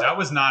 that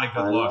was not a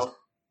good look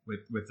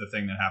with the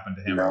thing that happened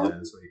to him earlier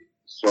this week.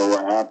 So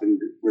what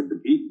happened with the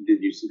pizza?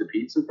 Did you see the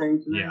pizza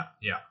thing today?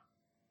 Yeah.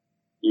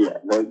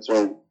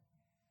 So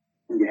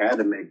he had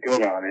to make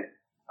good on it.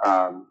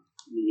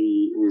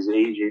 His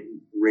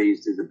agent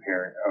raised his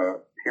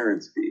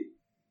appearance fee,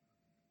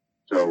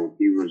 so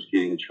he was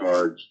getting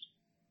charged.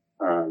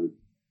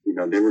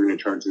 They were going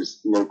to charge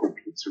this local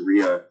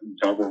pizzeria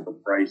double the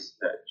price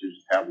that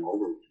just have them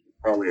over.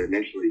 Probably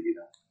initially,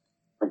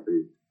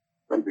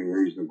 something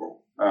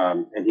reasonable.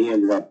 And he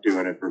ended up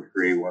doing it for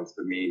free once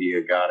the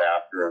media got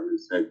after him and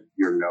said,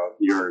 "You're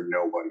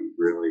nobody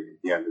really."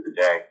 At the end of the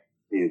day,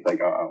 and he's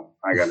like, "Oh,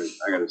 I gotta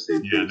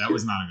say." Yeah, that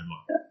was not a good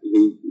look.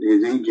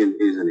 His agent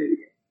is an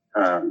idiot.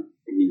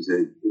 He's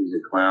a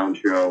clown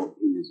show.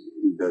 He's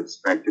a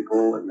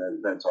spectacle,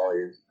 and that's all he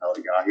is. How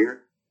he got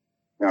here.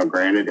 Now,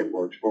 granted, it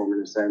works for him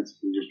in a sense.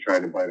 He just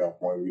tried to bite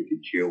off more than he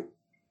could chew.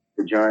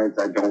 The Giants,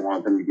 I don't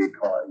want them to get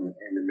caught in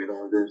the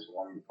middle of this. I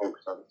want them to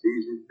focus on the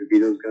season.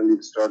 DeVito's going to be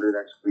the starter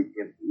next week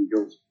against the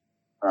Eagles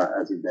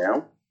as of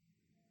now.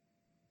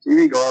 So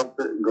he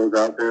goes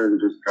out there and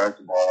just tries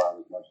to ball out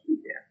as much as he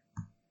can.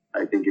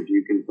 I think if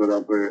you can put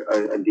up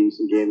a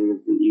decent game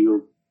against the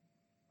Eagles,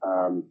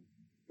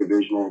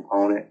 divisional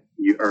opponent,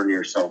 you earn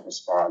yourself a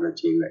spot on the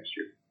team next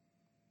year.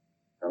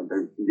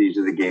 These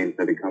are the games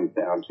that it comes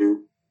down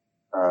to.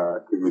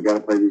 Because we got to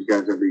play these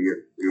guys every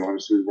year. We want a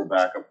suitable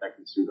backup that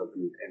can suit up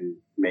and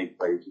make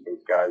plays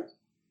against guys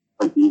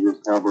like the Eagles,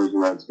 Cowboys, and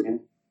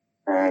Redskins.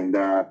 And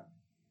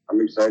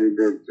I'm excited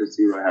to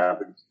see what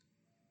happens.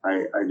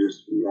 I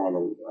just want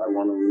to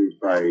lose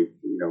by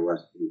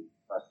less than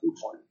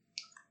 20.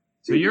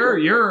 So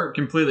you're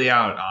completely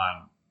out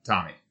on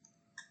Tommy.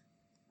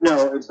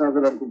 No, it's not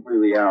that I'm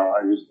completely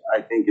out.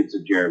 I think it's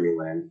a Jeremy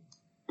Lin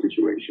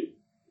situation.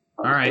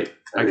 All right,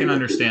 I can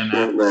understand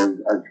that.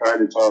 I've tried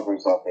to talk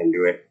myself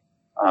into it.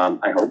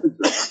 I hope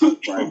it's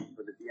not,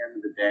 but at the end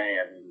of the day,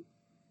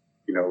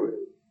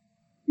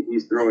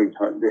 he's throwing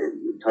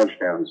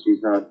touchdowns.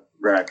 He's not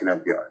racking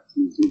up yards.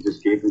 He's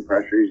escaping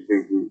pressure. He's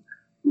making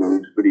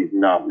moves, but he's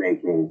not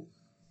making,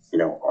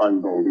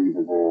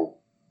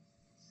 unbelievable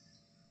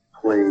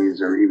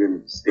plays or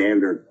even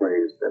standard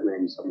plays that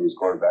maybe some of these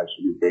quarterbacks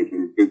should be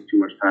taking. He takes too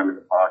much time in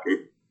the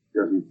pocket.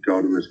 Doesn't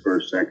go to his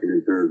first, second,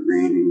 and third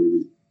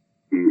reading.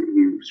 He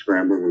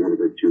scrambles a little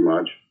bit too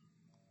much.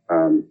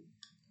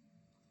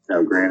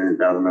 Now,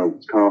 granted, I don't know if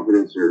it's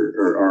confidence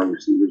or our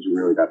receivers are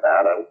really that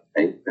bad. I don't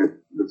think that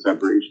the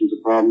separation's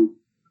a problem.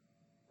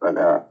 But,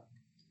 I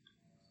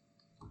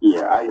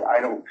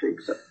don't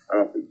think so.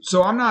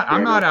 So I'm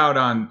not out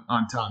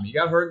on Tommy. He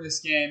got hurt in this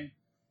game.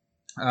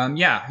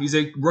 He's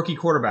a rookie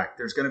quarterback.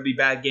 There's going to be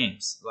bad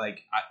games.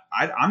 Like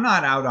I'm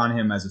not out on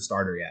him as a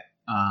starter yet.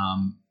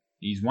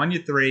 He's won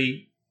you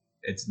 3.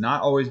 It's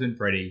not always been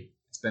pretty.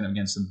 It's been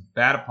against some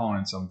bad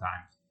opponents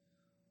sometimes.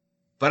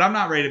 But I'm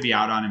not ready to be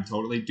out on him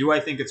totally. Do I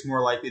think it's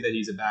more likely that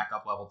he's a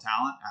backup level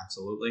talent?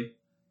 Absolutely.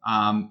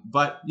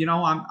 But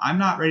I'm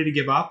not ready to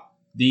give up.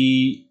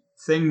 The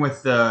thing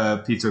with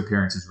the pizza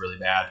appearance is really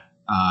bad.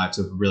 It's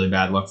a really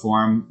bad look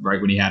for him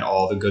right when he had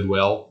all the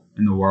goodwill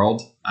in the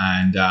world.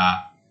 And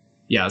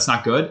it's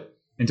not good.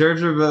 In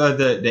terms of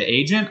the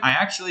agent, I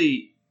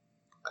actually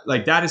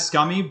like that is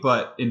scummy.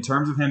 But in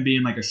terms of him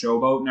being like a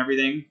showboat and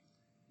everything,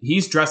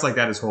 he's dressed like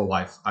that his whole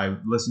life. I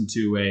listened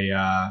to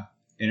a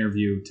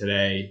interview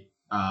today.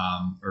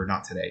 Or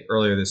not today,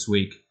 earlier this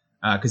week,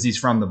 because he's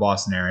from the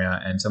Boston area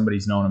and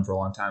somebody's known him for a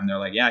long time. They're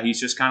like, yeah,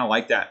 he's just kind of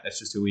like that. That's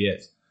just who he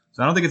is.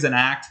 So I don't think it's an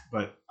act,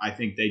 but I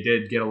think they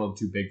did get a little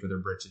too big for their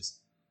britches.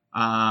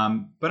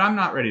 But I'm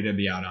not ready to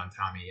be out on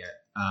Tommy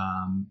yet.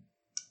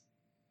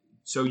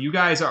 So you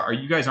guys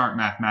aren't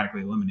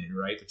mathematically eliminated,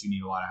 right? But you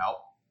need a lot of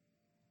help.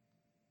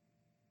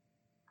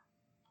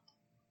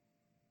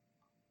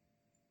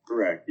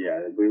 Correct.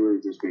 Yeah, if we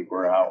lose this week,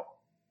 we're out.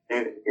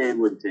 It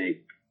would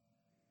take.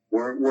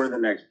 We're the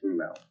next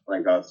team out,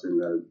 like us and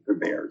the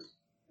Bears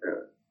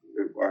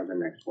are the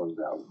next one's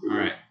out. All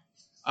right.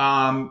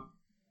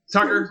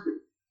 Tucker,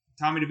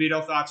 Tommy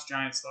DeVito thoughts,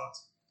 Giants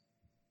thoughts?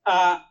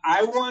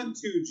 I want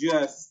to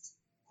just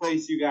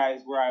place you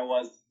guys where I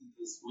was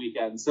this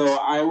weekend. So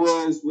I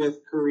was with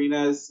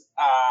Karina's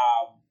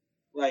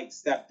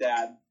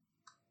stepdad,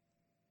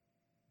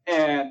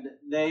 and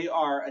they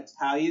are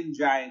Italian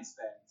Giants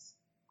fans.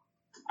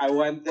 I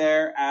went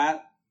there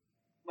at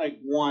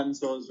 1,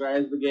 so it was right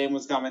as the game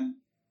was coming.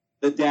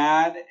 The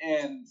dad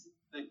and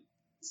the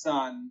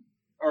son,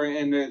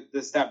 and the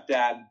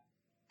stepdad,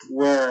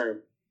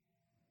 were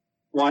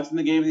watching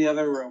the game in the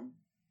other room.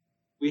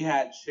 We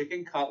had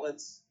chicken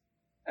cutlets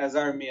as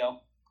our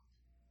meal.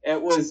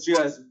 It was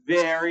just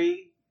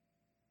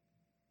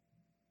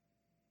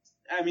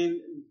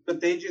but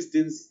they just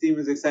didn't seem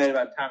as excited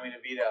about Tommy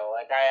DeVito.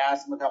 I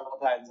asked them a couple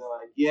of times, they're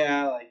like,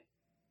 yeah,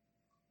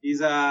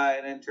 he's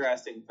an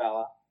interesting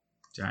fella.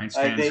 Giants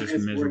fans they just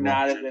just miserable. were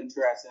not as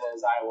interested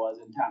as I was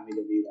in Tommy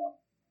DeVito.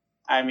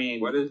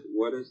 What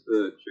does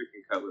the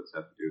chicken cutlets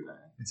have to do with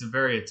that? It's a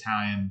very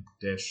Italian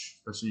dish,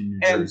 especially in New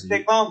and Jersey.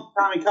 they call him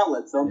Tommy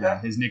Cutlets, don't Yeah,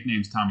 they? his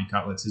nickname's Tommy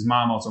Cutlets. His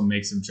mom also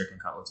makes him chicken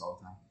cutlets all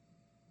the time.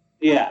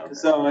 Yeah, Okay.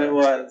 so it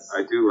was.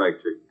 I do like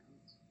chicken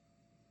cutlets.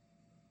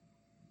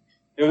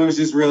 It was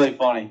just really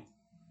funny.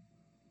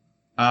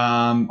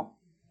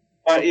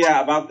 But yeah,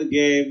 about the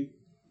game,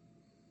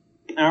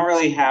 I don't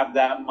really have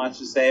that much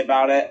to say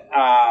about it.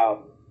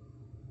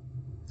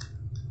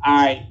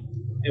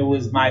 It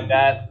was my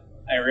bet.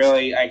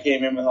 I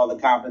came in with all the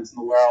confidence in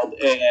the world,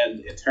 and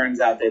it turns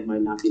out they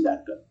might not be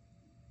that good.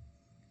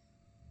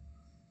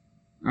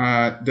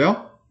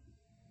 Dill?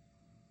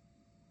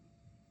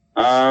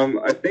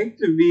 I think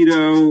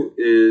DeVito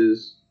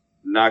is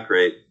not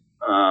great.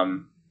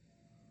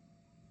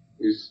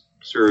 He's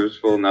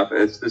serviceable enough.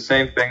 It's the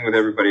same thing with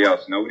everybody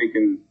else. Nobody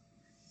can.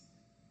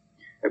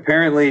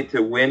 Apparently,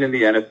 to win in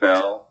the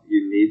NFL,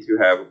 you need to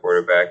have a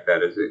quarterback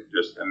that is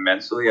just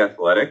immensely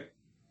athletic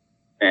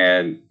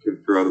and can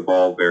throw the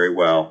ball very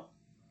well.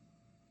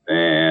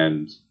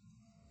 And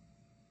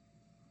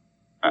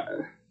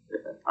I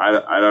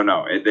don't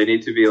know. They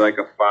need to be like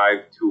a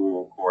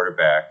 5-tool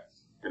quarterback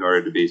in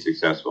order to be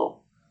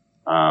successful.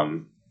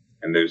 And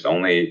there's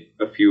only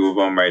a few of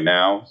them right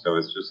now, so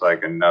it's just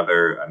like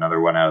another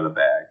one out of the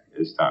bag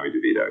is Tommy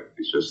DeVito.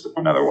 He's just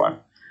another one.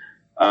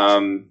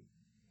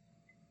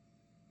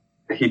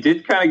 He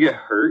did kind of get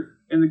hurt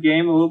in the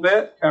game a little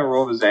bit, kind of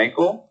rolled his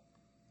ankle,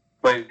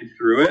 played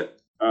through it.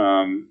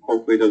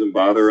 Hopefully it doesn't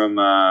bother him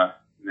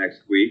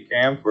next week,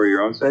 Cam, for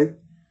your own sake.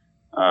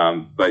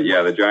 But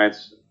yeah, the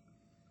Giants,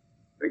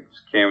 like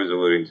Cam was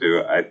alluding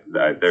to,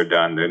 they're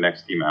done. They're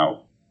next team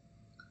out.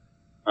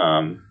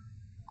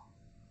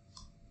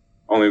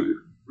 Only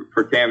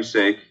for Cam's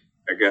sake,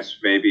 I guess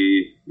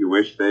maybe you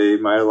wish they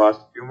might have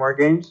lost a few more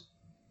games.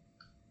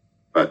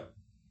 But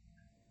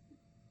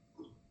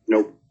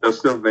Nope. they'll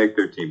still make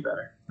their team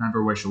better.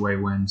 Never wish away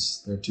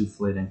wins. They're too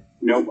fleeting.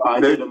 Nope. I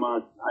did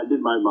my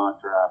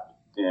mock draft,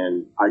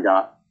 and I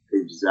got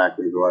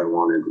exactly who I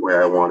wanted,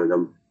 where I wanted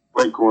him.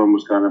 Blake Corum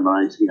was kind of the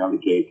icing on the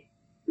cake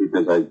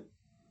because I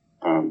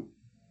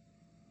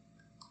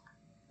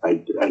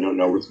don't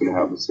know what's going to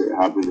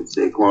happen with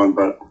Saquon,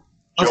 but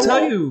I'll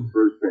tell you.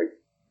 First pick.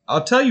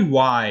 I'll tell you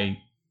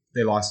why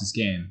they lost this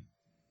game.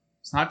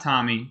 It's not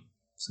Tommy.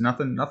 It's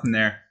nothing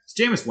there. It's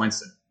Jameis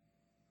Winston.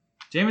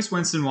 Jameis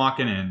Winston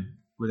walking in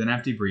with an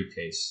empty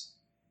briefcase,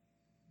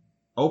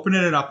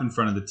 opening it up in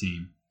front of the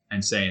team,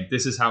 and saying,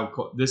 "This is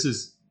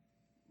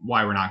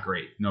why we're not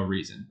great. No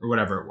reason," or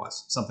whatever it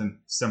was, something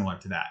similar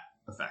to that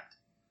effect.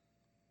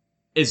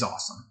 Is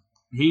awesome.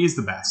 He is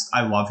the best.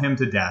 I love him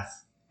to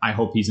death. I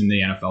hope he's in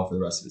the NFL for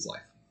the rest of his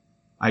life.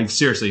 I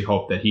seriously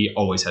hope that he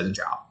always has a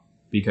job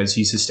because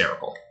he's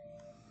hysterical.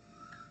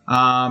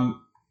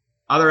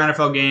 Other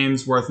NFL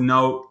games worth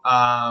note.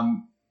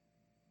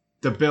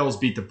 The Bills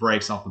beat the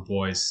brakes off the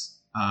boys.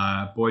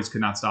 Boys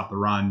could not stop the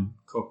run.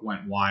 Cook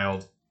went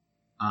wild.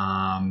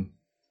 I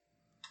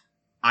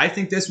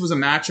think this was a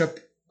matchup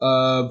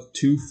of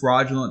two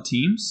fraudulent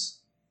teams,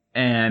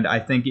 and I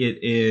think it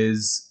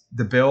is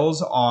the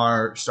Bills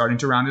are starting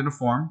to round into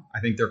form.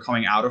 I think they're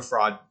coming out of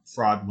fraud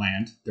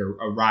land. They're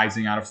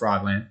rising out of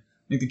fraud land.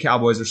 I think the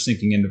Cowboys are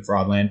sinking into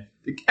fraud land.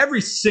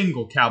 Every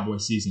single Cowboy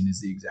season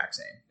is the exact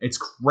same. It's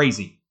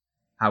crazy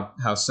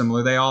how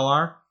similar they all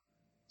are.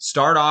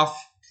 Start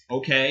off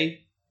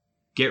okay,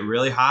 get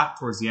really hot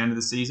towards the end of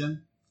the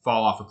season,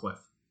 fall off a cliff.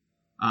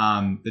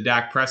 The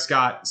Dak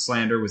Prescott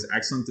slander was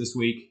excellent this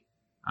week.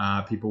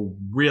 People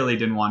really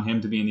didn't want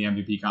him to be in the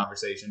MVP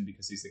conversation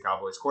because he's the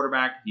Cowboys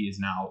quarterback. He is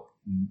now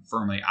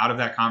firmly out of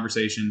that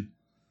conversation.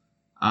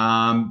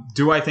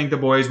 Do I think the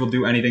boys will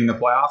do anything in the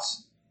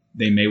playoffs?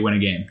 They may win a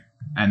game,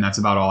 and that's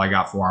about all I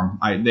got for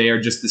them. They are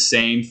just the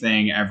same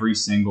thing every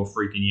single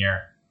freaking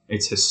year.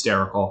 It's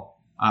hysterical.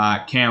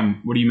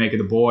 Cam, what do you make of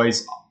the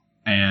boys?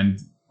 And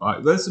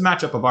this is a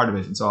matchup of our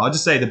division. So I'll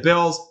just say the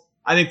Bills.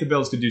 I think the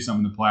Bills could do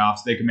something in the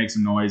playoffs. They could make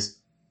some noise.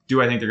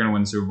 Do I think they're going to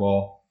win the Super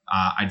Bowl?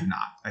 I do not.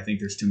 I think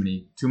there's too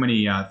many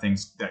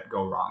things that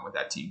go wrong with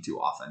that team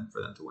too often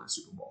for them to win a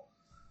Super Bowl.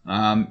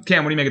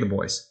 Cam, what do you make of the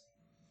boys?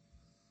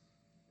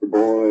 The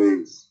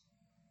boys.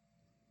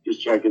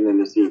 Just checking in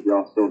to see if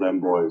y'all still them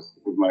boys.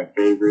 It was my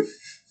favorite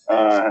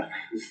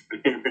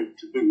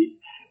tweet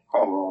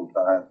of all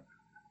time.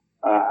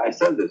 I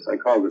said this. I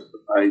called this.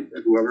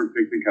 Whoever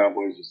picked the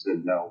Cowboys just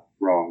said no,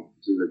 wrong.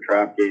 This is a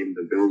trap game.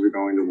 The Bills are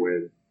going to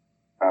win.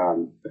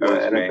 The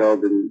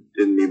NFL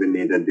didn't even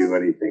need to do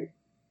anything.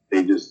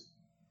 They just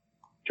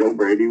Joe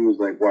Brady was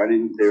like, why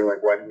didn't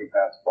you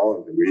pass the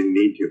ball? We didn't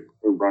need to.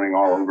 We're running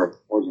all over. It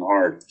wasn't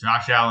hard.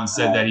 Josh Allen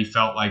said that he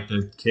felt like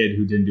the kid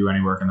who didn't do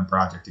any work on the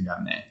project and got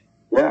an A.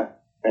 Yeah,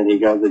 and he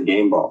got the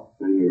game ball.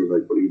 And he was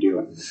like, what are you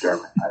doing?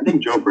 I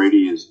think Joe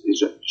Brady is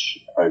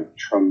a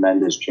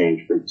tremendous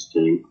change for this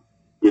team.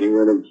 Getting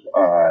rid of,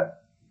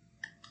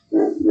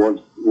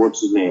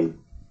 what's his name?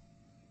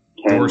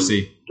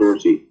 Dorsey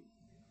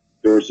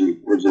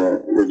was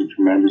a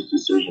tremendous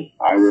decision.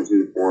 I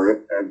wasn't for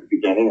it at the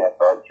beginning. I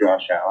thought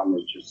Josh Allen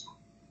was just,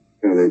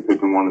 they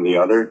picked one or the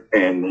other,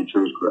 and they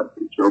chose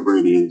correctly. Joe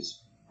Brady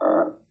is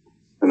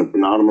been a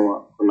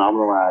phenomenal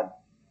lad,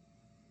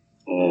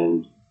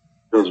 and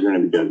Bills are going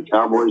to be good. The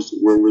Cowboys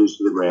will lose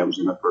to the Rams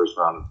in the first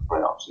round of the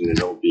playoffs, and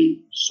it'll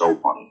be so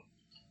funny.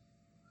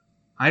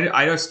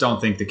 I just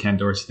don't think the Ken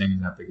Dorsey thing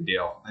is that big a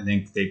deal. I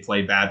think they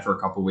played bad for a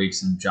couple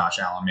weeks, and Josh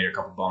Allen made a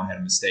couple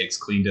boneheaded mistakes,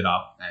 cleaned it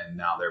up, and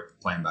now they're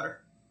playing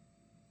better.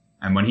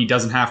 And when he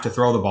doesn't have to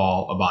throw the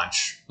ball a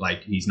bunch,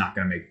 like, he's not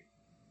going to make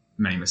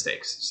many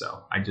mistakes.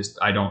 So I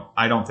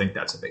don't think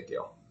that's a big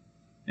deal,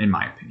 in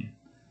my opinion.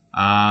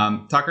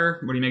 Tucker,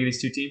 what do you make of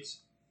these two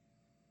teams?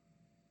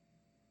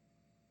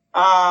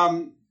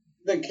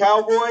 The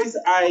Cowboys,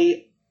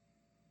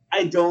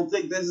 I don't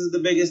think this is the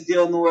biggest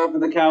deal in the world for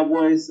the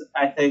Cowboys.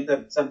 I think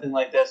that something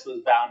like this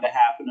was bound to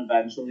happen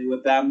eventually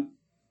with them.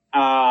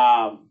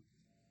 But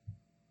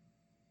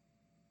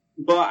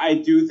I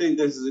do think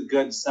this is a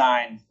good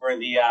sign for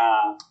the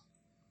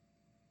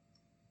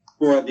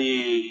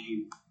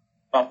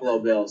Buffalo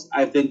Bills.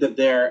 I think that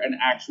they're an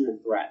actual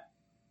threat.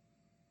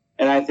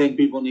 And I think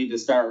people need to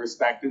start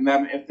respecting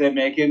them. If they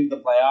make it into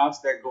the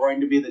playoffs, they're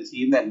going to be the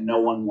team that no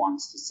one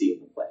wants to see in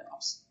the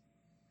playoffs.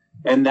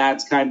 And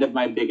that's kind of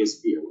my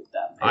biggest fear with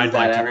them. I'd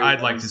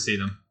like to see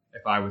them.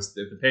 If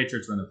the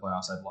Patriots were in the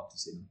playoffs, I'd love to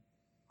see them.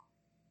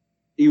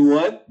 You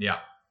would? Yeah.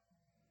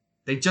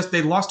 They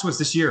lost to us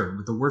this year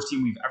with the worst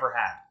team we've ever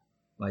had.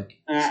 Like,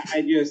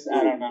 I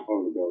don't know.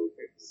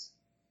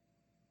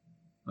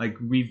 Like,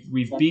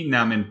 we've beaten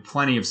them in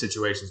plenty of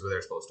situations where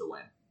they're supposed to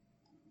win.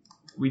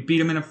 We beat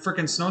them in a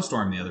freaking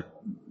snowstorm the other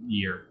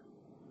year.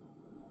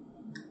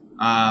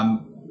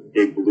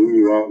 They blew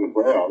you out in the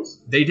playoffs.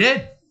 They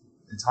did.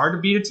 It's hard to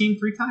beat a team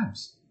 3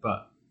 times,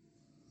 but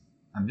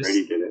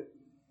Brady did it.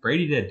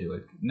 Brady did do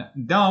it.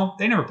 No,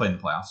 they never played in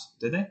the playoffs,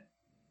 did they?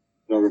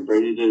 No, but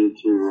Brady did it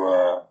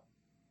while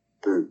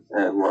he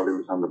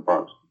was on the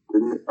Bucs.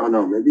 Didn't he? Oh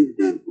no, maybe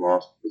they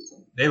lost the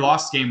Saints. They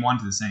lost game 1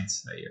 to the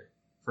Saints that year.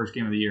 First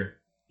game of the year.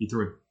 He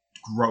threw a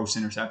gross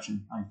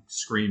interception. I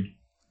screamed.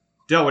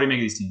 Dill, what do you make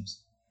of these teams?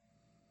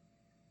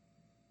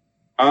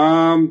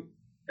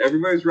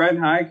 Everybody's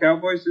riding high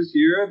Cowboys this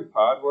year. The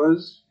pod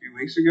was a few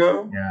weeks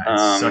ago. Yeah,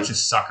 it's such a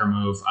sucker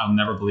move. I'll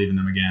never believe in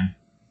them again.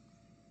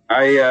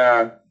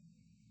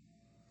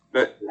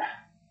 But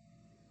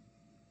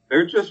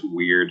they're just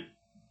weird.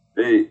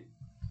 They're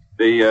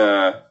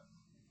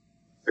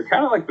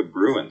kind of like the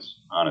Bruins,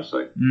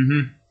 honestly.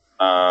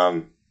 Mm-hmm.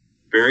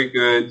 Very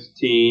good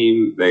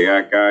team. They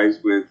got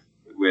guys with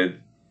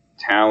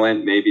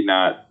talent. Maybe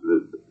not.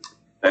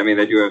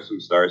 They do have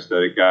some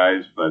star-studded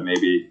guys, but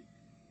maybe.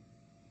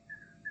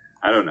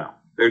 I don't know.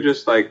 They're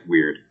just like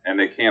weird, and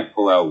they can't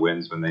pull out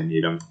wins when they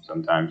need them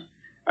sometimes.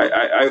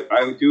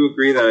 I do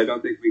agree that I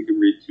don't think we can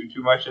read too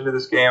much into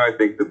this game. I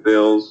think the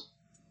Bills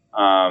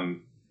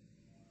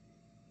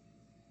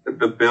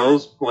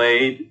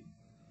played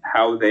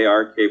how they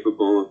are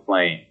capable of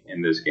playing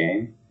in this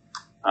game.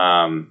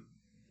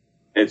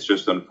 It's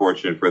just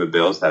unfortunate for the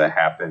Bills that it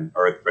happened,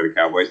 or for the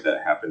Cowboys that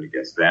it happened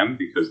against them,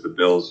 because the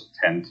Bills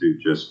tend to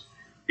just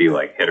be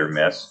like hit or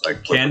miss,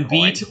 like can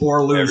beat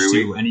or lose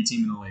to any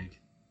team in the league.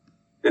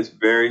 It's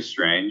very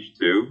strange,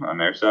 too, on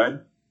their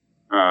side.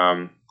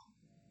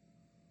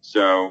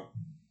 So,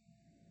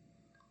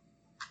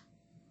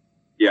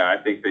 yeah, I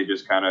think they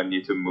just kind of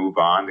need to move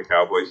on. The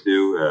Cowboys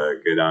do.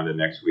 Get on to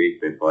next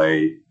week. They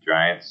play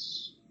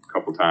Giants a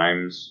couple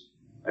times,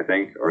 I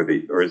think. Or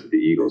is it the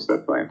Eagles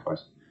that play them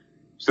twice?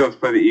 Still have to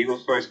play the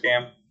Eagles twice,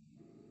 Cam? I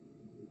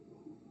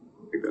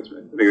think that's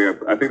right.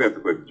 I think they have to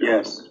play the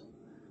Giants. Yes.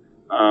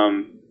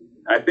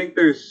 I think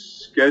their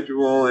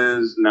schedule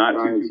is not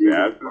too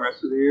bad for the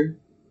rest of the year.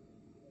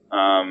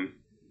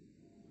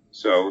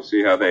 So we'll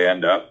see how they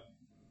end up.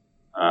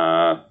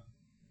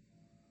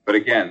 But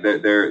again,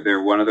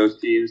 they're one of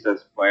those teams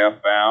that's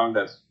playoff bound,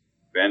 that's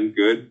been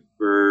good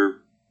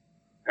for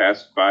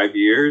past 5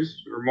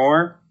 years or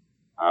more,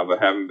 but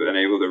haven't been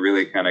able to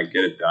really kind of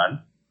get it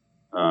done.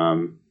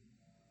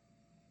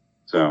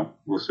 So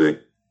we'll see.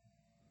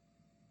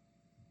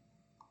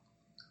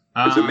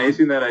 It's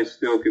amazing that I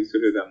still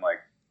consider them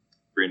like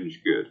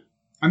fringe good.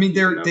 I mean,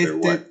 they're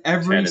what,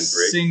 every 10-3?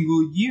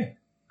 single year.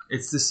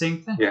 It's the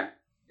same thing. Yeah.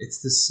 It's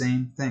the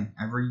same thing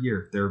every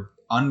year. They're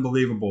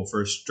unbelievable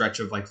for a stretch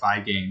of like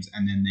 5 games,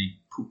 and then they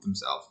poop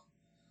themselves.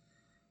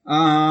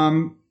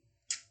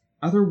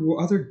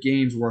 Other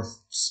games worth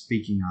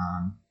speaking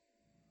on.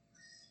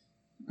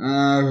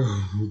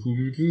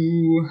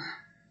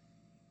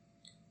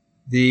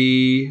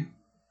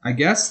 I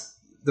guess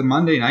the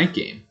Monday night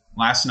game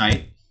last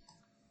night.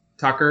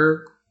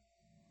 Tucker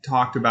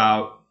talked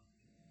about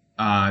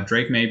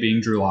Drake May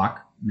being Drew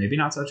Lock. Maybe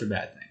not such a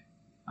bad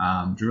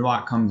thing. Drew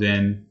Lock comes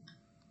in,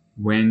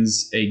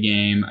 wins a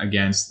game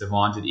against the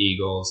vaunted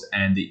Eagles,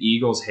 and the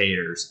Eagles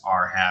haters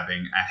are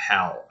having a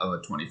hell of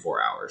a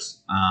 24 hours.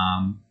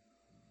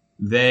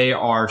 They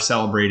are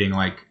celebrating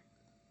like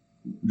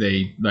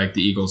the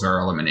Eagles are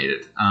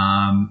eliminated.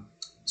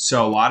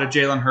 So a lot of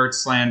Jalen Hurts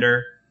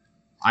slander.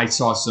 I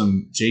saw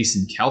some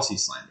Jason Kelce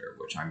slander,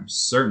 which I'm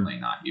certainly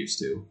not used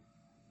to.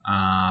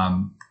 A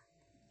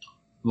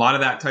lot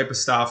of that type of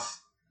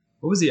stuff.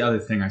 What was the other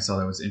thing I saw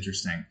that was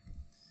interesting?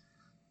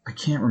 I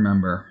can't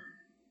remember.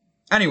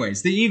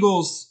 Anyways, the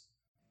Eagles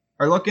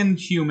are looking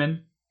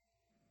human.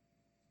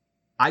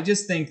 I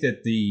just think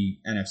that the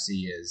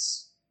NFC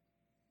is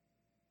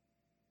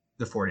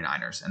the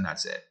 49ers, and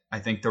that's it. I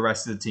think the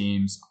rest of the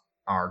teams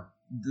are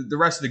the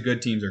rest of the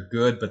good teams are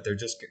good, but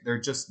they're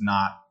just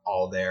not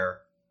all there.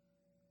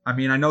 I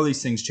mean, I know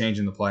these things change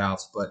in the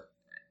playoffs,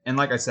 and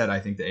like I said, I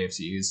think the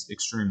AFC is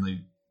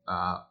extremely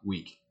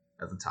weak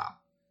at the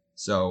top.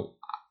 So,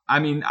 I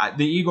mean,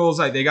 the Eagles,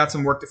 they got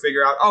some work to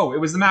figure out. Oh, it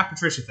was the Matt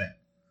Patricia thing.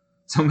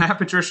 So Matt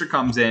Patricia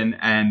comes in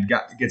and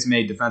gets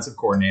made defensive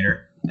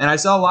coordinator. And I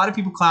saw a lot of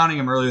people clowning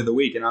him earlier the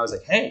week, and I was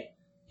like, hey,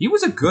 he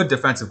was a good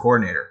defensive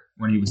coordinator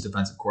when he was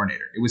defensive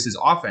coordinator. It was his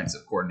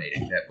offensive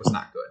coordinating that was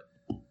not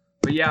good.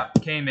 But yeah,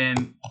 came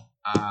in,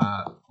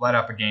 led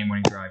up a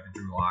game-winning drive to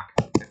Drew Lock.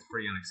 It's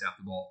pretty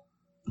unacceptable.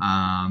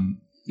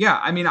 Yeah,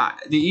 I mean,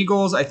 the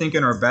Eagles, I think, are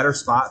in a better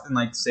spot than,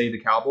 like, say, the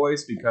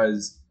Cowboys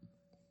because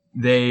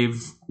they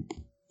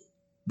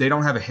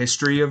don't have a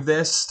history of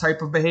this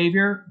type of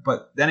behavior.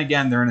 But then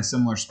again, they're in a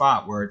similar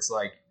spot where it's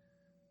like,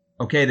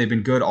 okay, they've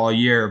been good all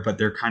year, but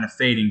they're kind of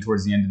fading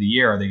towards the end of the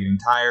year. Are they getting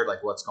tired?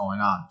 Like, what's going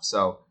on?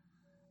 So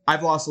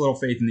I've lost a little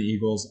faith in the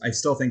Eagles. I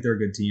still think they're a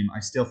good team. I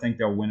still think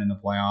they'll win in the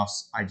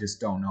playoffs. I just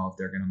don't know if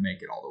they're going to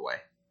make it all the way.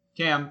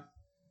 Cam,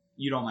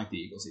 you don't like the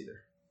Eagles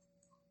either.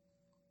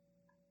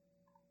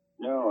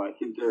 No, I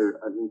think they're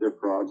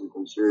frauds. I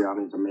think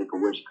Sirianni's a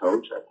make-a-wish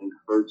coach. I think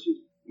Hurts is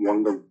one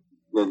of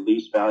the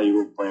least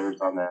valuable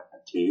players on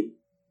that team.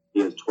 He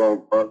has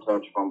 12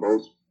 touch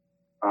fumbles.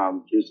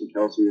 Jason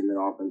Kelce and the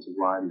offensive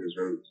line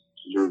deserves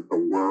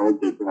the world.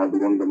 They had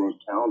one of the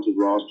most talented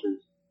rosters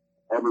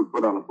ever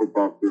put on a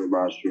football field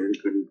last year and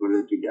couldn't put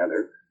it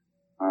together.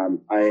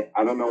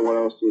 I don't know what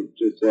else to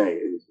say.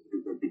 Is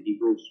that the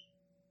Eagles'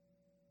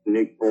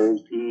 Nick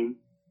Foles team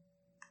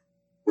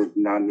was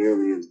not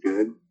nearly as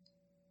good,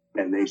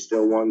 and they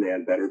still won. They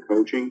had better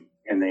coaching,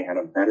 and they had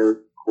a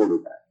better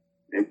quarterback.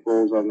 Nick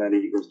Foles on that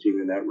Eagles team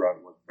in that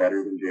run was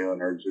better than Jalen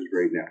Hurts is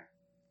right now.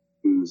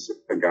 He's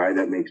a guy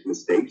that makes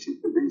mistakes.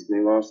 He's the reason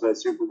they lost that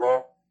Super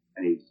Bowl,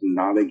 and he's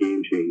not a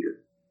game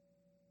changer.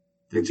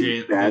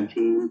 These bad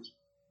teams,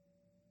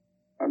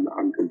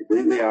 I'm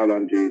completely out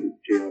on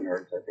Jalen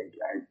Hurts. I think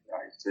I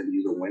said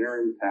he's a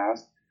winner in the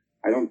past.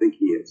 I don't think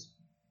he is.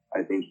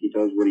 I think he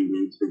does what he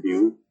needs to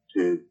do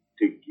to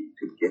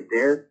get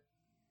there.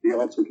 He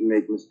also can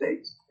make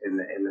mistakes, and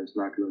that's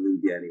not going to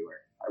lead you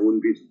anywhere. I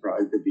wouldn't be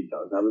surprised if he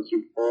does have a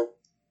Super Bowl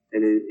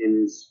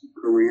in his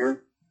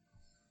career,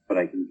 but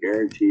I can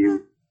guarantee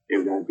you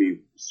it won't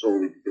be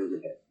solely because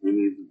of him. He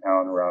needs the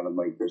talent around him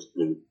like this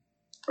team,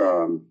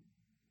 and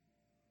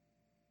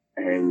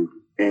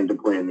to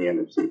play in the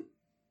NFC.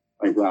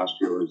 Like last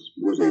year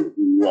was a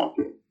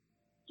walk-in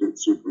to the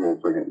Super Bowl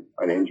for him.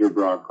 An injured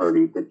Brock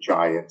Purdy, the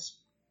Giants,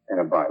 and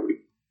a bye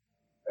week.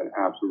 An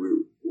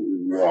absolute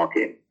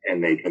walk-in,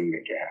 and they can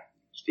make it happen.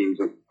 This team's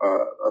a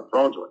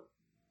fraudulent.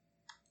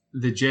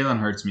 The Jalen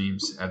Hurts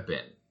memes have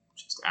been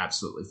just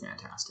absolutely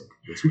fantastic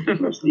this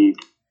week. Steve.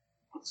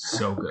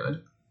 So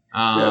good.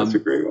 Yeah, that's a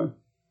great one.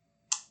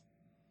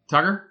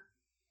 Tucker?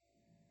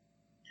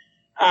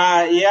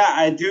 Yeah,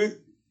 I do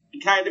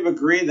kind of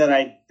agree that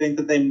I think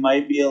that they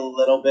might be a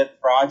little bit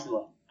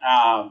fraudulent.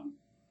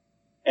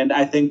 And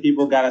I think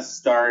people got to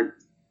start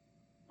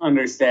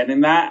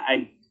understanding that.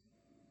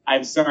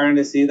 I'm starting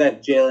to see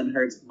that Jalen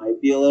Hurts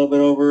might be a little bit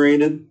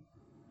overrated.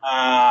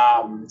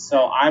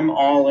 So I'm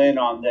all in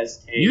on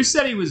this take. You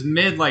said he was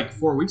mid like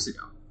 4 weeks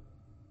ago.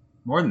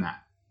 More than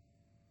that.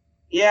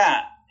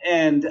 Yeah,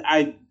 and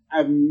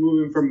I'm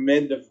moving from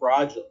mid to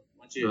fraudulent,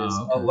 which is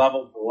a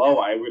level below,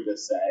 I would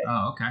just say.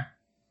 Oh, okay.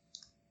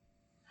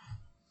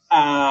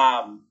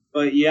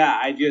 But yeah,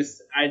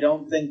 I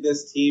don't think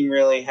this team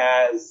really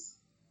has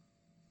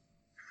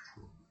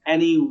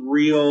any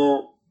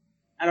real,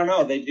 I don't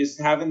know, they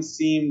just haven't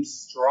seemed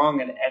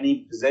strong in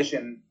any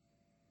position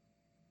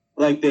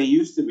like they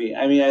used to be.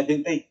 I mean, I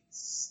think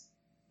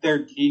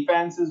their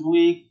defense is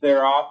weak,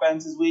 their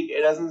offense is weak.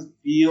 It doesn't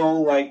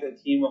feel like the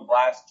team of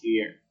last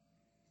year.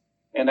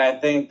 And I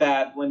think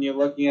that when you're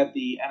looking at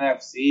the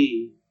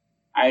NFC,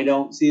 I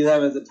don't see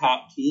them as a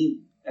top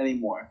team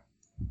anymore.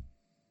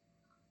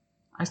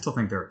 I still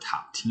think they're a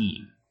top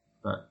team,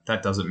 but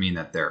that doesn't mean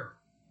that they're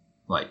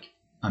like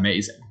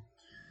amazing.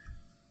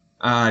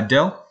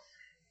 Dill?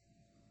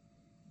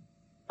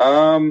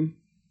 Oh,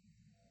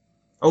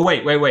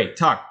 wait.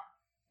 Tuck.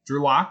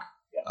 Drew Lock?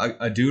 Yeah.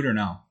 A dude or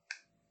no?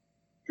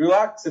 Drew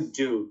Lock's a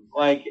dude.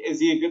 Like, is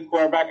he a good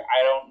quarterback?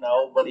 I don't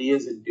know, but he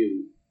is a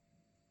dude.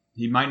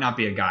 He might not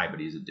be a guy, but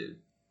he's a dude.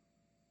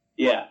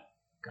 Yeah.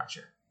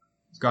 Gotcha.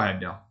 Go ahead,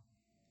 Dill.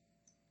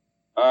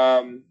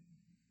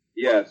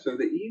 Yeah, so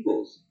the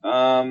Eagles.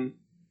 I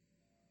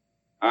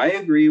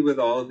agree with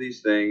all of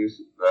these things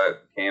that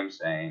Cam's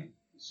saying.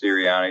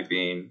 Sirianni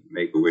being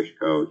Make-A-Wish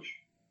coach.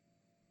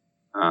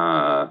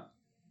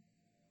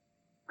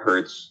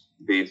 Hurts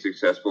being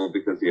successful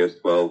because he has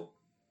 12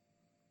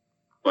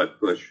 butt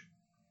push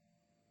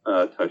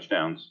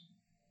touchdowns.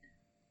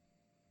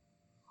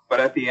 But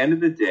at the end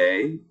of the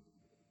day,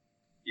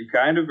 you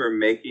kind of are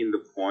making the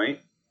point,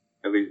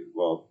 at least,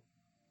 well,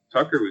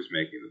 Tucker was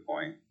making the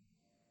point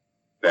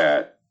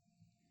that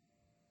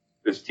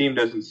this team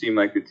doesn't seem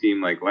like the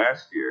team like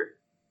last year,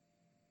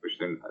 which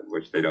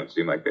they don't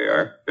seem like they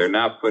are. They're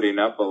not putting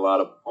up a lot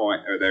of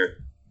points, or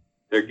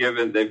they've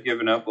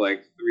given up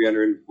like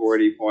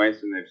 340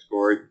 points and they've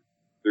scored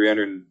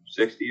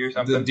 360 or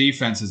something. The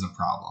defense is a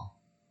problem,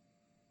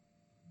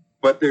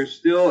 but they're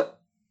still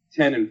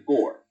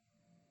 10-4.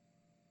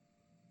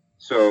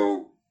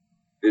 So,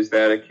 is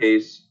that a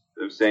case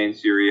of saying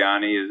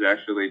Sirianni is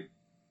actually a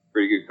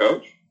pretty good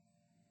coach?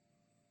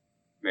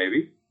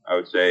 Maybe. I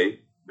would say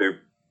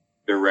their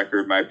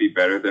record might be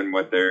better than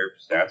what their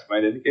stats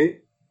might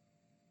indicate.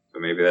 So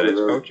maybe that is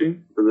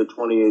coaching. For the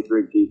 28th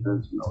ranked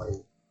defense in the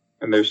league.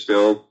 And they're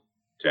still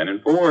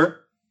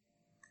 10-4.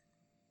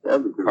 Yeah,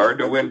 hard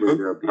to win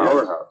football.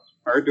 Powerhouse.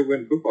 Hard to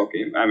win football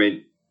game. I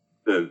mean,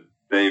 they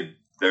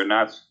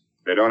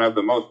don't have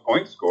the most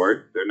points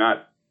scored. They're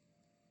not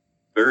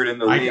third in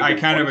the league. I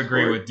kind of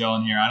agree with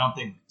Dylan here. I don't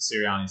think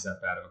Sirianni's that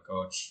bad of a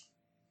coach.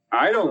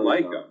 I don't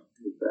like him.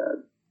 He's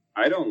bad.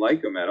 I don't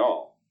like him at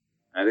all.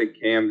 I think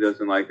Cam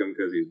doesn't like him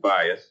because he's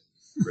biased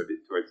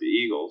towards the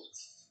Eagles.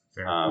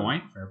 Fair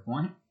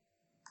point.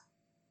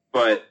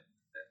 But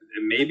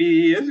maybe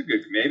he is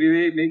maybe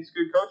he makes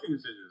good coaching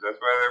decisions. That's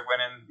why they're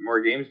winning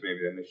more games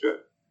maybe than they should.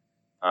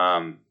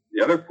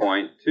 The other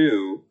point,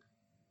 too,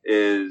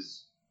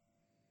 is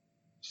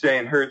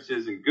saying Hurts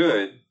isn't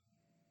good.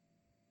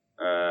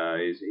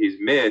 He's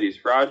mid. He's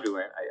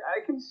fraudulent.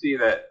 I can see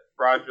that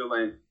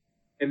fraudulent,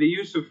 and the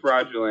use of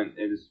fraudulent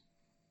is,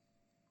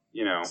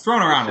 it's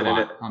thrown around a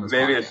lot on this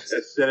maybe podcast.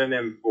 a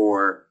synonym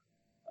for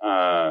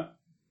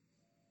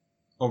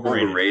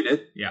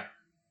overrated. Yeah.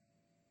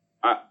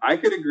 I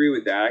could agree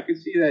with that. I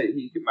could see that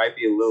he might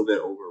be a little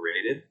bit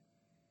overrated.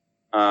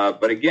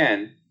 But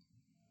again,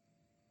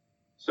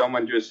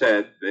 someone just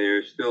said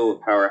they're still a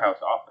powerhouse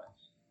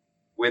offense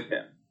with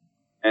him.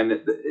 And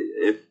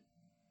if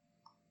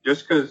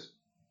just because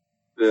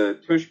the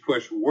tush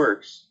push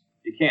works,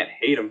 you can't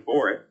hate him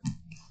for it.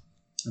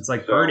 It's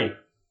like Purdy.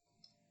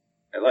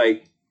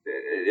 Like,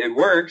 it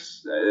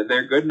works.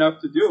 They're good enough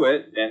to do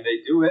it, and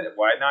they do it.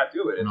 Why not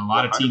do it? And a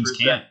lot of teams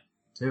can't,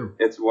 too.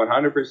 It's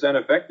 100%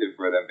 effective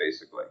for them,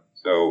 basically.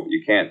 So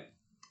you can't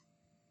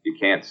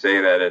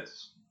say that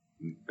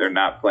they're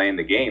not playing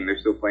the game. They're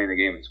still playing the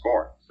game and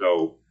scoring.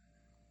 So,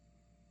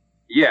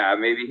 yeah,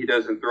 maybe he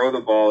doesn't throw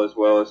the ball as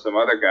well as some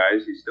other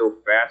guys. He's still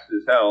fast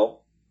as hell.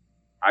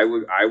 I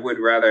would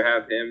rather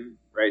have him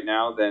right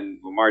now than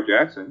Lamar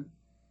Jackson,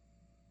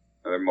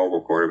 another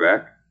mobile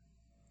quarterback.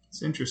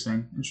 It's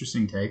interesting.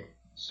 Interesting take.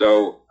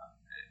 So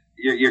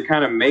you're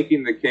kind of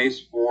making the case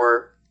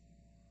for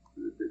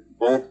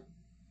both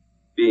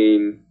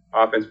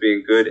offense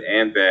being good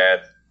and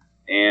bad,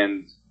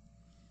 and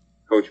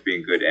coach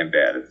being good and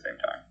bad at the same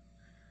time.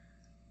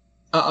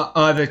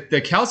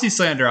 The Kelsey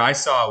slander I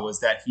saw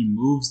was that he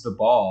moves the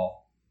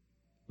ball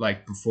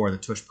like before the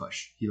tush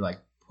push. He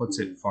like puts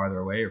it farther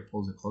away or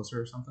pulls it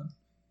closer or something.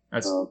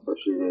 That's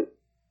pushing it.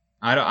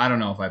 I don't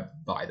know if I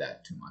buy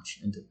that too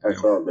much. I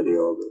saw a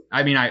video of it.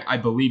 I mean, I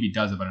believe he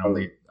does it, but I don't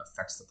think it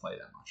affects the play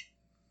that much.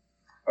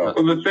 Well,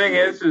 the thing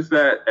is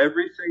that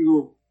every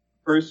single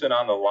person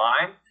on the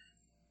line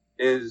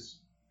is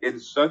in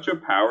such a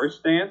power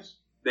stance,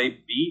 they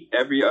beat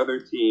every other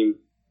team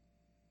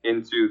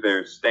into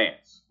their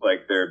stance.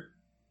 Like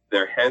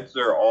their heads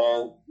are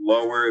all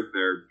lower,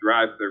 they're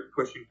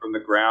pushing from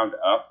the ground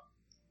up.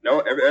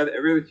 No,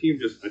 every other team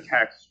just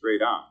attacks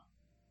straight on.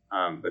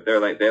 But they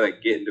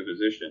get into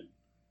position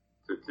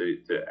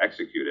to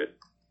execute it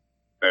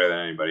better than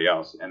anybody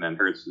else. And then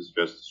Hurts is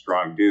just a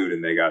strong dude,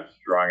 and they got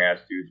strong ass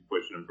dudes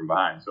pushing him from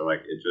behind. So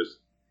it just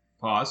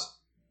pause.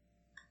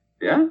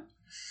 Yeah.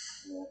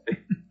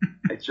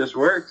 It just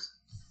works.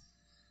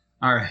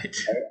 All right.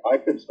 I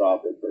could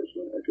stop it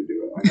personally. I could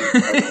do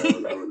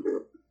it. I would do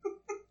it.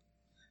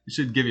 We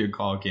should give you a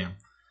call, Cam.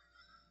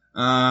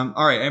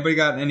 All right. Anybody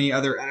got any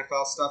other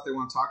NFL stuff they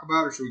want to talk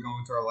about, or should we go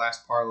into our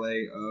last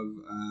parlay of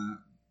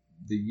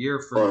the year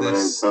for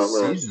this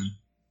season?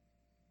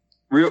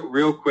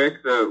 Real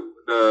quick,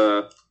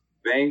 the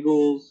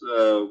Bengals,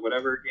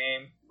 whatever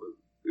game,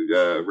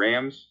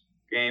 Rams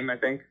game, I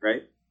think,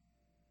 right? Is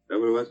that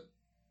what it was?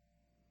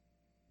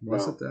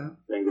 Was it that?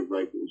 Bengals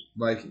Vikings.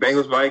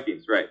 Bengals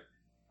Vikings, right.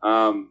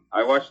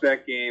 I watched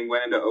that game,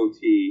 went into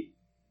OT,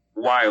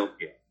 wild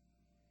game.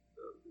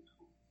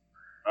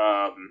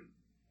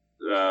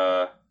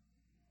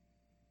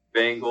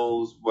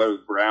 Bengals,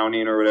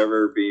 Browning or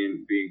whatever,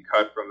 being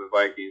cut from the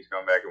Vikings,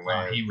 coming back and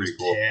winning. He was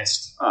cool.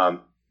 pissed.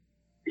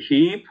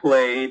 He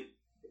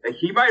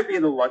might be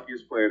the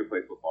luckiest player to play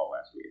football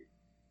last week.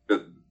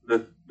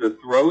 The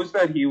throws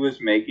that he was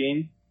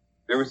making,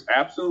 there was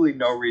absolutely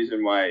no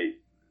reason why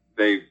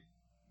they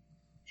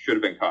should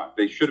have been caught.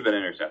 They should have been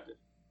intercepted.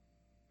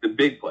 The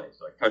big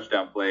plays, like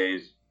touchdown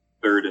plays,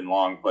 third and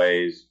long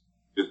plays,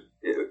 just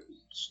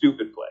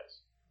stupid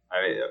plays.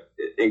 I mean,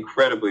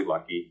 incredibly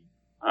lucky,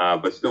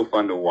 but still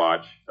fun to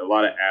watch. A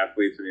lot of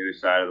athletes on either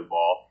side of the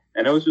ball.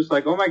 And it was just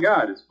like, oh my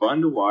God, it's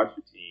fun to watch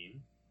a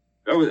team.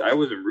 I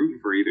wasn't rooting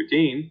for either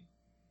team,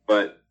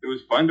 but it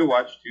was fun to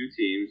watch two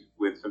teams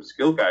with some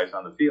skill guys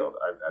on the field.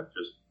 I'm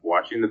just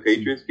watching the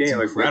Patriots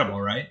game. It's incredible,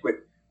 right?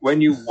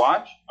 When you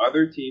watch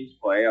other teams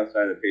play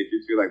outside of the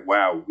Patriots, you're like,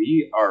 wow,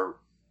 we are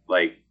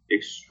like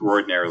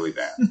extraordinarily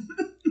bad.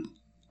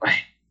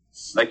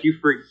 like you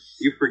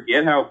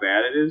forget how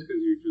bad it is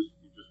because you just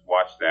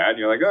watch that and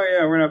you're like, oh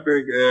yeah, we're not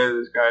very good.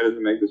 This guy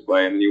doesn't make this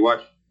play, and then you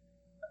watch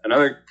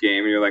another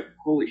game and you're like,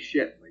 holy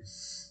shit! Like,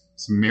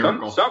 it's a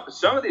miracle.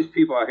 Some of these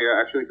people out here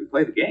actually can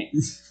play the game.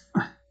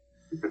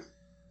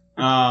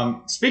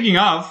 Speaking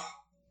of,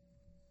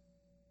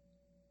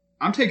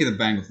 I'm taking the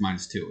Bengals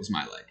 -2 as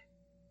my leg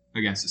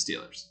against the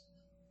Steelers.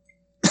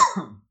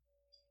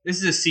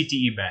 This is a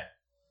CTE bet.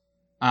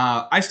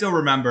 I still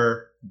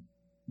remember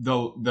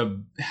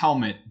the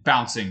helmet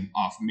bouncing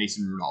off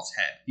Mason Rudolph's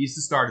head. He's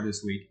the starter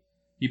this week.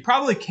 He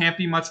probably can't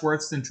be much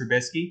worse than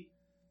Trubisky,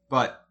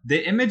 but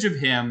the image of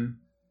him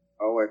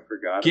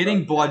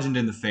getting bludgeoned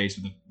in the face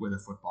with a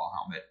football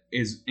helmet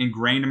is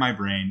ingrained in my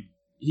brain.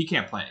 He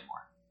can't play anymore.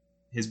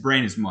 His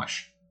brain is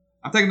mush.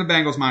 I'm taking the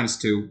Bengals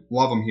 -2.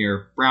 Love him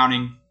here.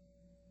 Browning,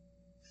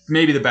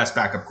 maybe the best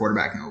backup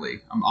quarterback in the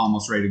league. I'm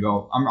almost ready to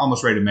go. I'm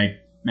almost ready to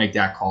make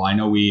that call. I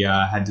know we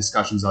had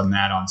discussions on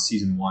that on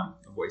season 1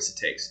 of Wasted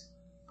Takes,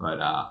 but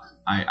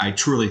I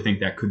truly think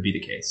that could be the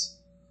case.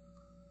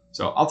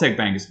 So I'll take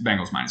Bengals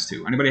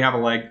 -2. Anybody have a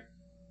leg?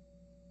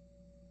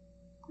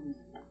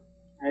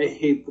 I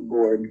hate the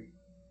board.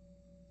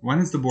 When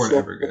is the board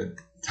ever good?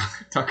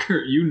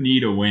 Tucker, you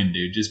need a win,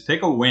 dude. Just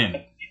pick a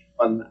win.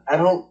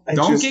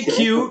 Don't get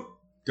cute.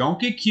 Don't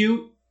get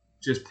cute.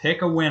 Just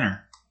pick a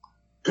winner.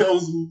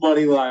 Bills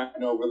money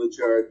line over the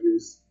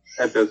Chargers.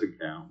 That doesn't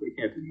count. We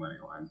can't do money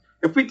lines.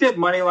 If we did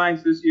money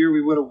lines this year,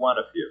 we would have won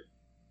a few.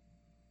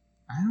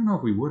 I don't know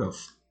if we would have.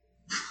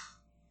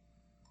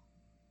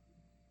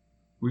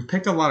 We've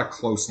picked a lot of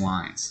close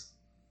lines.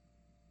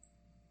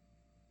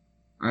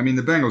 I mean,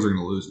 the Bengals are going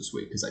to lose this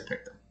week because I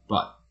picked them.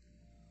 But,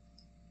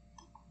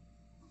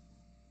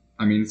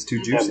 I mean, it's too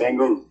juicy. Yeah,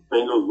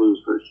 Bengals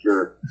lose for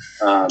sure.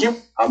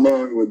 I'm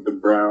going with the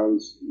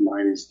Browns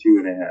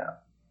 -2.5.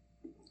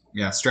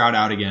 Yeah, Stroud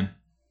out again.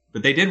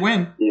 But they did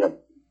win.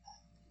 Yep.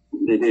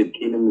 They did.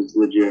 Keenum is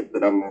legit,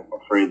 but I'm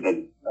afraid that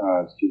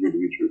it's too good to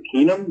be true.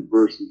 Keenum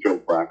versus Joe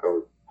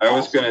Flacco. I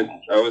was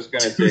gonna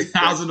take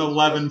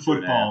 2011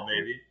 football,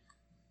 baby.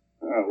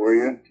 Were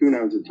you?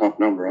 2.5 is a tough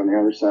number on the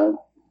other side.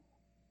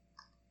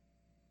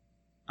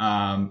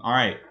 All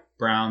right.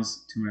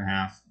 Browns,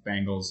 2.5.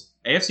 Bengals.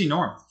 AFC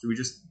North. Should we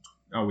just...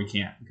 Oh, we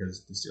can't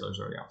because the Steelers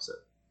are the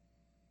opposite.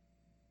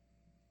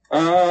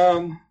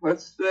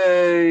 Let's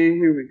say...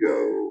 Here we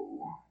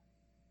go.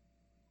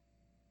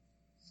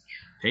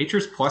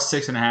 Patriots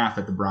 +6.5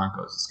 at the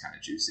Broncos is kind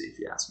of juicy, if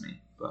you ask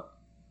me. But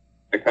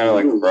I kind of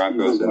like the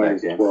Broncos in that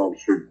game. -12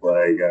 should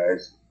play,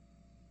 guys.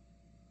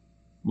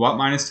 What,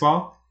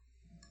 -12?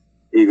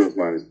 Eagles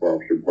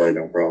 -12 should play,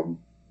 no problem.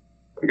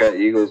 We got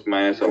Eagles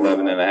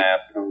 -11.5.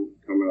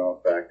 Coming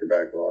off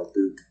back-to-back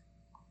losses.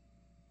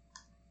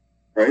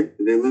 Right?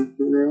 Did they lose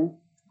 2 in a row?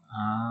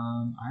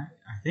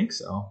 I think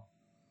so.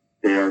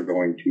 They are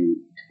going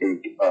to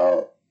take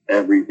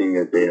everything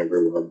that they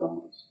ever loved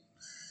on us.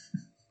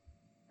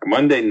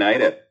 Monday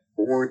night at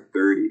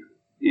 4:30.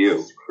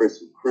 Ew.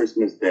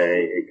 Christmas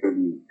Day. It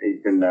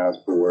couldn't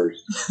ask for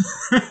worse.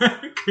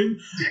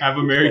 Have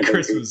a Merry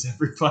Christmas,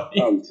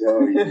 everybody. I'm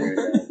telling you, man,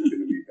 it's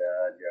going to be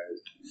bad, guys.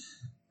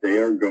 They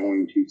are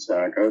going to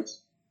sack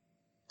us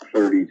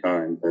 30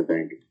 times, I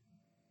think.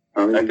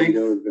 All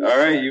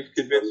right, you've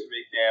convinced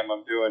me, Cam.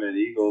 I'm doing it.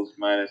 Eagles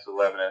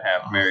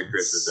 -11.5. Merry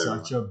Christmas,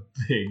 everyone. Such a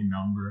big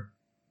number.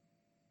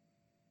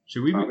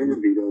 Should we? Tommy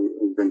DeVito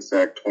has been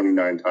sacked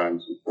 29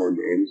 times in 4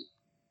 games.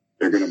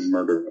 They're going to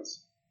murder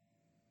us.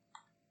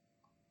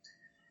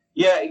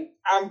 Yeah,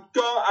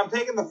 I'm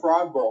taking the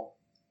Frog Bowl.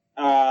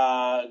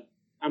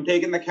 I'm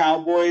taking the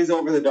Cowboys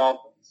over the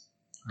Dolphins.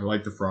 I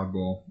like the Frog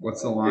Bowl.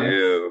 What's the line?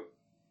 Ew.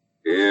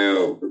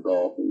 The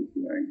Dolphins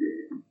in that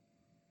game.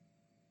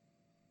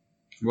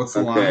 What's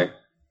the line?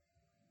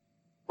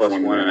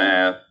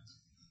 +1.5.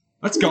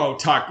 Let's go,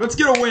 Tuck. Let's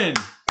get a win.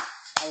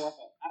 I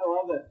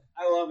love it.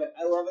 I love it.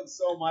 I love it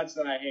so much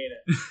that I hate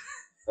it.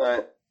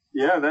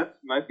 Yeah, that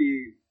might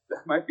be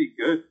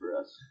good for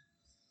us.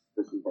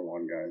 This is the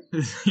one, guys.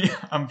 Yeah,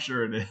 I'm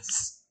sure it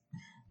is.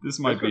 This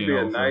might This would be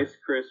a nice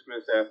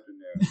Christmas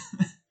afternoon.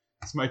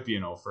 This might be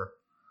an offer.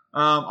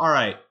 All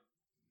right.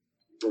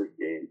 First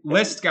game.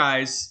 List,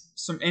 guys.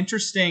 Some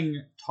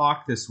interesting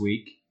talk this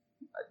week.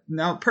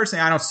 Now,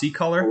 personally, I don't see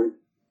color,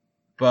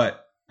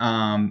 but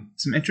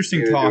some interesting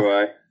Neither talk do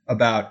I.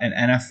 about an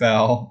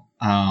NFL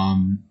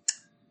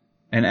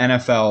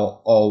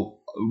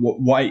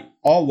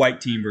all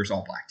white team versus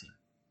all black team.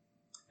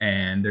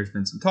 And there's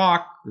been some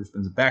talk. There's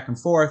been some back and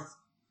forth.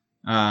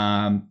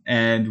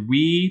 And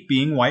we,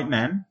 being white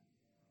men,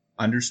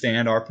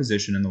 understand our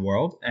position in the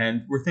world,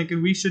 and we're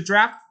thinking we should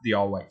draft the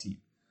all-white team.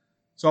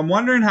 So I'm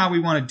wondering how we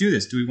want to do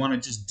this. Do we want to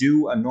just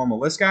do a normal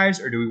list, guys,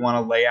 or do we want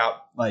to lay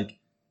out like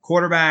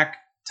quarterback,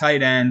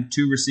 tight end,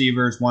 2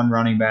 receivers, 1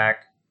 running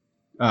back,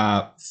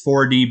 4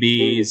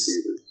 DBs?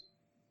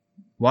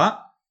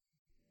 What?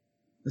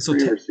 This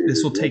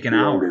will take an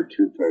hour.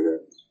 2 tight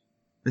ends.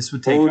 This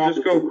would take. We'll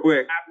just go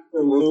quick.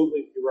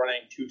 Absolutely be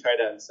running 2 tight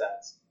end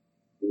sets.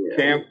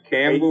 Yeah.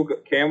 Cam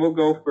will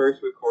go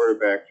first with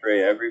quarterback.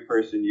 Trey, every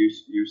person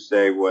you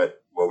say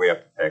what we have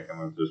to pick, and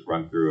we'll just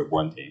run through it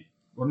one team.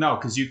 Well, no,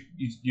 because you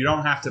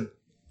don't have to.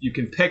 You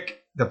can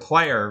pick the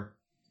player,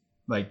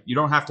 like you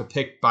don't have to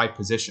pick by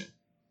position.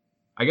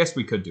 I guess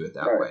we could do it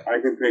that All way. right,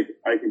 I can pick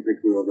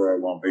whoever I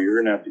want, but you're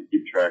gonna have to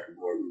keep track of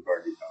what we've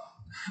already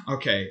done.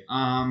 Okay.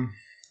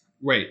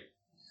 Wait.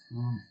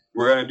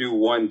 We're gonna do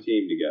one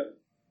team together.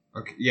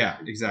 Okay. Yeah.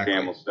 Exactly.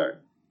 Cam will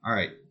start. All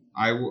right.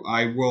 I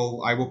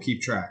will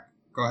keep track.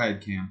 Go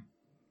ahead, Cam.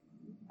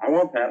 I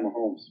want Pat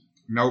Mahomes.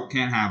 Nope,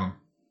 can't have him.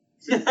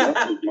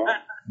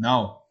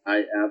 No.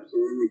 I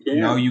absolutely can.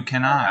 No, you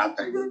cannot.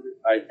 I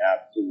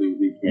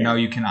absolutely can. No,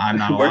 you can. I'm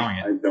not allowing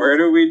it. Where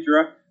do we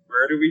draw?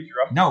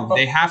 No,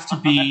 they have to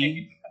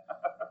be.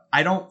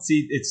 I don't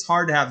see. It's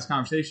hard to have this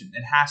conversation.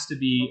 It has to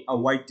be a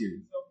white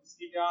dude. So is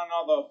he on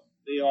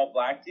the all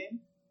black team?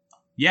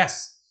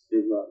 Yes.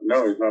 He's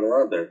not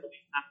allowed there.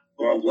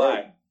 All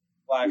black.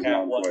 Black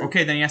hat one.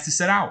 Okay, then he has to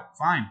sit out.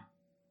 Fine.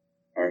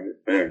 All right,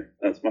 fair.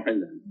 That's fine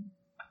then.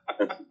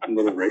 That's a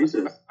little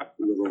racist. A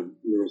little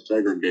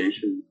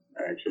segregation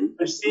action.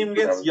 Which team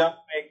gets Young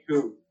Mei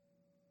Koo?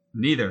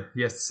 Neither.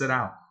 He has to sit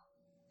out.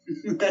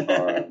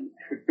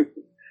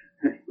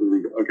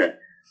 Okay.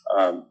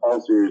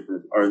 All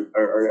seriousness,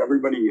 are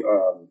everybody is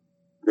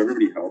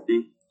everybody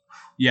healthy?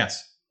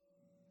 Yes.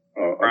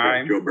 Okay.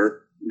 Prime. Joe Burrow.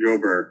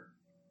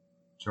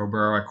 Joe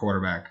Burrow at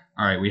quarterback.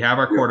 All right, we have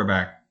our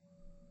quarterback.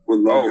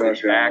 Would love Oh,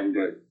 Josh it's Allen,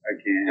 but I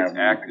can't have It's him.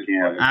 I active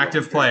can't have him.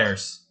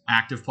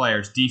 Active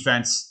players.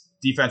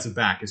 Defensive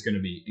back is going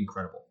to be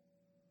incredible.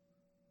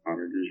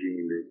 Connor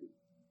DeJean, baby.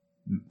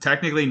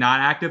 Technically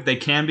not active. They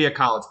can be a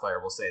college player.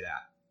 We'll say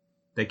that.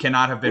 They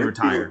cannot have been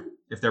retired.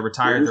 If they're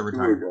retired, they're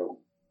retired.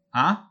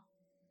 Huh?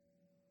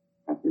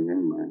 Okay,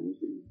 never mind.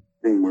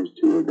 Where's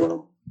Tua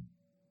go?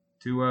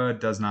 Tua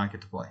does not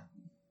get to play.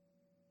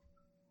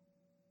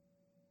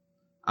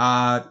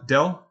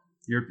 Dill,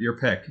 your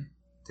pick.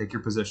 Take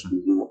your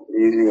position.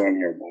 Easy one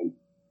here, bud.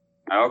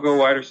 I'll go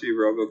wide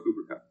receiver. I'll go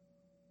Cooper Kupp.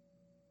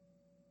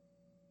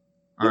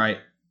 All right.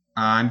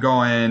 I'm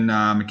going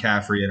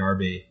McCaffrey at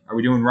RB. Are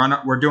we doing run?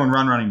 We're doing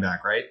running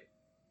back, right?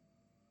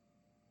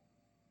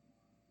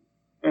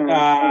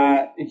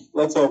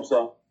 Let's hope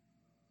so.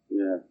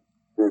 Yeah.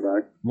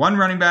 Quarterback. 1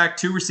 running back,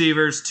 2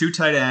 receivers, 2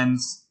 tight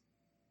ends,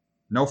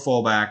 no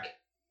fullback,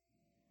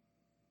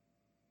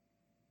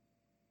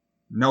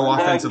 no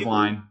offensive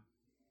line.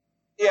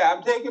 Yeah,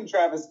 I'm taking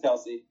Travis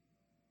Kelce.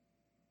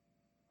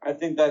 I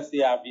think that's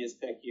the obvious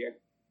pick here.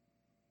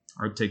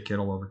 I'd take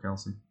Kittle over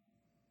Kelsey.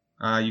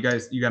 You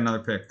got another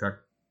pick,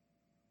 Tuck.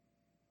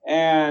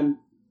 And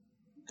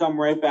come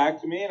right back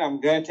to me, and I'm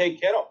going to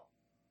take Kittle.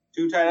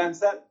 2 tight end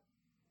set.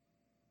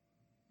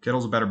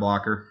 Kittle's a better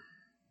blocker.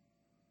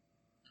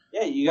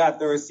 Yeah, you got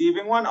the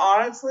receiving one.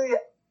 Honestly,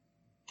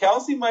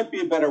 Kelce might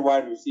be a better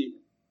wide receiver.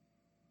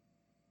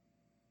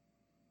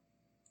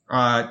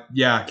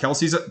 Yeah,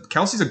 Kelsey's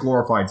a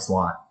glorified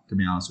slot, to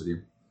be honest with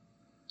you.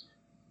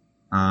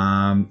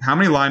 How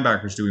many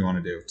linebackers do we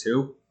want to do?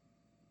 2?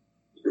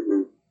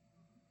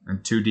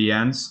 And 2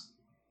 DNs?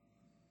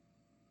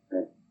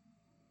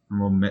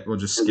 And we'll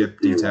just skip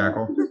D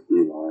tackle. Just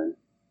D-line.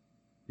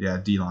 Yeah,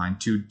 D line.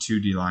 Two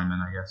D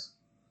linemen, I guess.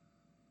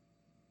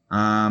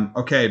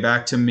 Okay,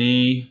 back to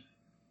me.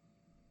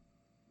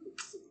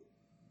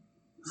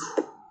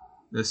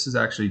 This is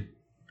actually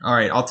all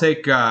right. I'll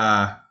take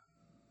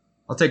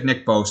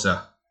Nick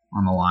Bosa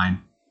on the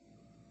line.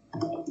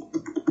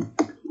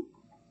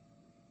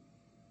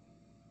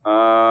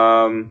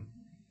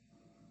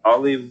 I'll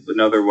leave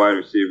another wide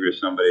receiver to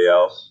somebody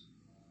else.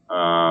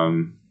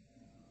 Only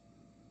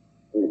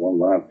one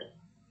left.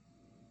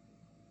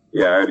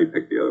 Yeah, I already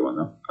picked the other one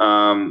though.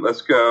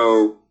 Let's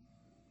go.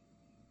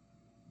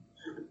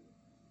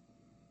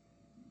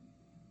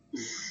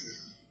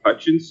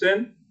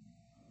 Hutchinson,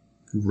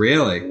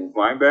 Really?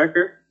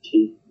 linebacker.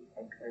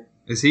 Okay.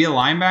 Is he a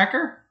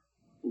linebacker?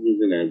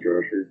 He's an edge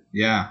rusher.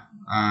 Yeah.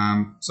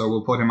 So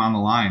we'll put him on the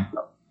line.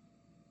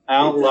 I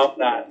don't love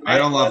that. I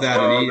don't love that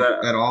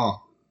that. at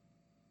all.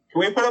 Can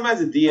we put him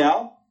as a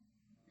DL?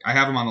 I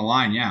have him on the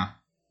line, yeah.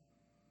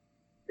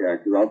 Yeah,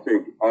 because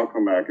I'll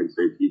come back and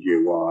say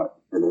T.J. Watt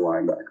for the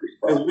linebacker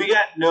Because spot. we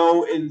got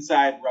no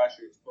inside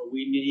rushers, but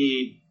we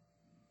need.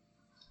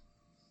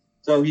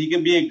 So he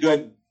can be a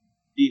good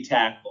D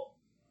tackle.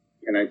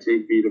 Can I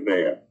take Vita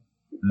Vea?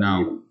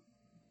 No.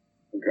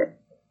 Okay.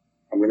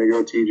 I'm going to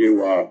go T.J.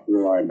 Watt for the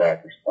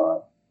linebacker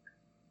spot.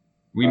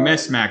 We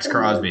missed Max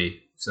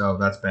Crosby, so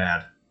that's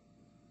bad.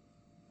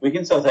 We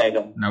can still take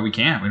him. No, we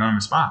can't. We don't have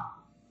a spot.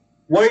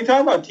 What are you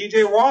talking about?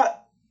 T.J.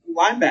 Watt,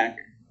 linebacker.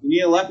 We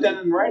need a left end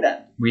and right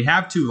end. We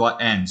have two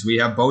ends. We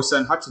have Bosa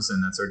and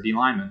Hutchinson. That's our D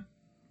lineman.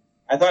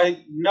 I thought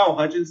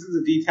Hutchinson's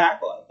a D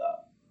tackle. I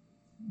thought.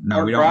 No,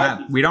 Or we don't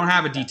Crosby. have. We don't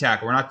have a D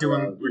tackle. We're not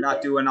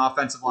doing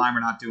offensive line. We're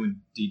not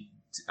doing deep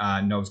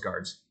nose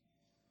guards.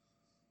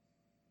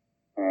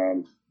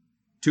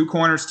 Two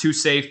corners, two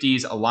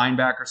safeties, a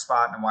linebacker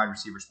spot, and a wide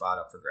receiver spot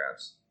up for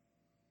grabs.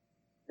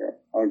 Yeah,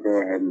 I'll go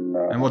ahead and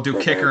And we'll do go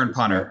kicker Harrison and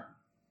punter. Smith.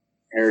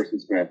 Harrison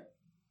Smith.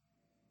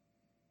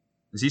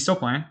 Is he still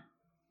playing?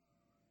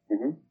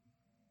 Mhm.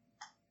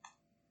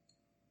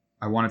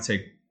 I want to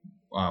take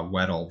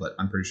Weddle, but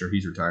I'm pretty sure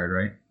he's retired,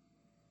 right?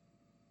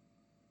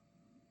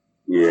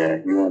 Yeah,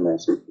 he won that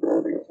Super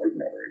Bowl. I think it was like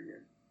never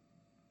again.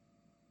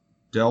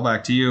 Dell,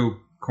 back to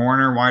you.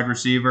 Corner, wide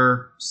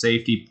receiver,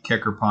 safety,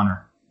 kicker,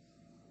 punter.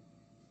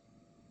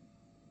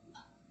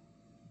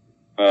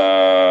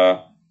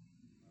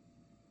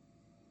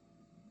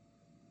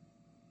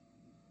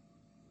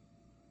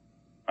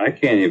 I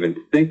can't even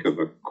think of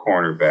a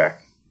cornerback.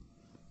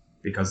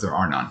 Because there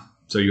are none.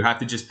 So you have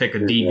to just pick a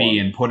There's DB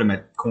one. and put him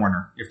at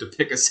corner. You have to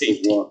pick a There's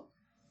safety.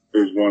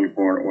 one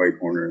corner, white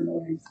corner in the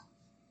league.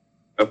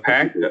 A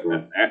pack?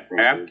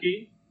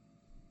 Apke?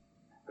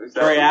 Is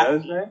Troy that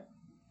his name?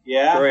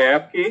 Yeah. Troy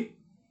Apke?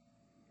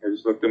 I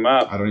just looked him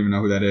up. I don't even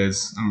know who that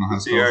is. I don't know how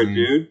to See spell our his name.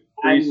 dude?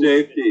 Free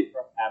safety.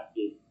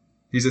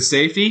 He's a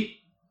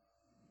safety?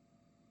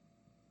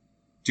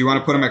 Do you want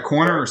to put him at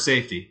corner or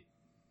safety?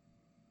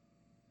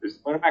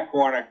 Put him at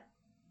corner.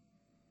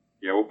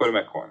 Yeah, we'll put him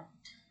at corner.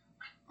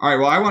 All right,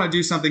 well, I want to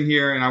do something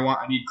here, and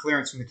I need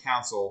clearance from the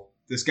council.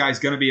 This guy's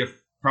going to be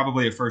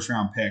probably a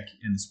first-round pick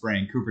in the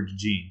spring. Cooper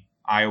DeJean,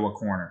 Iowa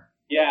corner.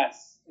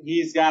 Yes,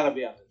 he's got to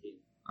be on the team.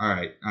 All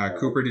right,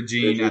 Cooper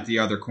DeJean at the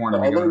other corner.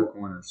 We got our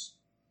corners.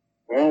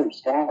 Well,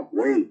 stop.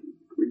 Wait.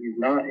 He's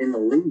not in the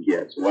league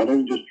yet, so why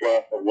don't you just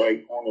draft a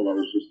white corner that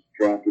was just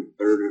drafted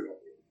third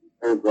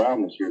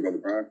round this year by the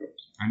Broncos?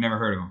 I never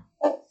heard of him.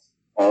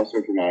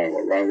 Also from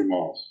Iowa, Riley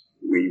Moss.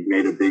 We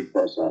made a big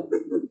fuss out of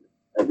it, but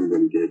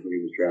everybody did when he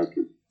was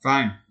drafted.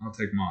 Fine, I'll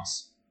take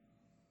Moss.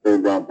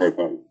 Third round pick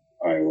on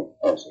Iowa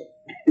also.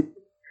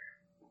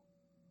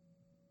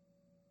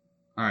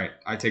 All right,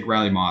 I take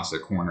Riley Moss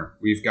at corner.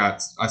 We've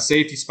got a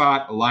safety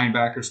spot, a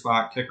linebacker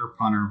spot, kicker,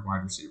 punter,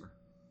 wide receiver.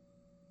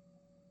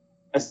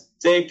 A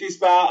safety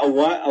spot, a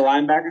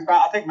linebacker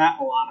spot. I'll take Matt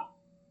Milano.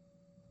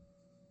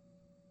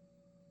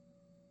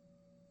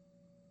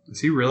 Is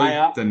he really Am I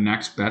up? the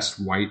next best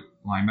white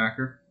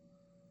linebacker?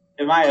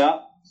 Am I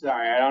up?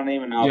 Sorry, I don't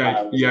even know.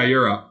 Yeah,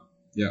 you're up.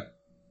 Yeah.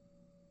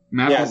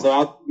 Yeah, so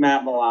I'll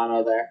Matt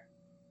Milano there.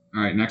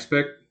 All right, next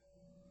pick.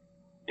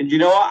 And you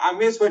know what? I'm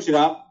going to switch it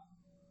up.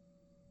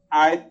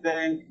 I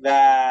think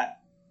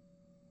that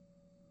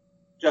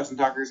Justin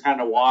Tucker's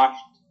kind of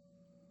washed.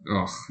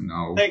 Oh,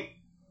 no.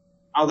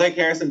 I'll take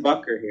Harrison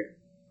Butker here.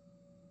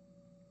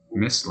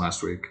 Missed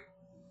last week.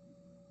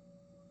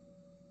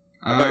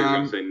 I thought you were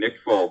going to say Nick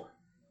Folk.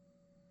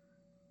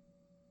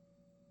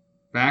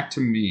 Back to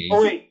me.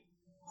 Oh, wait.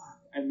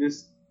 I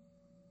missed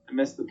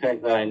the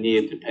pick that I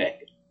needed to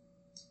pick.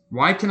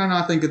 Why can I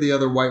not think of the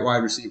other white wide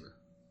receiver?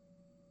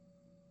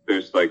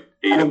 There's like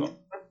 8 of them.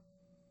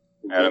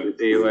 Adam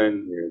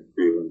Thielen. Yeah,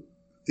 Thielen.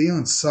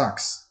 Thielen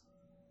sucks.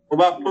 What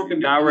about Puka?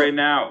 Not right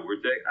now.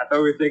 I thought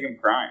we were taking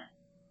Prime.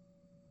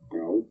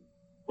 No.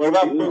 What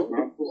about Thielen's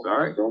Puka? not-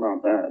 Sorry? Still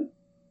not bad.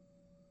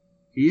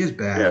 He is Yeah,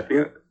 bad.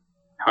 Thielen.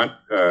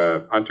 Hunter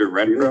Thielen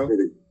Renfro. had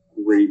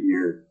a great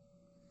year.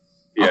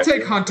 I'll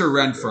take Thielen. Hunter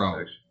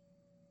Renfro.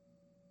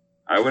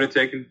 I would have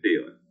taken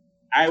Thielen.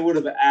 I would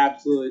have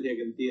absolutely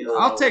taken Thielen.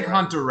 I'll take over.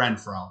 Hunter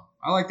Renfro.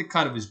 I like the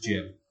cut of his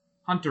jib.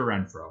 Hunter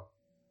Renfro.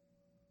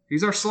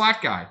 He's our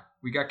slot guy.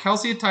 We got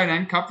Kelsey at tight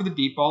end, cut for the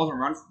deep balls, and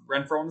run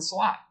Renfro in the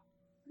slot.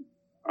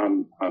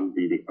 I'm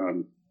beating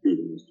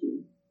this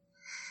team.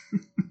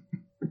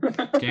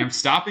 Okay, I'm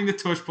stopping the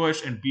tush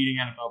push and beating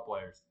NFL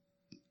players.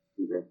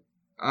 Okay.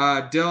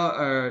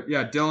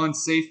 Dylan,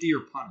 safety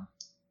or punter?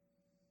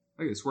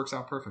 Look, this works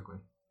out perfectly.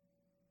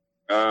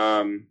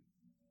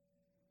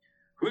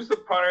 Who's the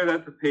punter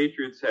that the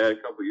Patriots had a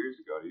couple years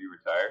ago? Did he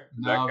retire?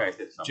 No, That guy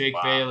hit some Jake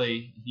bomb.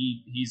 Bailey.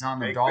 He's on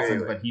the Jake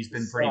Dolphins, Bailey. but he's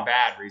been He pretty sucks.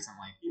 bad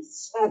recently.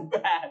 He's so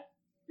bad.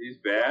 He's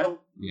bad.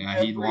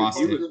 Yeah, he lost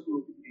he it. was-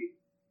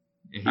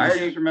 He I was-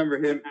 just remember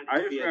him. I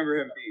just remember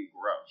him being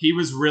gross. He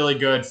was really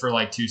good for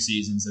like 2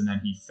 seasons, and then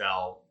he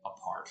fell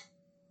apart.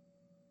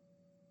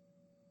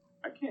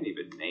 I can't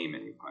even name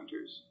any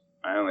punters.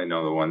 I only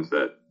know the ones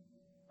that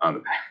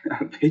on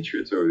the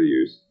Patriots over the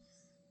years.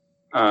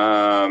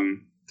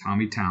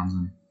 Tommy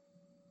Townsend.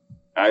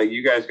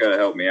 You guys got to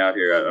help me out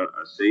here. A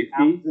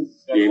safety,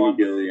 Jamie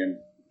Gillian,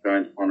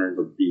 Giants punter,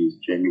 the beast.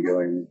 Jamie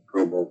Gillian,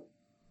 Pro Bowl.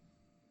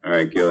 All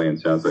right, Gillian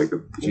sounds like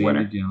a Jamie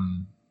winner.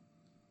 Gillian.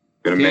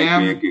 Gonna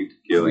Cam, make me a We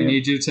Gillian.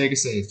 need you to take a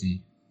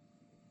safety.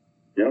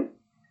 Yep.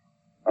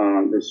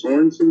 Is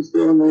Sorensen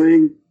still in the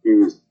league? He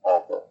was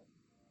awful.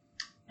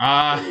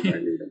 Uh, They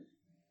might need him.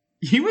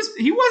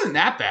 he wasn't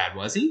that bad,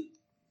 was he?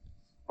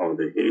 Oh,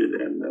 they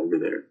hated him over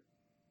there.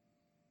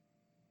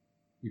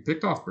 He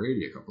picked off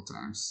Brady a couple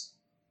times.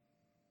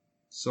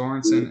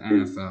 Sorensen,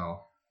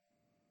 NFL.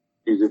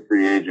 He's a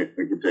free agent.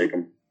 We could take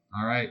him.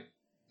 All right,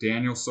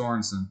 Daniel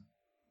Sorensen.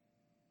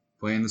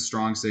 Playing the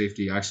strong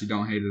safety. I actually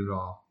don't hate it at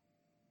all.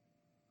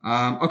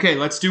 Okay,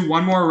 let's do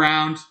one more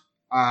round.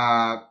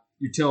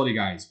 Utility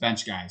guys,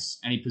 bench guys,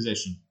 any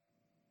position.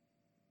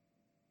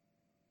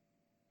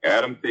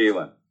 Adam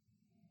Thielen.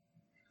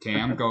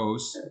 Cam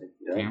goes.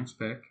 Yeah. Cam's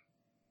pick.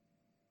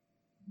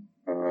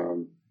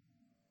 Um,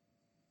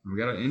 We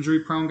got an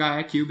injury-prone guy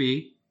at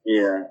QB.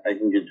 yeah, I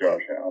can get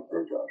Josh Allen. I'll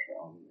throw Josh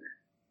Allen in there.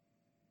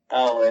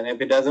 Oh, and if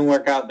it doesn't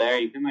work out there,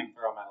 you can like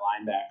throw him at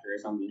linebacker or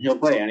something. He'll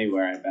play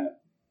anywhere, I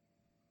bet.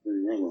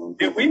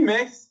 Did we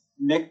mix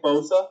Nick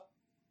Bosa?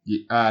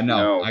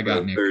 No, I for got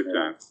the Nick. third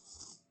time.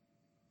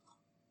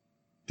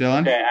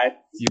 Dylan, Okay,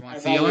 you I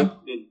want thought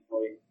Thielen? we did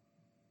play.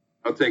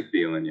 I'll take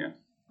Thielen, yeah.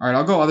 All right,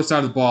 I'll go other side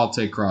of the ball. I'll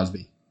take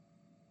Crosby.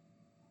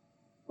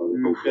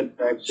 Good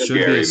pick. Should Scary,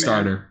 be a man.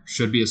 starter.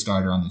 Should be a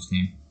starter on this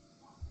team.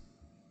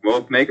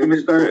 Well, make him a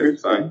starter.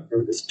 It's fine.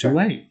 It's too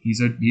late.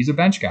 He's a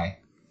bench guy.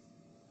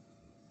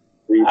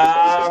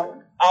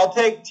 I'll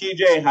take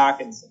TJ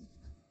Hawkinson.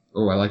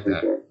 Oh, I like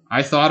that.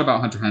 I thought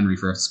about Hunter Henry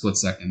for a split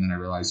second, then I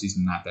realized he's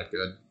not that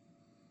good.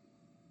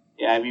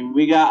 Yeah, I mean,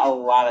 we got a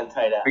lot of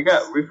tight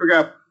ends. We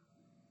forgot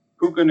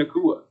Puka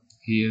Nakua.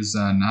 He is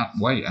not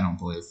white, I don't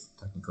believe,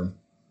 technically.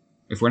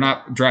 If we're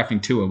not drafting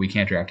Tua, we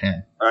can't draft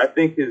him. I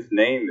think his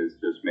name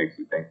just makes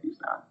you think he's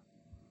not.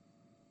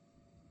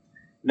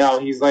 No,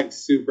 he's like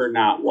super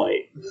not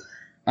white.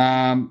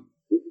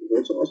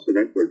 What's Austin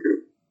Eckler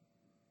do?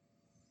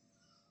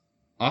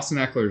 Austin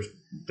Eckler's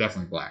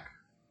definitely black.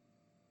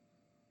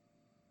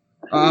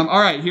 All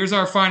right, here's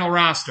our final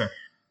roster.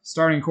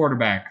 Starting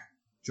quarterback,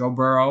 Joe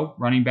Burrow.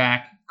 Running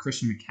back,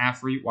 Christian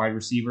McCaffrey. Wide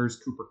receivers,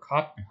 Cooper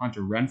Kupp and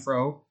Hunter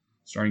Renfrow.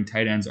 Starting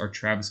tight ends are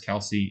Travis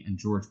Kelce and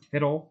George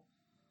Kittle.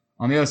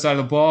 On the other side of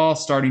the ball,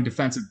 starting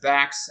defensive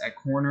backs at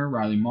corner,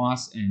 Riley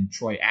Moss and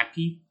Troy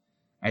Apke.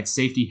 At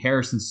safety,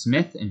 Harrison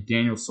Smith and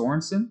Daniel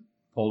Sorensen,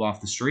 pulled off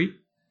the street.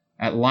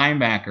 At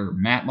linebacker,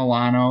 Matt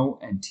Milano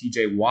and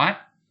TJ Watt.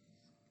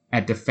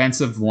 At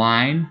defensive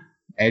line,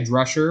 edge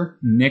rusher,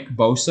 Nick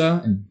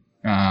Bosa and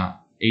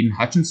Aiden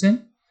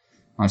Hutchinson.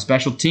 On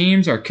special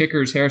teams, our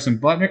kicker is Harrison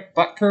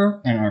Butker,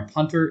 and our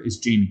punter is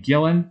Jamie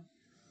Gillen.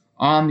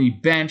 On the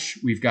bench,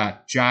 we've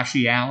got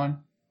Joshie Allen,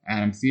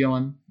 Adam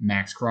Thielen,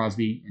 Max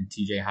Crosby, and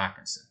TJ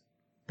Hawkinson.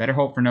 Better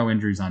hope for no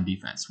injuries on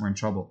defense. We're in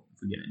trouble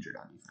if we get injured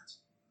on defense.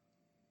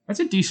 That's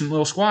a decent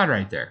little squad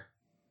right there.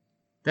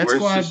 We're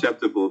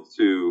susceptible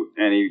to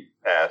any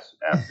pass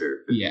after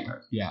 50 Yeah,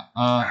 yards. yeah.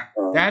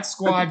 That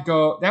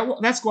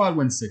squad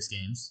wins 6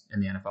 games in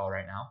the NFL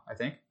right now, I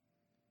think.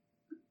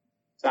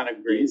 It's not a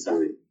great sign.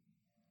 Easily.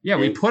 Yeah,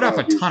 we Yeah, put up a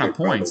Crosby's ton of picked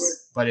right away.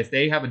 points, but if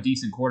they have a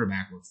decent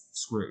quarterback, we're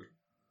screwed.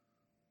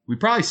 We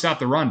probably stop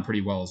the run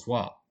pretty well as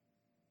well.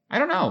 I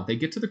don't know. They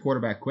get to the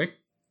quarterback quick.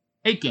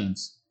 8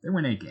 games. They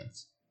win 8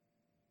 games.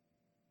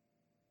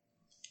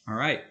 All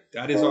right.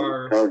 That is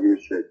our... Kyle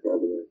Juszczyk, by the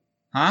way.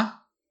 Huh?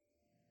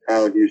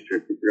 Kyle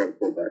Juszczyk, we forgot a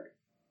fullback.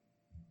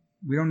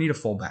 We don't need a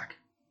fullback.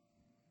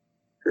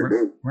 Sure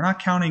do. We're not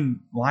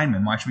counting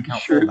linemen. Why should we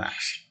count Sure.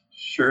 fullbacks?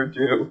 Sure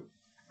do.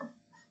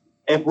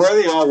 If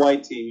we're the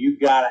all-white team, you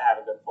gotta have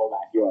a good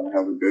fullback. You want to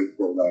have a good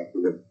fullback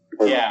with it.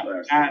 Yeah,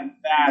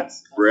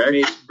 that's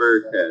Rex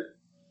Burkhead.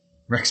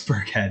 Rex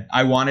Burkhead.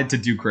 I wanted to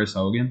do Chris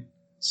Hogan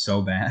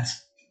so bad.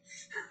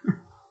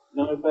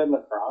 No, we played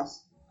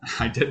lacrosse.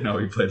 I didn't know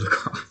he played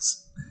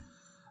lacrosse.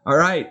 All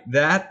right,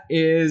 that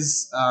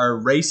is our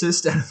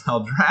racist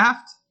NFL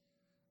draft,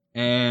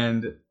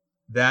 and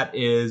that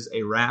is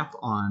a wrap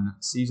on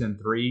season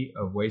 3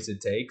 of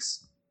Wasted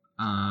Takes.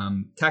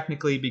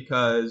 Technically,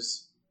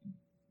 because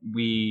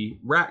we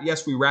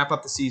wrap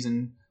up the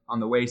season on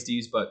the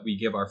Wasties, but we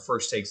give our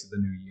first takes of the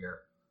new year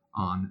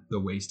on the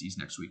Wasties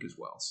next week as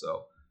well.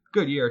 So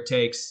good year of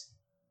takes.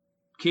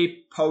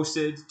 Keep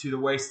posted to the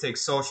Waste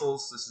Takes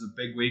socials. This is a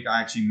big week. I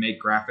actually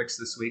make graphics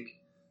this week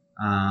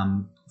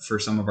for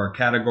some of our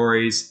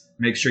categories.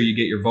 Make sure you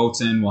get your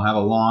votes in. We'll have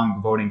a long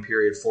voting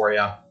period for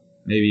you,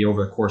 maybe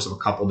over the course of a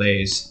couple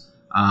days.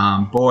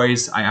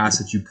 Boys, I ask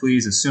that you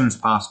please, as soon as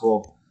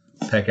possible,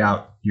 pick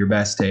out your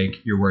best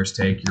take, your worst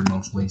take, your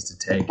most wasted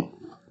take.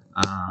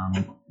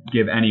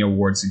 Give any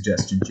award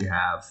suggestions you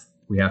have.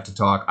 We have to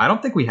talk. I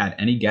don't think we had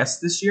any guests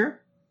this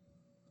year,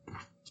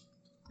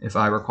 if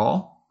I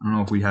recall. I don't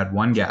know if we had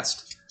one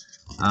guest.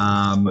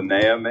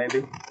 Linnea,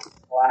 maybe?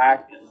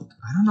 Black.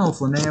 I don't know if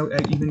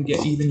Linnea even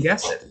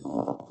guessed it.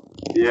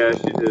 Yeah,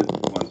 she did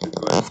once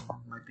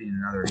be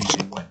another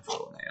easy win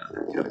for Linnea in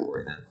that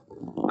category then.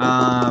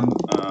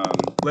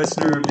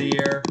 Listener of the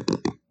year.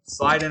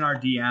 Slide in our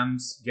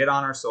DMs. Get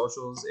on our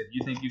socials. If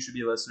you think you should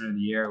be listener of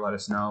the year, let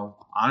us know.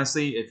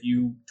 Honestly, if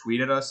you tweet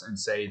at us and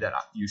say that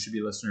you should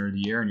be listener of the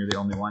year and you're the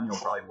only one, you'll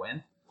probably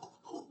win.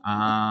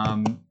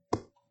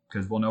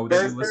 Because we'll know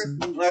that you listen.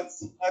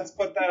 Let's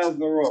put that as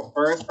the rule.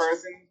 First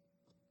person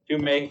to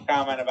make a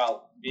comment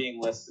about being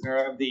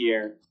listener of the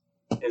year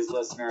is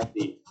listener of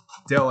the year.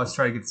 Dale, let's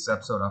try to get this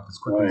episode up as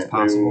quickly as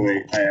possible.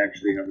 Wait. I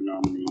actually have a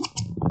nominee.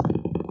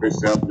 Chris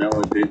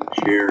Salmonella did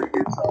share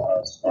his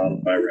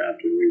Spotify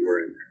Wrapped, and we were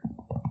in there.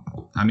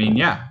 I mean,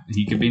 yeah,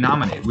 he could be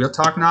nominated. We'll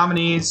talk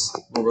nominees.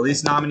 We'll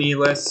release nominee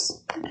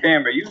lists.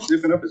 Cam, are you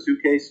zipping up a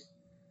suitcase?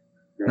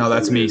 No,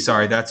 that's me.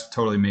 Sorry, that's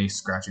totally me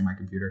scratching my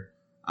computer.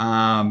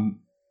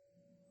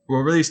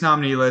 We'll release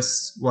nominee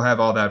lists. We'll have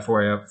all that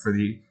for you for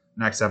the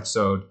next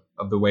episode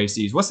of the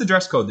Wasties. What's the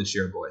dress code this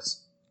year,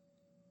 boys?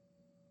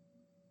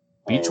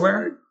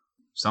 Beachwear?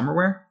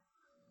 Summerwear?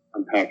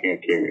 I'm packing a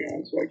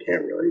carry-on, so I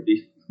can't really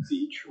be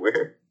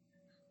Beachwear.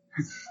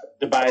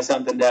 To buy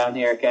something down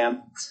here,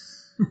 Cam.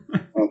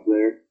 up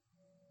there.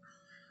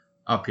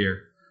 Up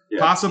here. Yeah.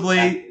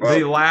 Possibly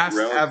the last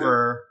relative.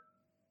 ever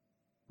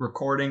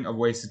recording of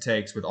Wasted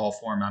Takes with all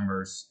 4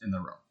 members in the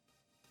room.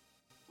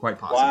 Quite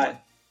possibly.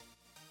 Why?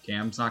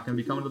 Cam's not going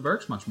to be coming to the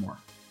Berks much more.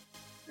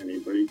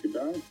 Anybody could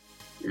die.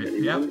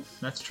 Yeah,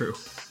 that's true.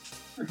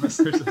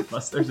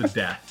 unless there's a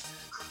death.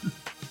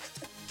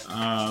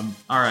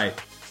 All right.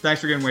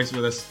 Thanks for getting wasted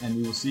with us, and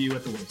we will see you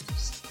at the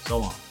Wasties. So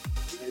long.